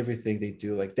everything they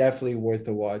do. Like, definitely worth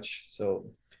a watch.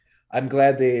 So I'm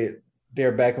glad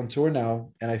they're back on tour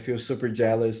now, and I feel super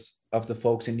jealous of the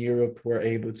folks in Europe who are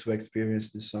able to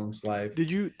experience the songs live. Did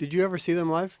you ever see them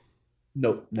live?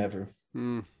 No, never.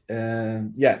 Mm.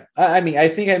 And yeah, I mean, I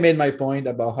think I made my point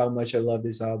about how much I love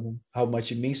this album, how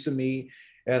much it means to me,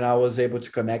 and I was able to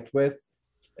connect with.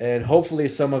 And hopefully,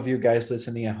 some of you guys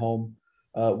listening at home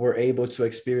were able to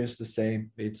experience the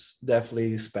same. It's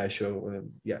definitely special.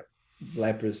 Yeah,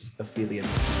 Lapras affiliate.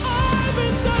 I've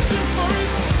been searching for it.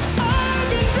 I've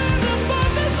been dreaming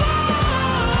about this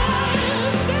life.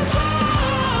 This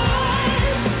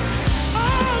life.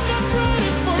 I'm not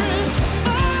ready for it.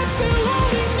 I'm still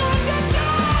holding on to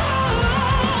down.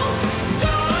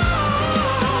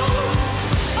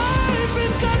 I've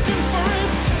been searching for it.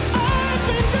 I've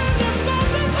been dreaming about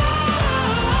this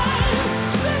life.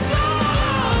 This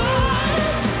life.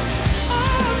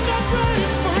 I'm not ready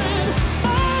for it.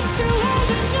 I'm still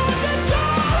holding on to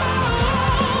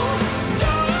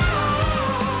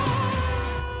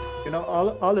You know,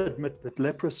 I'll admit that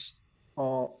Leprous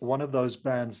are one of those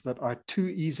bands that I too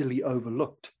easily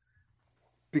overlooked,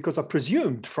 because I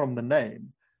presumed from the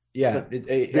name Yeah, that it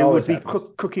there would always be happens.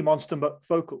 Cookie Monster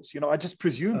vocals. You know, I just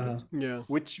presumed Uh-huh. it, Yeah.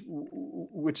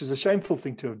 which is a shameful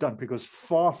thing to have done, because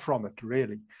far from it,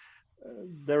 really.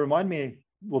 They remind me,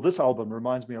 well, this album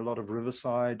reminds me a lot of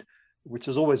Riverside, which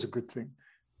is always a good thing.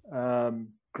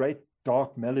 Great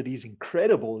dark melodies,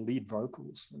 incredible lead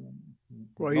vocals.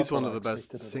 Well, Not he's what one I of the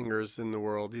best expected at all. singers in the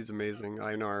world. He's amazing.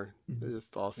 Einar Mhm. is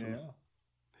just awesome. Yeah.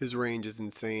 His range is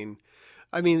insane.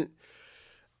 I mean,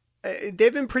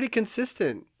 they've been pretty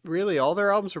consistent. Really, all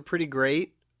their albums were pretty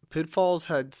great. Pitfalls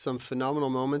had some phenomenal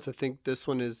moments. I think this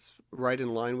one is right in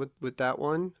line with that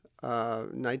one.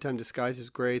 Nighttime Disguise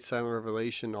is great. Silent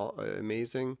Revelation,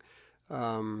 amazing.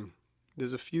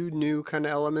 There's a few new kind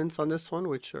of elements on this one,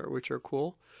 which are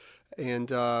cool.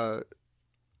 And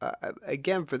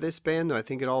again, for this band, though, I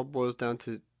think it all boils down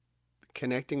to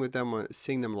connecting with them,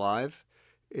 seeing them live.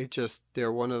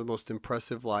 They're one of the most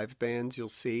impressive live bands you'll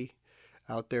see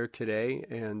out there today.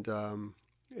 And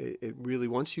it really,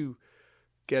 once you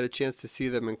get a chance to see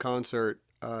them in concert,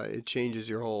 it changes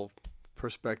your whole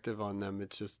perspective on them.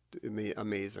 It's just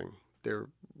amazing. They're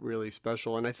really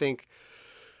special. And I think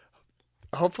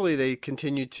hopefully they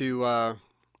continue to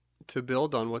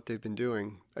build on what they've been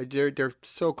doing. They're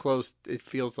so close, it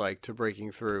feels like, to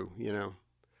breaking through,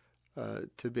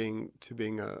 to being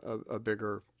a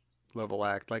bigger level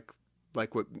act. Like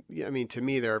what, I mean, to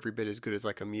me, they're every bit as good as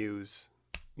like a Muse,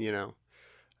 you know.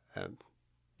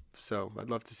 So I'd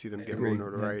love to see them get more agree,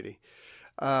 notoriety.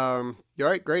 All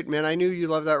right, great, man. I knew you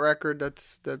love that record.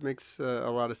 That makes a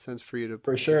lot of sense for you to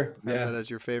For sure. have Yeah, that as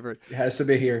your favorite. it has to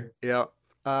be here. Yeah.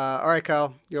 All right,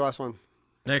 Kyle, your last one.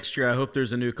 Next year, I hope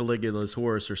there's a new Caligula's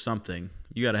horse or something.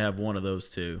 You got to have one of those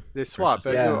two. They Or it's swap. just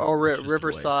a- Yeah. Or it's just a waste.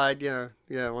 Riverside.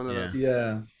 Yeah, one of Yeah. those.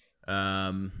 Yeah.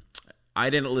 Um, I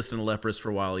didn't listen to Leprous for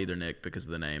a while either, Nick, because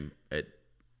of the name.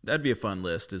 That'd be a fun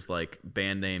list. Is like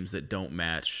band names that don't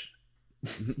match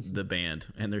the band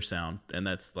and their sound, and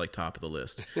that's like top of the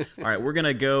list. All right, we're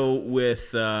gonna go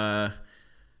with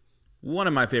one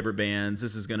of my favorite bands.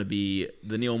 This is gonna be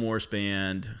the Neil Morse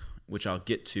Band, which I'll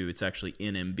get to. It's actually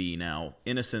NMB now,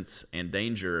 Innocence and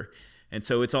Danger. And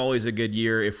so it's always a good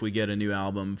year if we get a new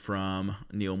album from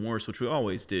Neil Morse, which we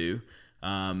always do.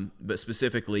 But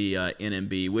specifically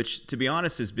NMB, which to be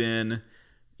honest has been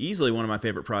easily one of my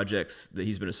favorite projects that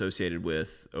he's been associated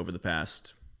with over the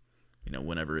past,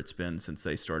 whenever it's been since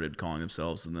they started calling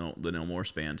themselves the Neil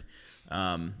Morse Band,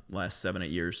 last 7-8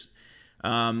 years.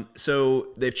 So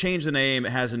they've changed the name.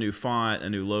 It has a new font, a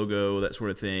new logo, that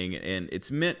sort of thing, and it's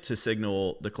meant to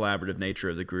signal the collaborative nature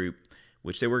of the group,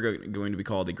 which they were going to be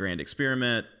called the Grand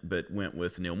Experiment, but went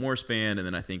with Neil Morse Band, and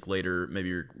then I think later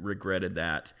maybe regretted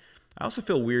that. I also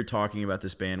feel weird talking about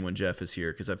this band when Jeff is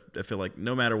here because I feel like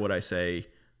no matter what I say,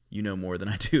 you know more than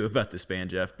I do about this band,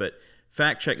 Jeff. But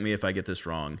fact check me if I get this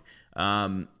wrong.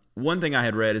 One thing I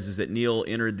had read is that Neil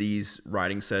entered these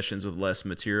writing sessions with less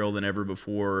material than ever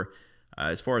before.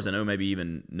 As far as I know, maybe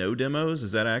even no demos.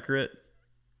 Is that accurate?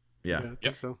 Yeah. I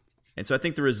think so. And so I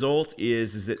think the result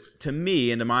is that to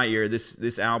me and to my ear,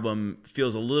 this album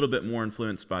feels a little bit more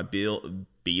influenced by Bill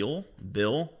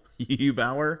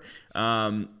Eubauer,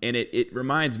 and it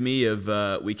reminds me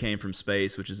of We Came From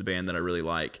Space, which is a band that I really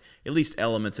like. At least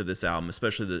elements of this album,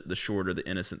 especially the shorter, the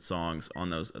innocent songs on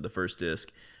the first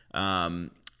disc.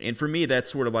 And for me,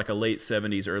 that's sort of like a late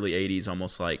 70s, early 80s,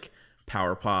 almost like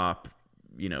power pop,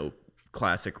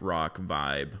 classic rock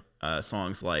vibe.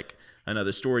 Songs like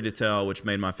Another Story to Tell, which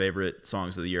made my favorite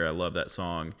songs of the year. I love that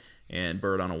song. And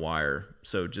Bird on a Wire.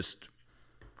 So just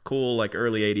cool, like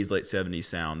early 80s, late 70s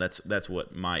sound. That's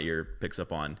what my ear picks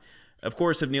up on. Of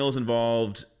course, if Neil's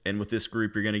involved, and with this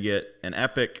group, you're going to get an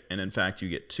epic, and in fact, you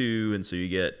get two, and so you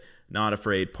get Not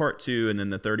Afraid Part 2, and then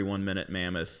the 31-minute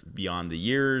mammoth Beyond the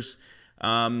Years.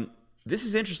 This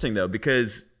is interesting, though,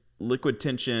 because Liquid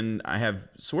Tension, I have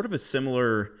sort of a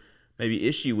similar maybe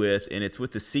issue with, and it's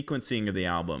with the sequencing of the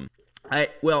album.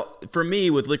 For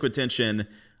me, with Liquid Tension,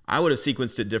 I would have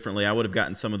sequenced it differently. I would have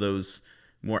gotten some of those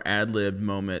more ad-libbed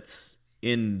moments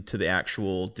into the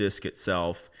actual disc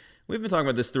itself. We've been talking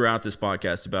about this throughout this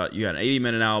podcast about you got an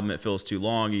 80-minute album, it feels too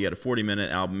long. You got a 40-minute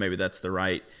album, maybe that's the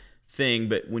right thing.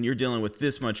 But when you're dealing with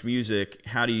this much music,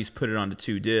 how do you put it onto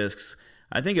 2 discs?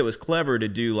 I think it was clever to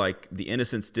do like the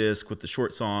Innocence disc with the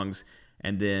short songs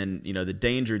and then, the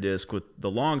Danger disc with the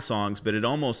long songs, but it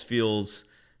almost feels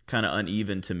kind of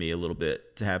uneven to me a little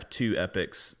bit to have 2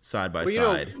 epics side by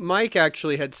side. Mike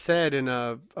actually had said in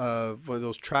one of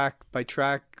those track by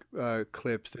track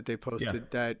clips that they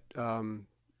posted that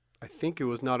I think it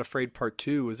was Not Afraid Part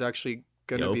 2 was actually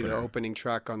going to be the opening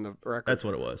track on the record. That's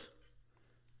what it was.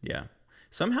 Yeah.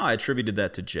 Somehow I attributed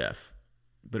that to Jeff,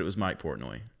 but it was Mike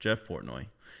Portnoy, Jeff Portnoy.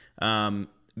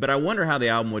 But I wonder how the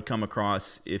album would come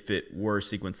across if it were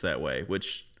sequenced that way,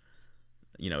 which,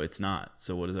 it's not.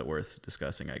 So what is it worth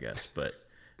discussing, I guess? But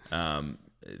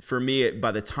for me,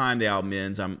 by the time the album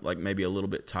ends, I'm like maybe a little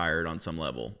bit tired on some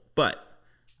level. But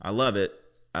I love it.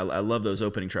 I love those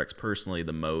opening tracks personally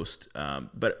the most.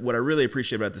 But what I really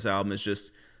appreciate about this album is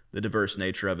just the diverse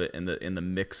nature of it and the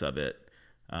mix of it.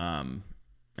 And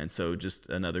so just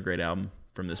another great album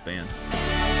from this band.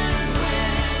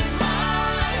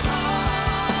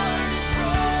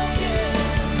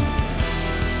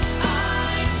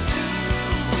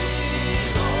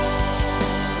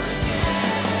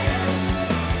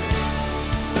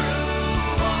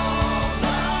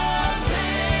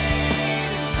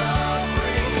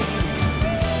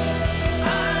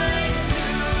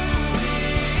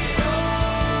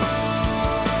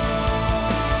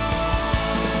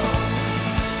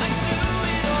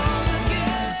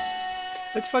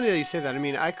 It's funny that you say that. I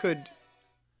mean, I could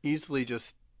easily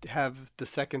just have the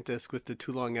second disc with the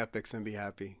 2 long epics and be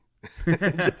happy. Well,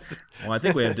 I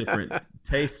think we have different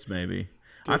tastes, maybe.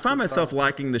 I find myself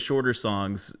liking the shorter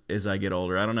songs as I get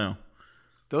older. I don't know.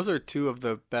 Those are 2 of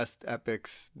the best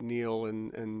epics Neil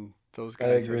and those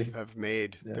guys have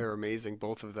made. Yeah. They're amazing,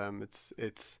 both of them.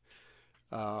 It's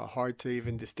hard to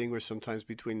even distinguish sometimes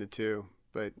between the 2.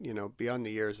 But Beyond the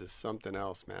Years is something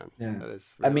else, man. Yeah. That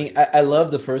is really... I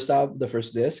love the first album, the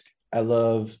first disc. I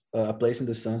love A Place in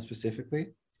the Sun specifically.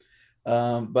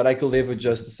 But I could live with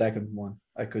just the second one.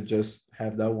 I could just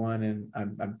have that one, and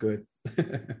I'm good.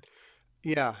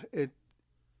 Yeah,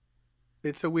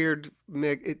 it's a weird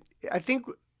mix. I think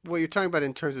what you're talking about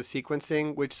in terms of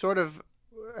sequencing, which sort of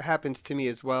happens to me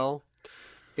as well.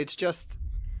 It's just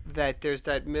that there's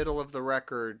that middle of the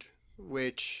record,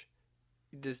 which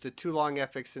there's the two long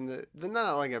epics in the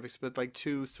not long epics, but like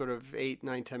two sort of 8,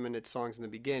 9, 10 minute songs in the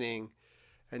beginning,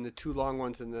 and the two long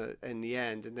ones in the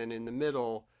end, and then in the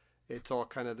middle, it's all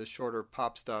kind of the shorter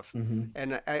pop stuff. Mm-hmm.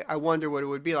 And I wonder what it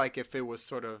would be like if it was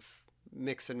sort of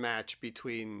mix and match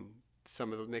between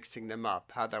some of the mixing them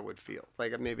up, how that would feel.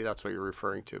 Like maybe that's what you're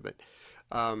referring to, but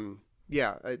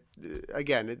yeah,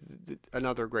 again,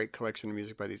 another great collection of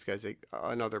music by these guys.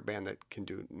 Another band that can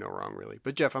do no wrong, really.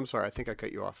 But Jeff, I'm sorry, I think I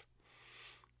cut you off.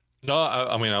 No,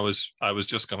 I mean, I was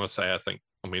just gonna say,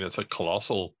 I mean, it's a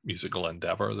colossal musical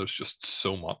endeavor. There's just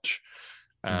so much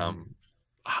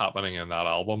happening in that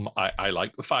album. I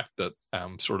like the fact that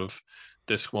sort of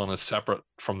this one is separate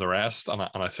from the rest, and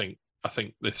I think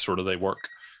they work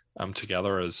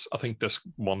together. As I think this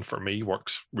one for me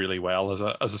works really well as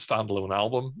a standalone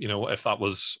album. You know, if that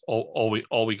was all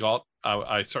we got,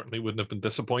 I certainly wouldn't have been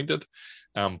disappointed.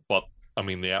 But I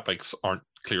mean, the epics aren't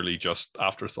clearly just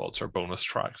afterthoughts or bonus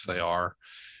tracks. They are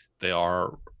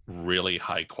really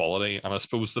high quality. And I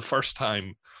suppose the first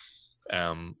time,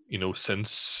 you know,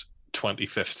 since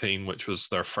 2015, which was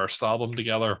their first album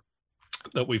together,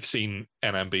 that we've seen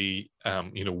NMB,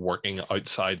 you know, working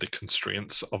outside the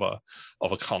constraints of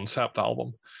a concept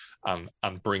album,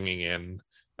 and bringing in,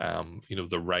 you know,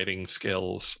 the writing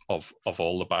skills of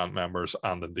all the band members,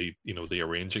 and indeed, you know, the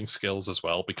arranging skills as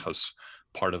well, because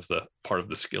part of the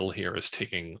skill here is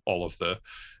taking all of the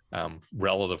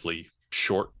relatively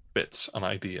short bits and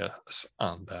ideas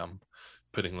and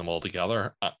putting them all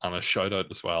together. And a shout out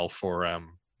as well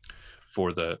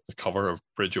for the cover of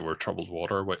Bridge Over Troubled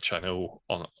Water, which I know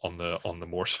on the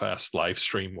Morse Fest live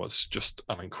stream was just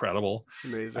an incredible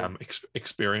Amazing.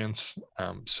 experience.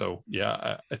 So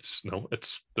yeah,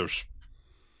 there's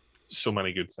so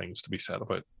many good things to be said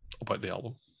about the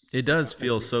album. It does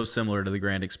feel so similar to the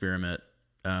Grand Experiment.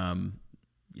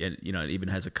 You know, it even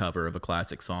has a cover of a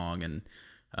classic song, and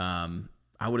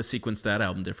I would have sequenced that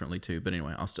album differently too. But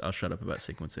anyway, I'll shut up about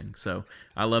sequencing. So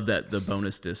I love that the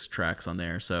bonus disc tracks on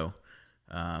there. So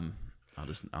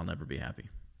I'll never be happy.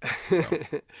 So.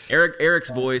 Eric's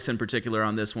voice in particular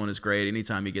on this one is great.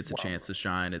 Anytime he gets a chance to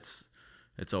shine, it's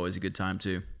always a good time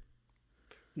too.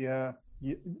 Yeah,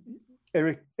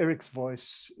 Eric's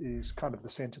voice is kind of the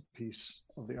centerpiece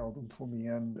of the album for me,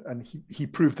 and he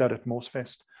proved that at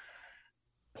Morsefest.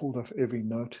 Pulled off every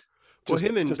note. Well,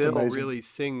 him and Bill amazing. really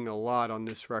sing a lot on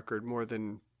this record, more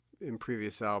than in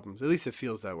previous albums. At least it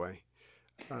feels that way.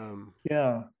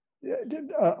 Yeah.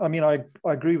 I mean, I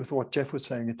agree with what Jeff was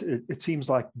saying. It seems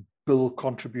like Bill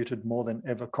contributed more than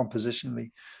ever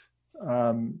compositionally.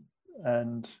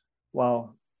 And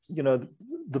wow, you know,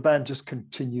 the band just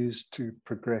continues to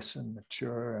progress and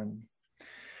mature, and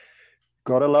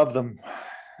gotta love them.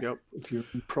 Yep. If you're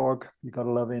in Prog, you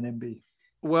gotta love NMB.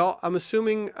 Well, I'm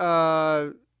assuming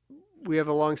we have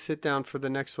a long sit down for the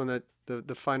next one, that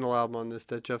the final album on this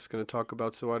that Jeff's going to talk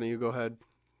about. So why don't you go ahead?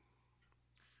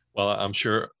 Well, I'm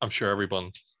sure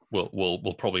everyone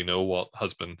will probably know what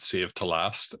has been saved to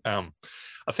last. I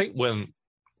think when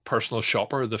Personal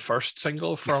Shopper, the first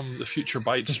single from the Future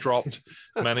Bites, dropped,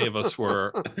 many of us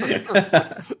were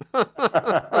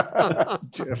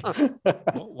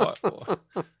what?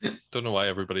 Don't know why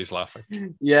everybody's laughing.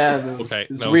 Yeah. No, Okay,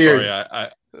 it's no, weird. sorry.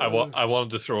 I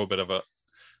wanted to throw a bit of a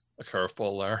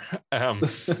curveball there.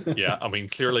 Yeah, I mean,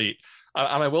 clearly,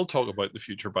 and I will talk about the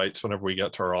Future Bites whenever we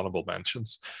get to our honorable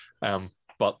mentions.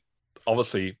 But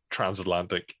obviously,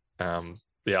 Transatlantic, the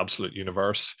Absolute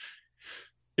Universe.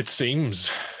 It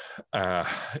seems,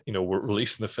 you know, we're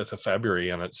releasing the 5th of February,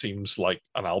 and it seems like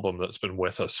an album that's been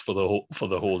with us for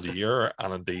the whole year,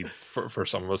 and indeed for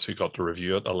some of us who got to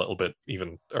review it a little bit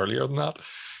even earlier than that.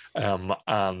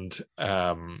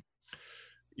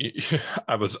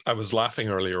 I was laughing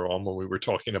earlier on when we were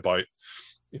talking about,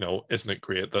 you know, isn't it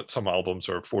great that some albums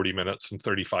are 40 minutes and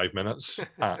 35 minutes,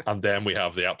 and then we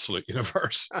have the Absolute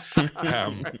Universe.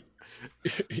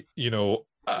 You know,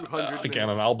 again,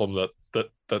 an album that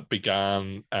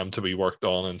began to be worked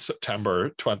on in September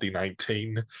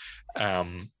 2019,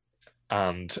 and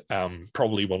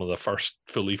probably one of the first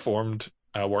fully formed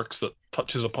works that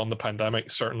touches upon the pandemic,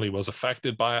 certainly was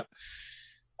affected by it.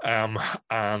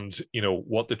 And you know,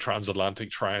 what did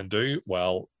Transatlantic try and do?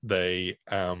 Well, they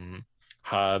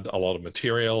had a lot of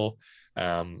material.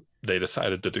 They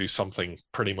decided to do something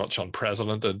pretty much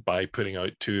unprecedented by putting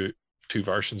out two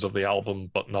versions of the album,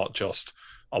 but not just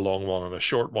a long one and a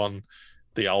short one.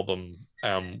 The album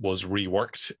was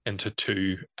reworked into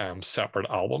two separate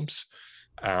albums.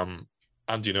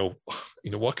 And, you know,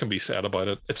 what can be said about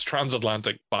it? It's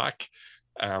transatlantic back,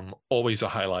 always a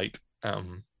highlight,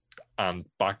 and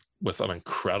back with an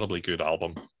incredibly good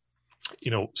album.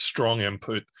 Strong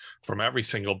input from every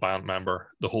single band member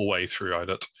the whole way throughout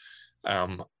it.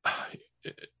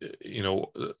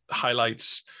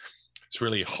 Highlights, it's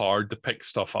really hard to pick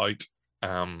stuff out,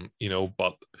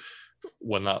 but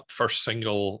when that first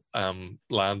single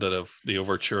landed of the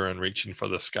overture and Reaching for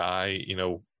the Sky,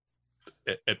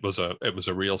 it was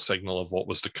a real signal of what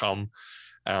was to come.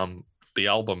 The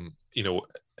album,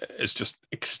 is just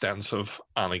extensive,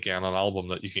 and again, an album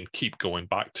that you can keep going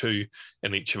back to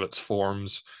in each of its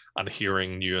forms and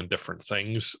hearing new and different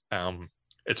things.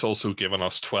 It's also given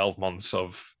us 12 months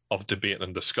of debate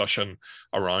and discussion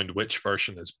around which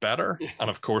version is better.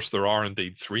 And of course, there are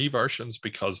indeed 3 versions,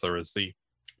 because there is the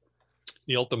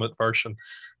ultimate version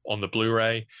on the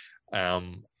Blu-ray.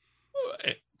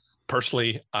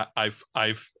 Personally,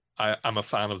 I'm a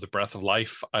fan of the Breath of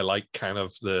Life. I like kind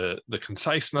of the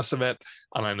conciseness of it,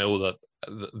 and I know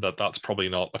that's probably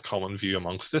not a common view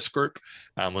amongst this group.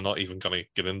 We're not even going to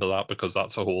get into that, because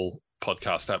that's a whole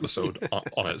podcast episode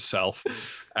on itself.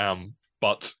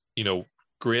 But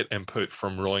great input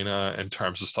from Roina in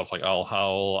terms of stuff like Al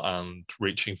Howl and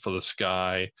Reaching for the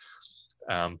Sky,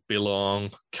 Belong,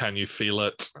 Can You Feel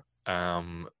It?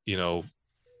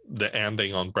 The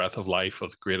ending on Breath of Life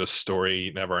of Greatest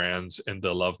Story Never Ends,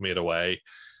 Into Love Made Away,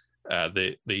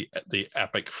 the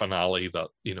epic finale that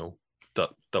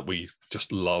we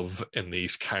just love in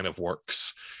these kind of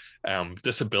works.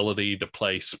 This ability to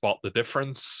play Spot the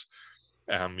Difference,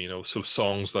 so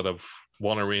songs that have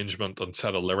one arrangement and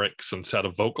set of lyrics and set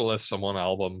of vocalists on one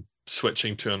album,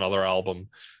 switching to another album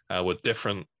with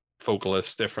different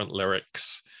vocalists, different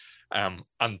lyrics, and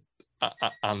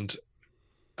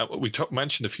we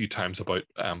mentioned a few times about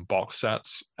box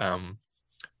sets, and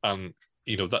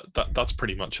that's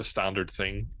pretty much a standard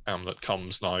thing that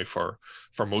comes now for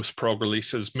most prog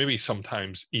releases. Maybe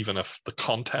sometimes even if the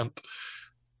content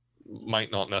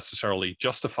might not necessarily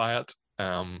justify it,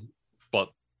 but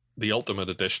the ultimate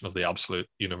edition of the Absolute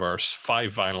Universe,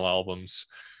 5 vinyl albums,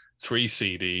 3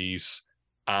 CDs,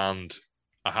 and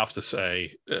I have to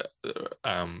say, the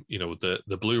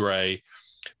Blu-ray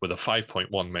with a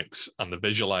 5.1 mix and the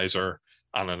visualizer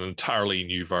and an entirely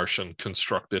new version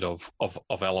constructed of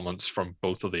elements from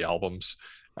both of the albums,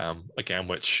 again,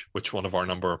 which one of our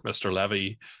number, Mr.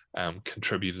 Levy,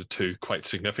 contributed to quite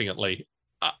significantly.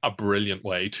 A brilliant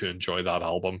way to enjoy that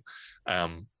album.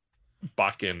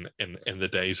 Back in the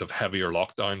days of heavier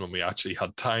lockdown, when we actually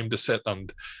had time to sit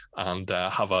and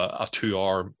have a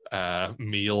 2-hour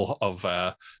meal of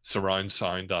surround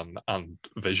sound and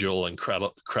visual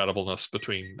incredibleness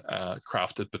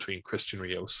crafted between Christian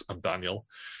Rios and Daniel.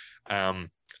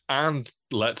 And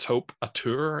let's hope a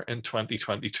tour in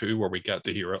 2022 where we get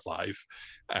to hear it live.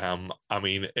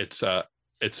 It's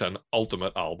an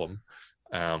ultimate album.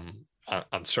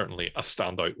 And certainly a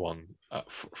standout one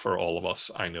for all of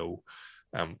us, I know,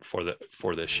 for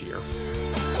this year.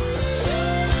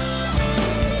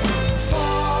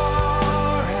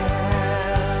 Far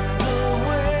and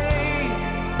away,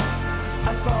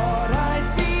 I thought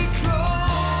I'd be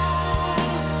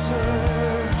closer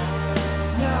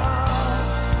now.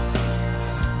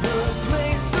 The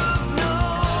place of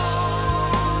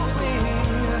knowing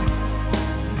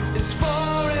is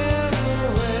far and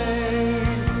away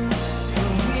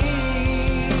from me.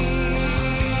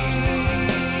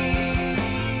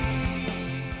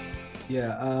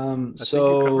 Yeah. I think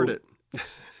you covered it.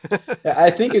 I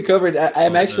think you covered.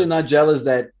 I'm Well actually said. not jealous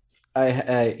that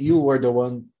you were the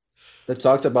one that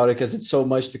talked about it, because it's so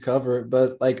much to cover.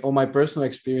 But like, on my personal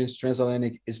experience,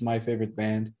 Transatlantic is my favorite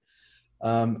band,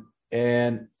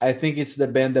 and I think it's the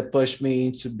band that pushed me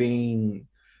into being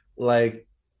like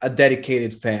a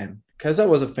dedicated fan, because I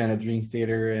was a fan of Dream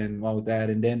Theater and all that,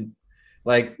 and then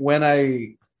like when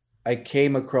I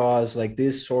came across like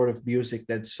this sort of music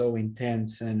that's so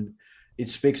intense and it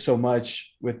speaks so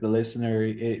much with the listener,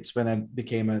 it's when I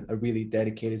became a really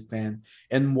dedicated fan.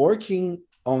 And working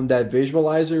on that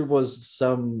visualizer was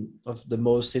some of the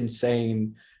most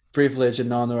insane privilege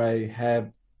and honor I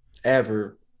have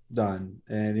ever done.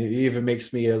 And it even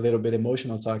makes me a little bit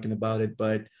emotional talking about it.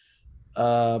 But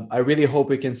I really hope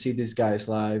we can see these guys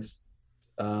live.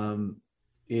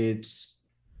 It's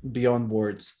beyond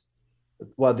words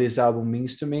what this album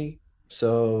means to me.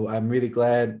 So I'm really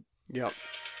glad Yep.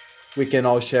 we can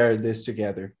all share this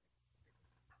together.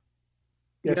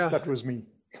 Yes, Yeah. that was me.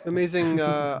 Amazing,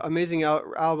 amazing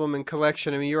album and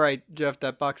collection. I mean, you're right, Jeff.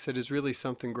 That box set is really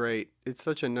something great. It's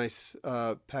such a nice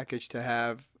package to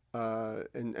have,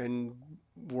 and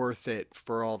worth it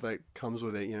for all that comes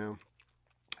with it.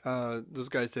 Those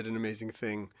guys did an amazing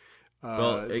thing.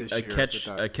 Well, This a year with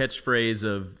that. catchphrase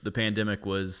of the pandemic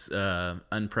was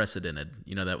unprecedented.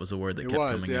 That was a word that It kept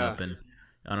was, coming yeah. up, and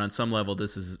on some level,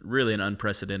 this is really an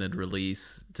unprecedented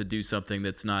release to do something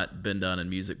that's not been done in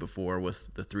music before,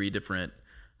 with the 3 different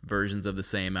versions of the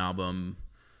same album,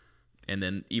 and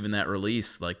then even that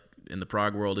release, like in the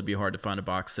prog world, it'd be hard to find a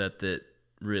box set that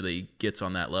really gets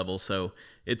on that level. So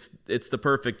it's the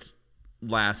perfect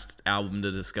last album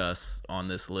to discuss on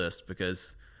this list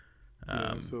because.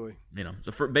 Absolutely.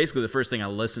 Basically the first thing I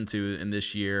listened to in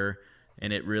this year,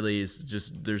 and it really is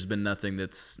just, there's been nothing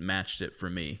that's matched it for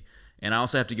me. And I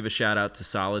also have to give a shout out to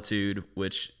Solitude,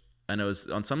 which I know is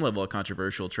on some level a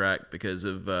controversial track because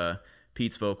of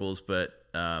Pete's vocals, but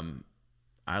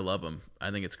I love them. I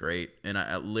think it's great, and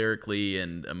lyrically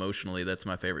and emotionally, that's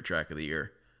my favorite track of the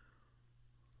year.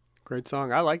 Great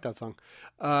song. I like that song.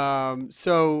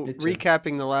 So Me too.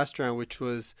 recapping the last round, which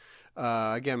was,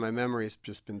 again, my memory has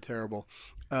just been terrible.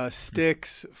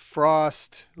 Styx,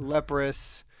 Frost,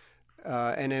 Leprous,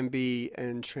 NMB,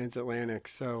 and Transatlantic.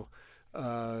 So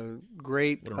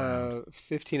great What a round.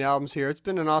 15 albums here. It's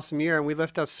been an awesome year, and we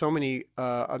left out so many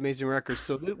amazing records.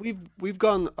 So we've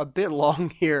gone a bit long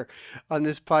here on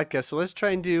this podcast. So let's try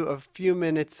and do a few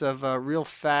minutes of real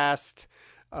fast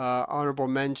honorable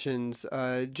mentions.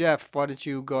 Jeff, why don't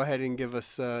you go ahead and give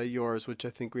us yours, which I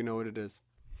think we know what it is.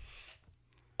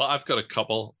 Well, I've got a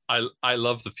couple. I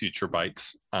love the Future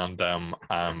Bites, and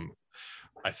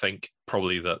I think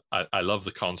probably that I love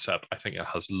the concept. I think it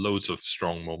has loads of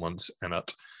strong moments in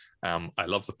it. I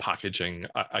love the packaging.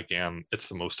 Again, it's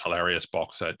the most hilarious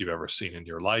box set you've ever seen in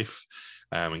your life,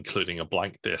 including a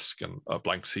blank disc and a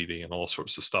blank CD and all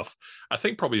sorts of stuff. I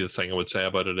think probably the thing I would say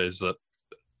about it is that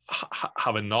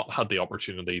having not had the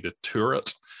opportunity to tour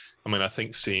it, I mean, I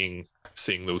think seeing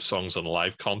those songs in a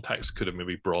live context could have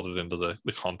maybe brought it into the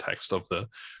context of the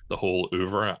whole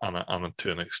oeuvre, and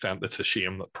to an extent, it's a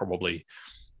shame that probably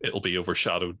it'll be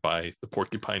overshadowed by the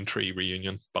Porcupine Tree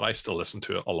reunion, but I still listen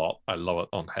to it a lot. I love it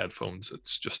on headphones.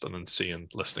 It's just an insane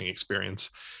listening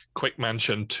experience. Quick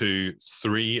mention to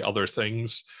 3 other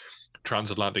things.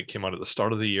 Transatlantic came out at the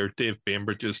start of the year. Dave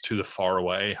Bainbridge's To the Far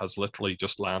Away has literally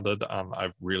just landed, and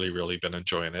I've really been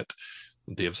enjoying it.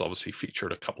 Dave's obviously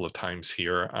featured a couple of times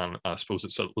here, and I suppose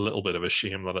it's a little bit of a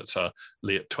shame that it's a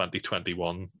late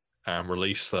 2021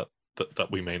 release that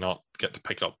we may not get to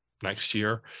pick up next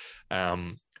year.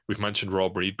 We've mentioned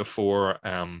Rob Reed before.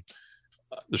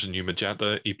 There's a new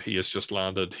Magenta EP has just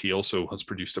landed. He also has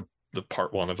produced the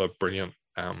part 1 of a brilliant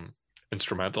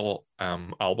instrumental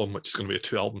album, which is going to be a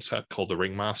 2-album set called The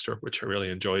Ringmaster, which I really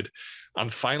enjoyed.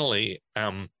 And finally,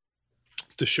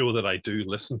 to show that I do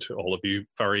listen to all of you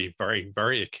very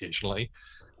occasionally,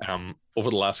 over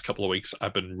the last couple of weeks,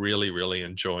 I've been really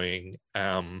enjoying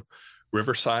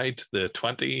Riverside, the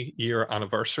 20-year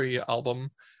anniversary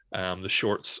album, the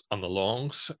shorts and the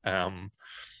longs.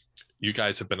 You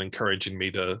guys have been encouraging me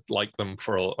to like them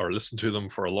or listen to them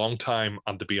for a long time,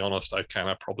 and to be honest, I kind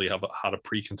of probably have had a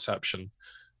preconception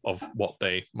of what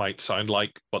they might sound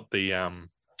like. But the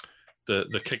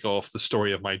kickoff, The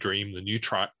Story of My Dream, the new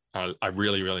track, I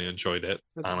really enjoyed it.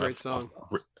 That's a great song.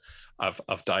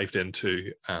 I've dived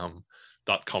into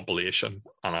that compilation,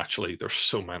 and actually there's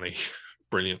so many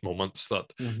brilliant moments that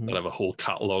I have a whole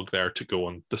catalog there to go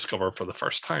and discover for the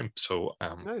first time. So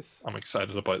Nice. I'm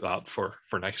excited about that for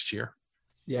next year.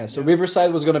 Yeah, so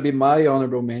Riverside was going to be my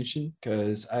honorable mention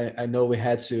because I know we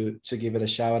had to give it a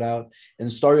shout out.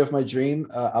 And Story of My Dream,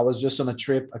 I was just on a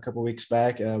trip a couple weeks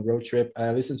back, a road trip.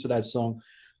 I listened to that song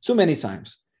too many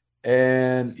times.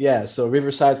 And yeah, so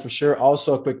Riverside for sure.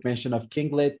 Also a quick mention of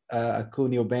Kinglet, a cool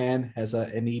new band, has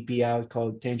an EP out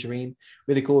called Tangerine.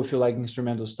 Really cool if you like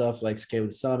instrumental stuff like Scale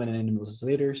the Summon and Animals as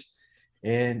Leaders.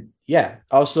 And yeah,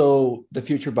 also The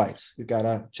Future Bites. You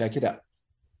gotta check it out.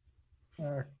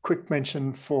 Quick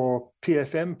mention for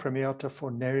PFM, Premiata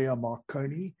for Neria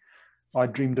Marconi. I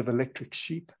Dreamed of Electric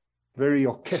Sheep. Very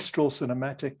orchestral,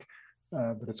 cinematic,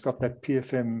 but it's got that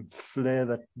PFM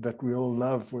flair that we all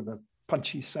love with a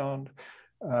punchy sound.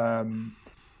 Do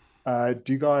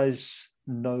you guys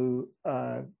know,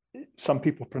 some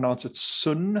people pronounce it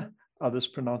Sun, others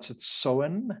pronounce it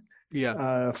Soen.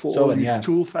 Yeah. For Soen, all you yeah.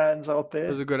 Tool fans out there.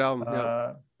 It was a good album.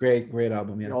 Yeah. Great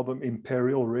album, yeah. The album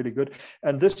Imperial, really good.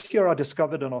 And this year I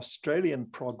discovered an Australian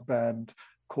prog band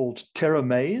called Terra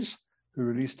Maze, who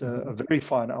released a very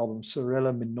fine album,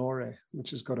 Sorella Minore,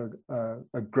 which has got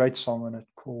a great song on it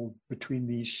called Between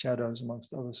These Shadows,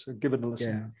 amongst others. So give it a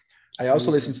listen. Yeah. I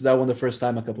also listened to that one the first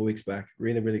time a couple weeks back.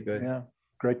 Really good. Yeah,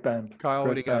 great band. Kyle,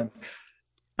 what do you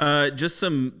got? Just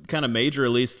some kind of major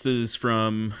releases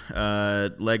from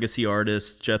legacy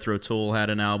artists. Jethro Tull had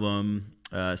an album.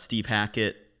 Steve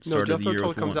Hackett No, started the Jethro year Tull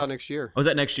with comes one. out next year. Oh, is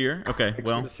that next year? Okay,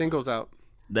 well, The single's out.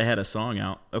 they had a song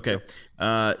out. Okay.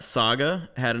 Saga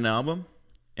had an album,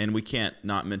 and we can't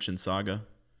not mention Saga.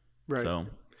 Right. So they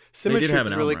did Symmetry have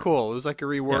was an really album, right? cool. It was like a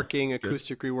reworking, good.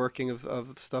 acoustic reworking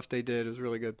of the stuff they did. It was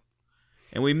really good.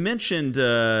 And we mentioned,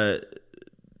 is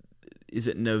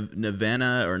it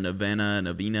Novena or Novena?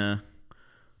 Novena.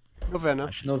 I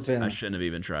shouldn't have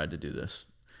even tried to do this.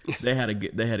 They had a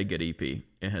good EP.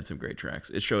 It had some great tracks.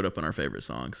 It showed up in our favorite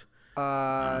songs.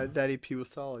 That EP was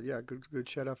solid. Yeah, good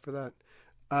shout out for that.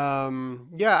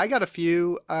 Yeah, I got a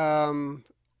few.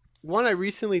 One I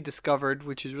recently discovered,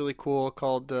 which is really cool,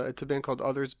 called it's a band called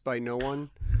Others by No One.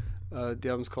 The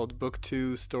album's called Book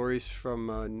 2 Stories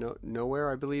from Nowhere,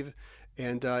 I believe.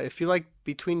 And if you like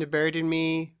Between the Buried and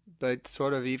Me, but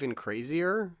sort of even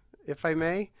crazier, if I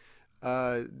may,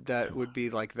 that would be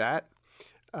like that.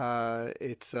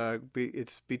 It's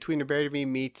Between the Buried and Me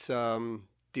meets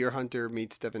Deer Hunter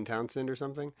meets Devin Townsend or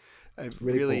something.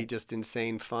 Really cool. just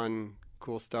insane, fun,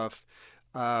 cool stuff.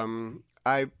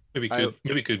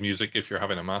 Maybe good music if you're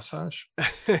having a massage.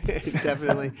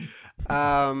 Definitely.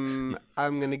 I'm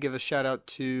gonna give a shout out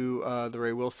to the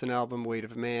Ray Wilson album, Weight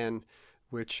of a Man,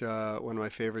 which one of my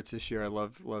favorites this year. I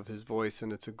love his voice,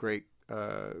 and it's a great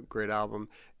album.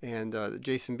 And the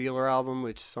Jason Bieler album,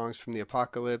 which Songs from the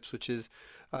Apocalypse, which is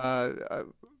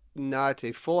not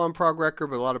a full-on prog record,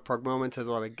 but a lot of prog moments. Has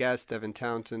a lot of guests: Devin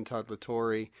Townsend, Todd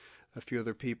Latore, a few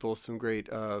other people. Some great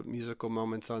musical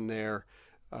moments on there.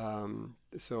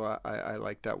 So I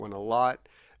like that one a lot.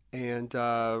 And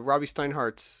Robbie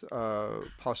Steinhardt's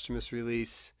posthumous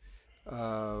release,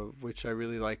 which I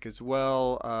really like as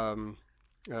well.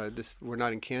 This We're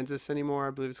Not in Kansas Anymore,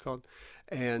 I believe it's called.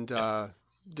 And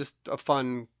just a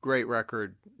fun, great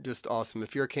record, just awesome.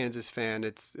 If you're a Kansas fan,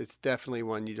 it's definitely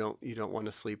one you don't want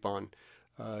to sleep on.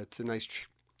 It's a nice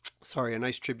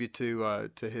tribute to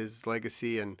his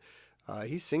legacy, and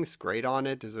he sings great on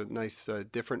it. There's a nice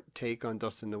different take on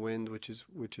Dust in the Wind, which is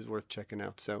worth checking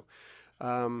out. So,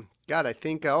 God, I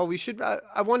think we should.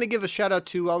 I want to give a shout out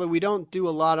to, although we don't do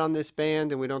a lot on this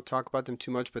band and we don't talk about them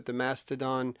too much, but the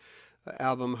Mastodon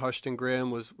album Hushed and Grim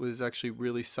was actually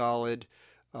really solid.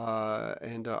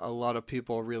 And a lot of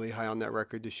people are really high on that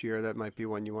record this year. That might be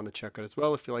one you want to check out as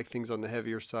well if you like things on the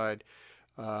heavier side.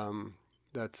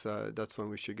 That's one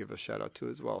we should give a shout out to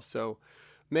as well. So,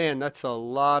 man, that's a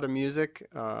lot of music,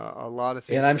 a lot of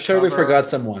things. And I'm to sure we cover. forgot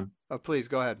someone. Please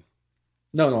go ahead.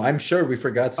 No, I'm sure we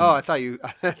forgot Oh, someone. I thought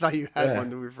you had Yeah. one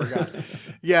that we forgot.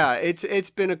 Yeah, it's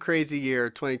been a crazy year,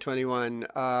 2021.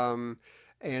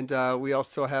 And we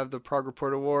also have the Prog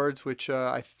Report Awards, which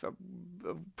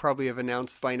probably have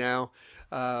announced by now.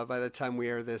 By the time we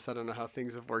air this, I don't know how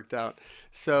things have worked out.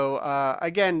 So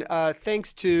again,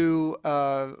 thanks to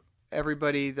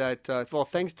everybody that,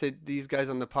 thanks to these guys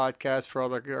on the podcast for all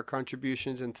their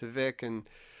contributions, and to Vic and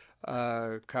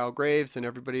Kyle Graves and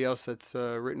everybody else that's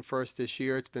written for us this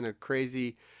year. It's been a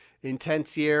crazy,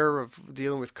 intense year of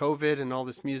dealing with COVID and all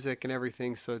this music and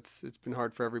everything. So it's been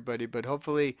hard for everybody, but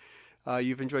hopefully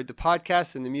you've enjoyed the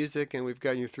podcast and the music, and we've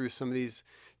gotten you through some of these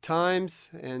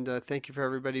times. And thank you for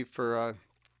everybody for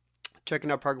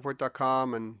checking out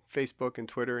ProgReport.com and Facebook and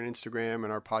Twitter and Instagram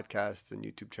and our podcast and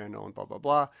YouTube channel and blah, blah,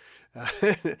 blah.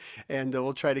 And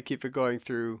we'll try to keep it going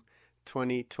through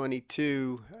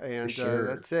 2022. And sure.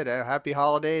 That's it. Happy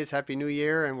holidays, Happy New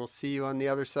Year, and we'll see you on the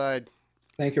other side.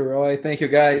 Thank you, Roy. Thank you,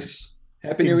 guys.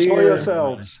 Happy New Enjoy Year.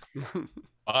 yourselves.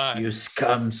 Bye. You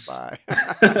scums. Bye.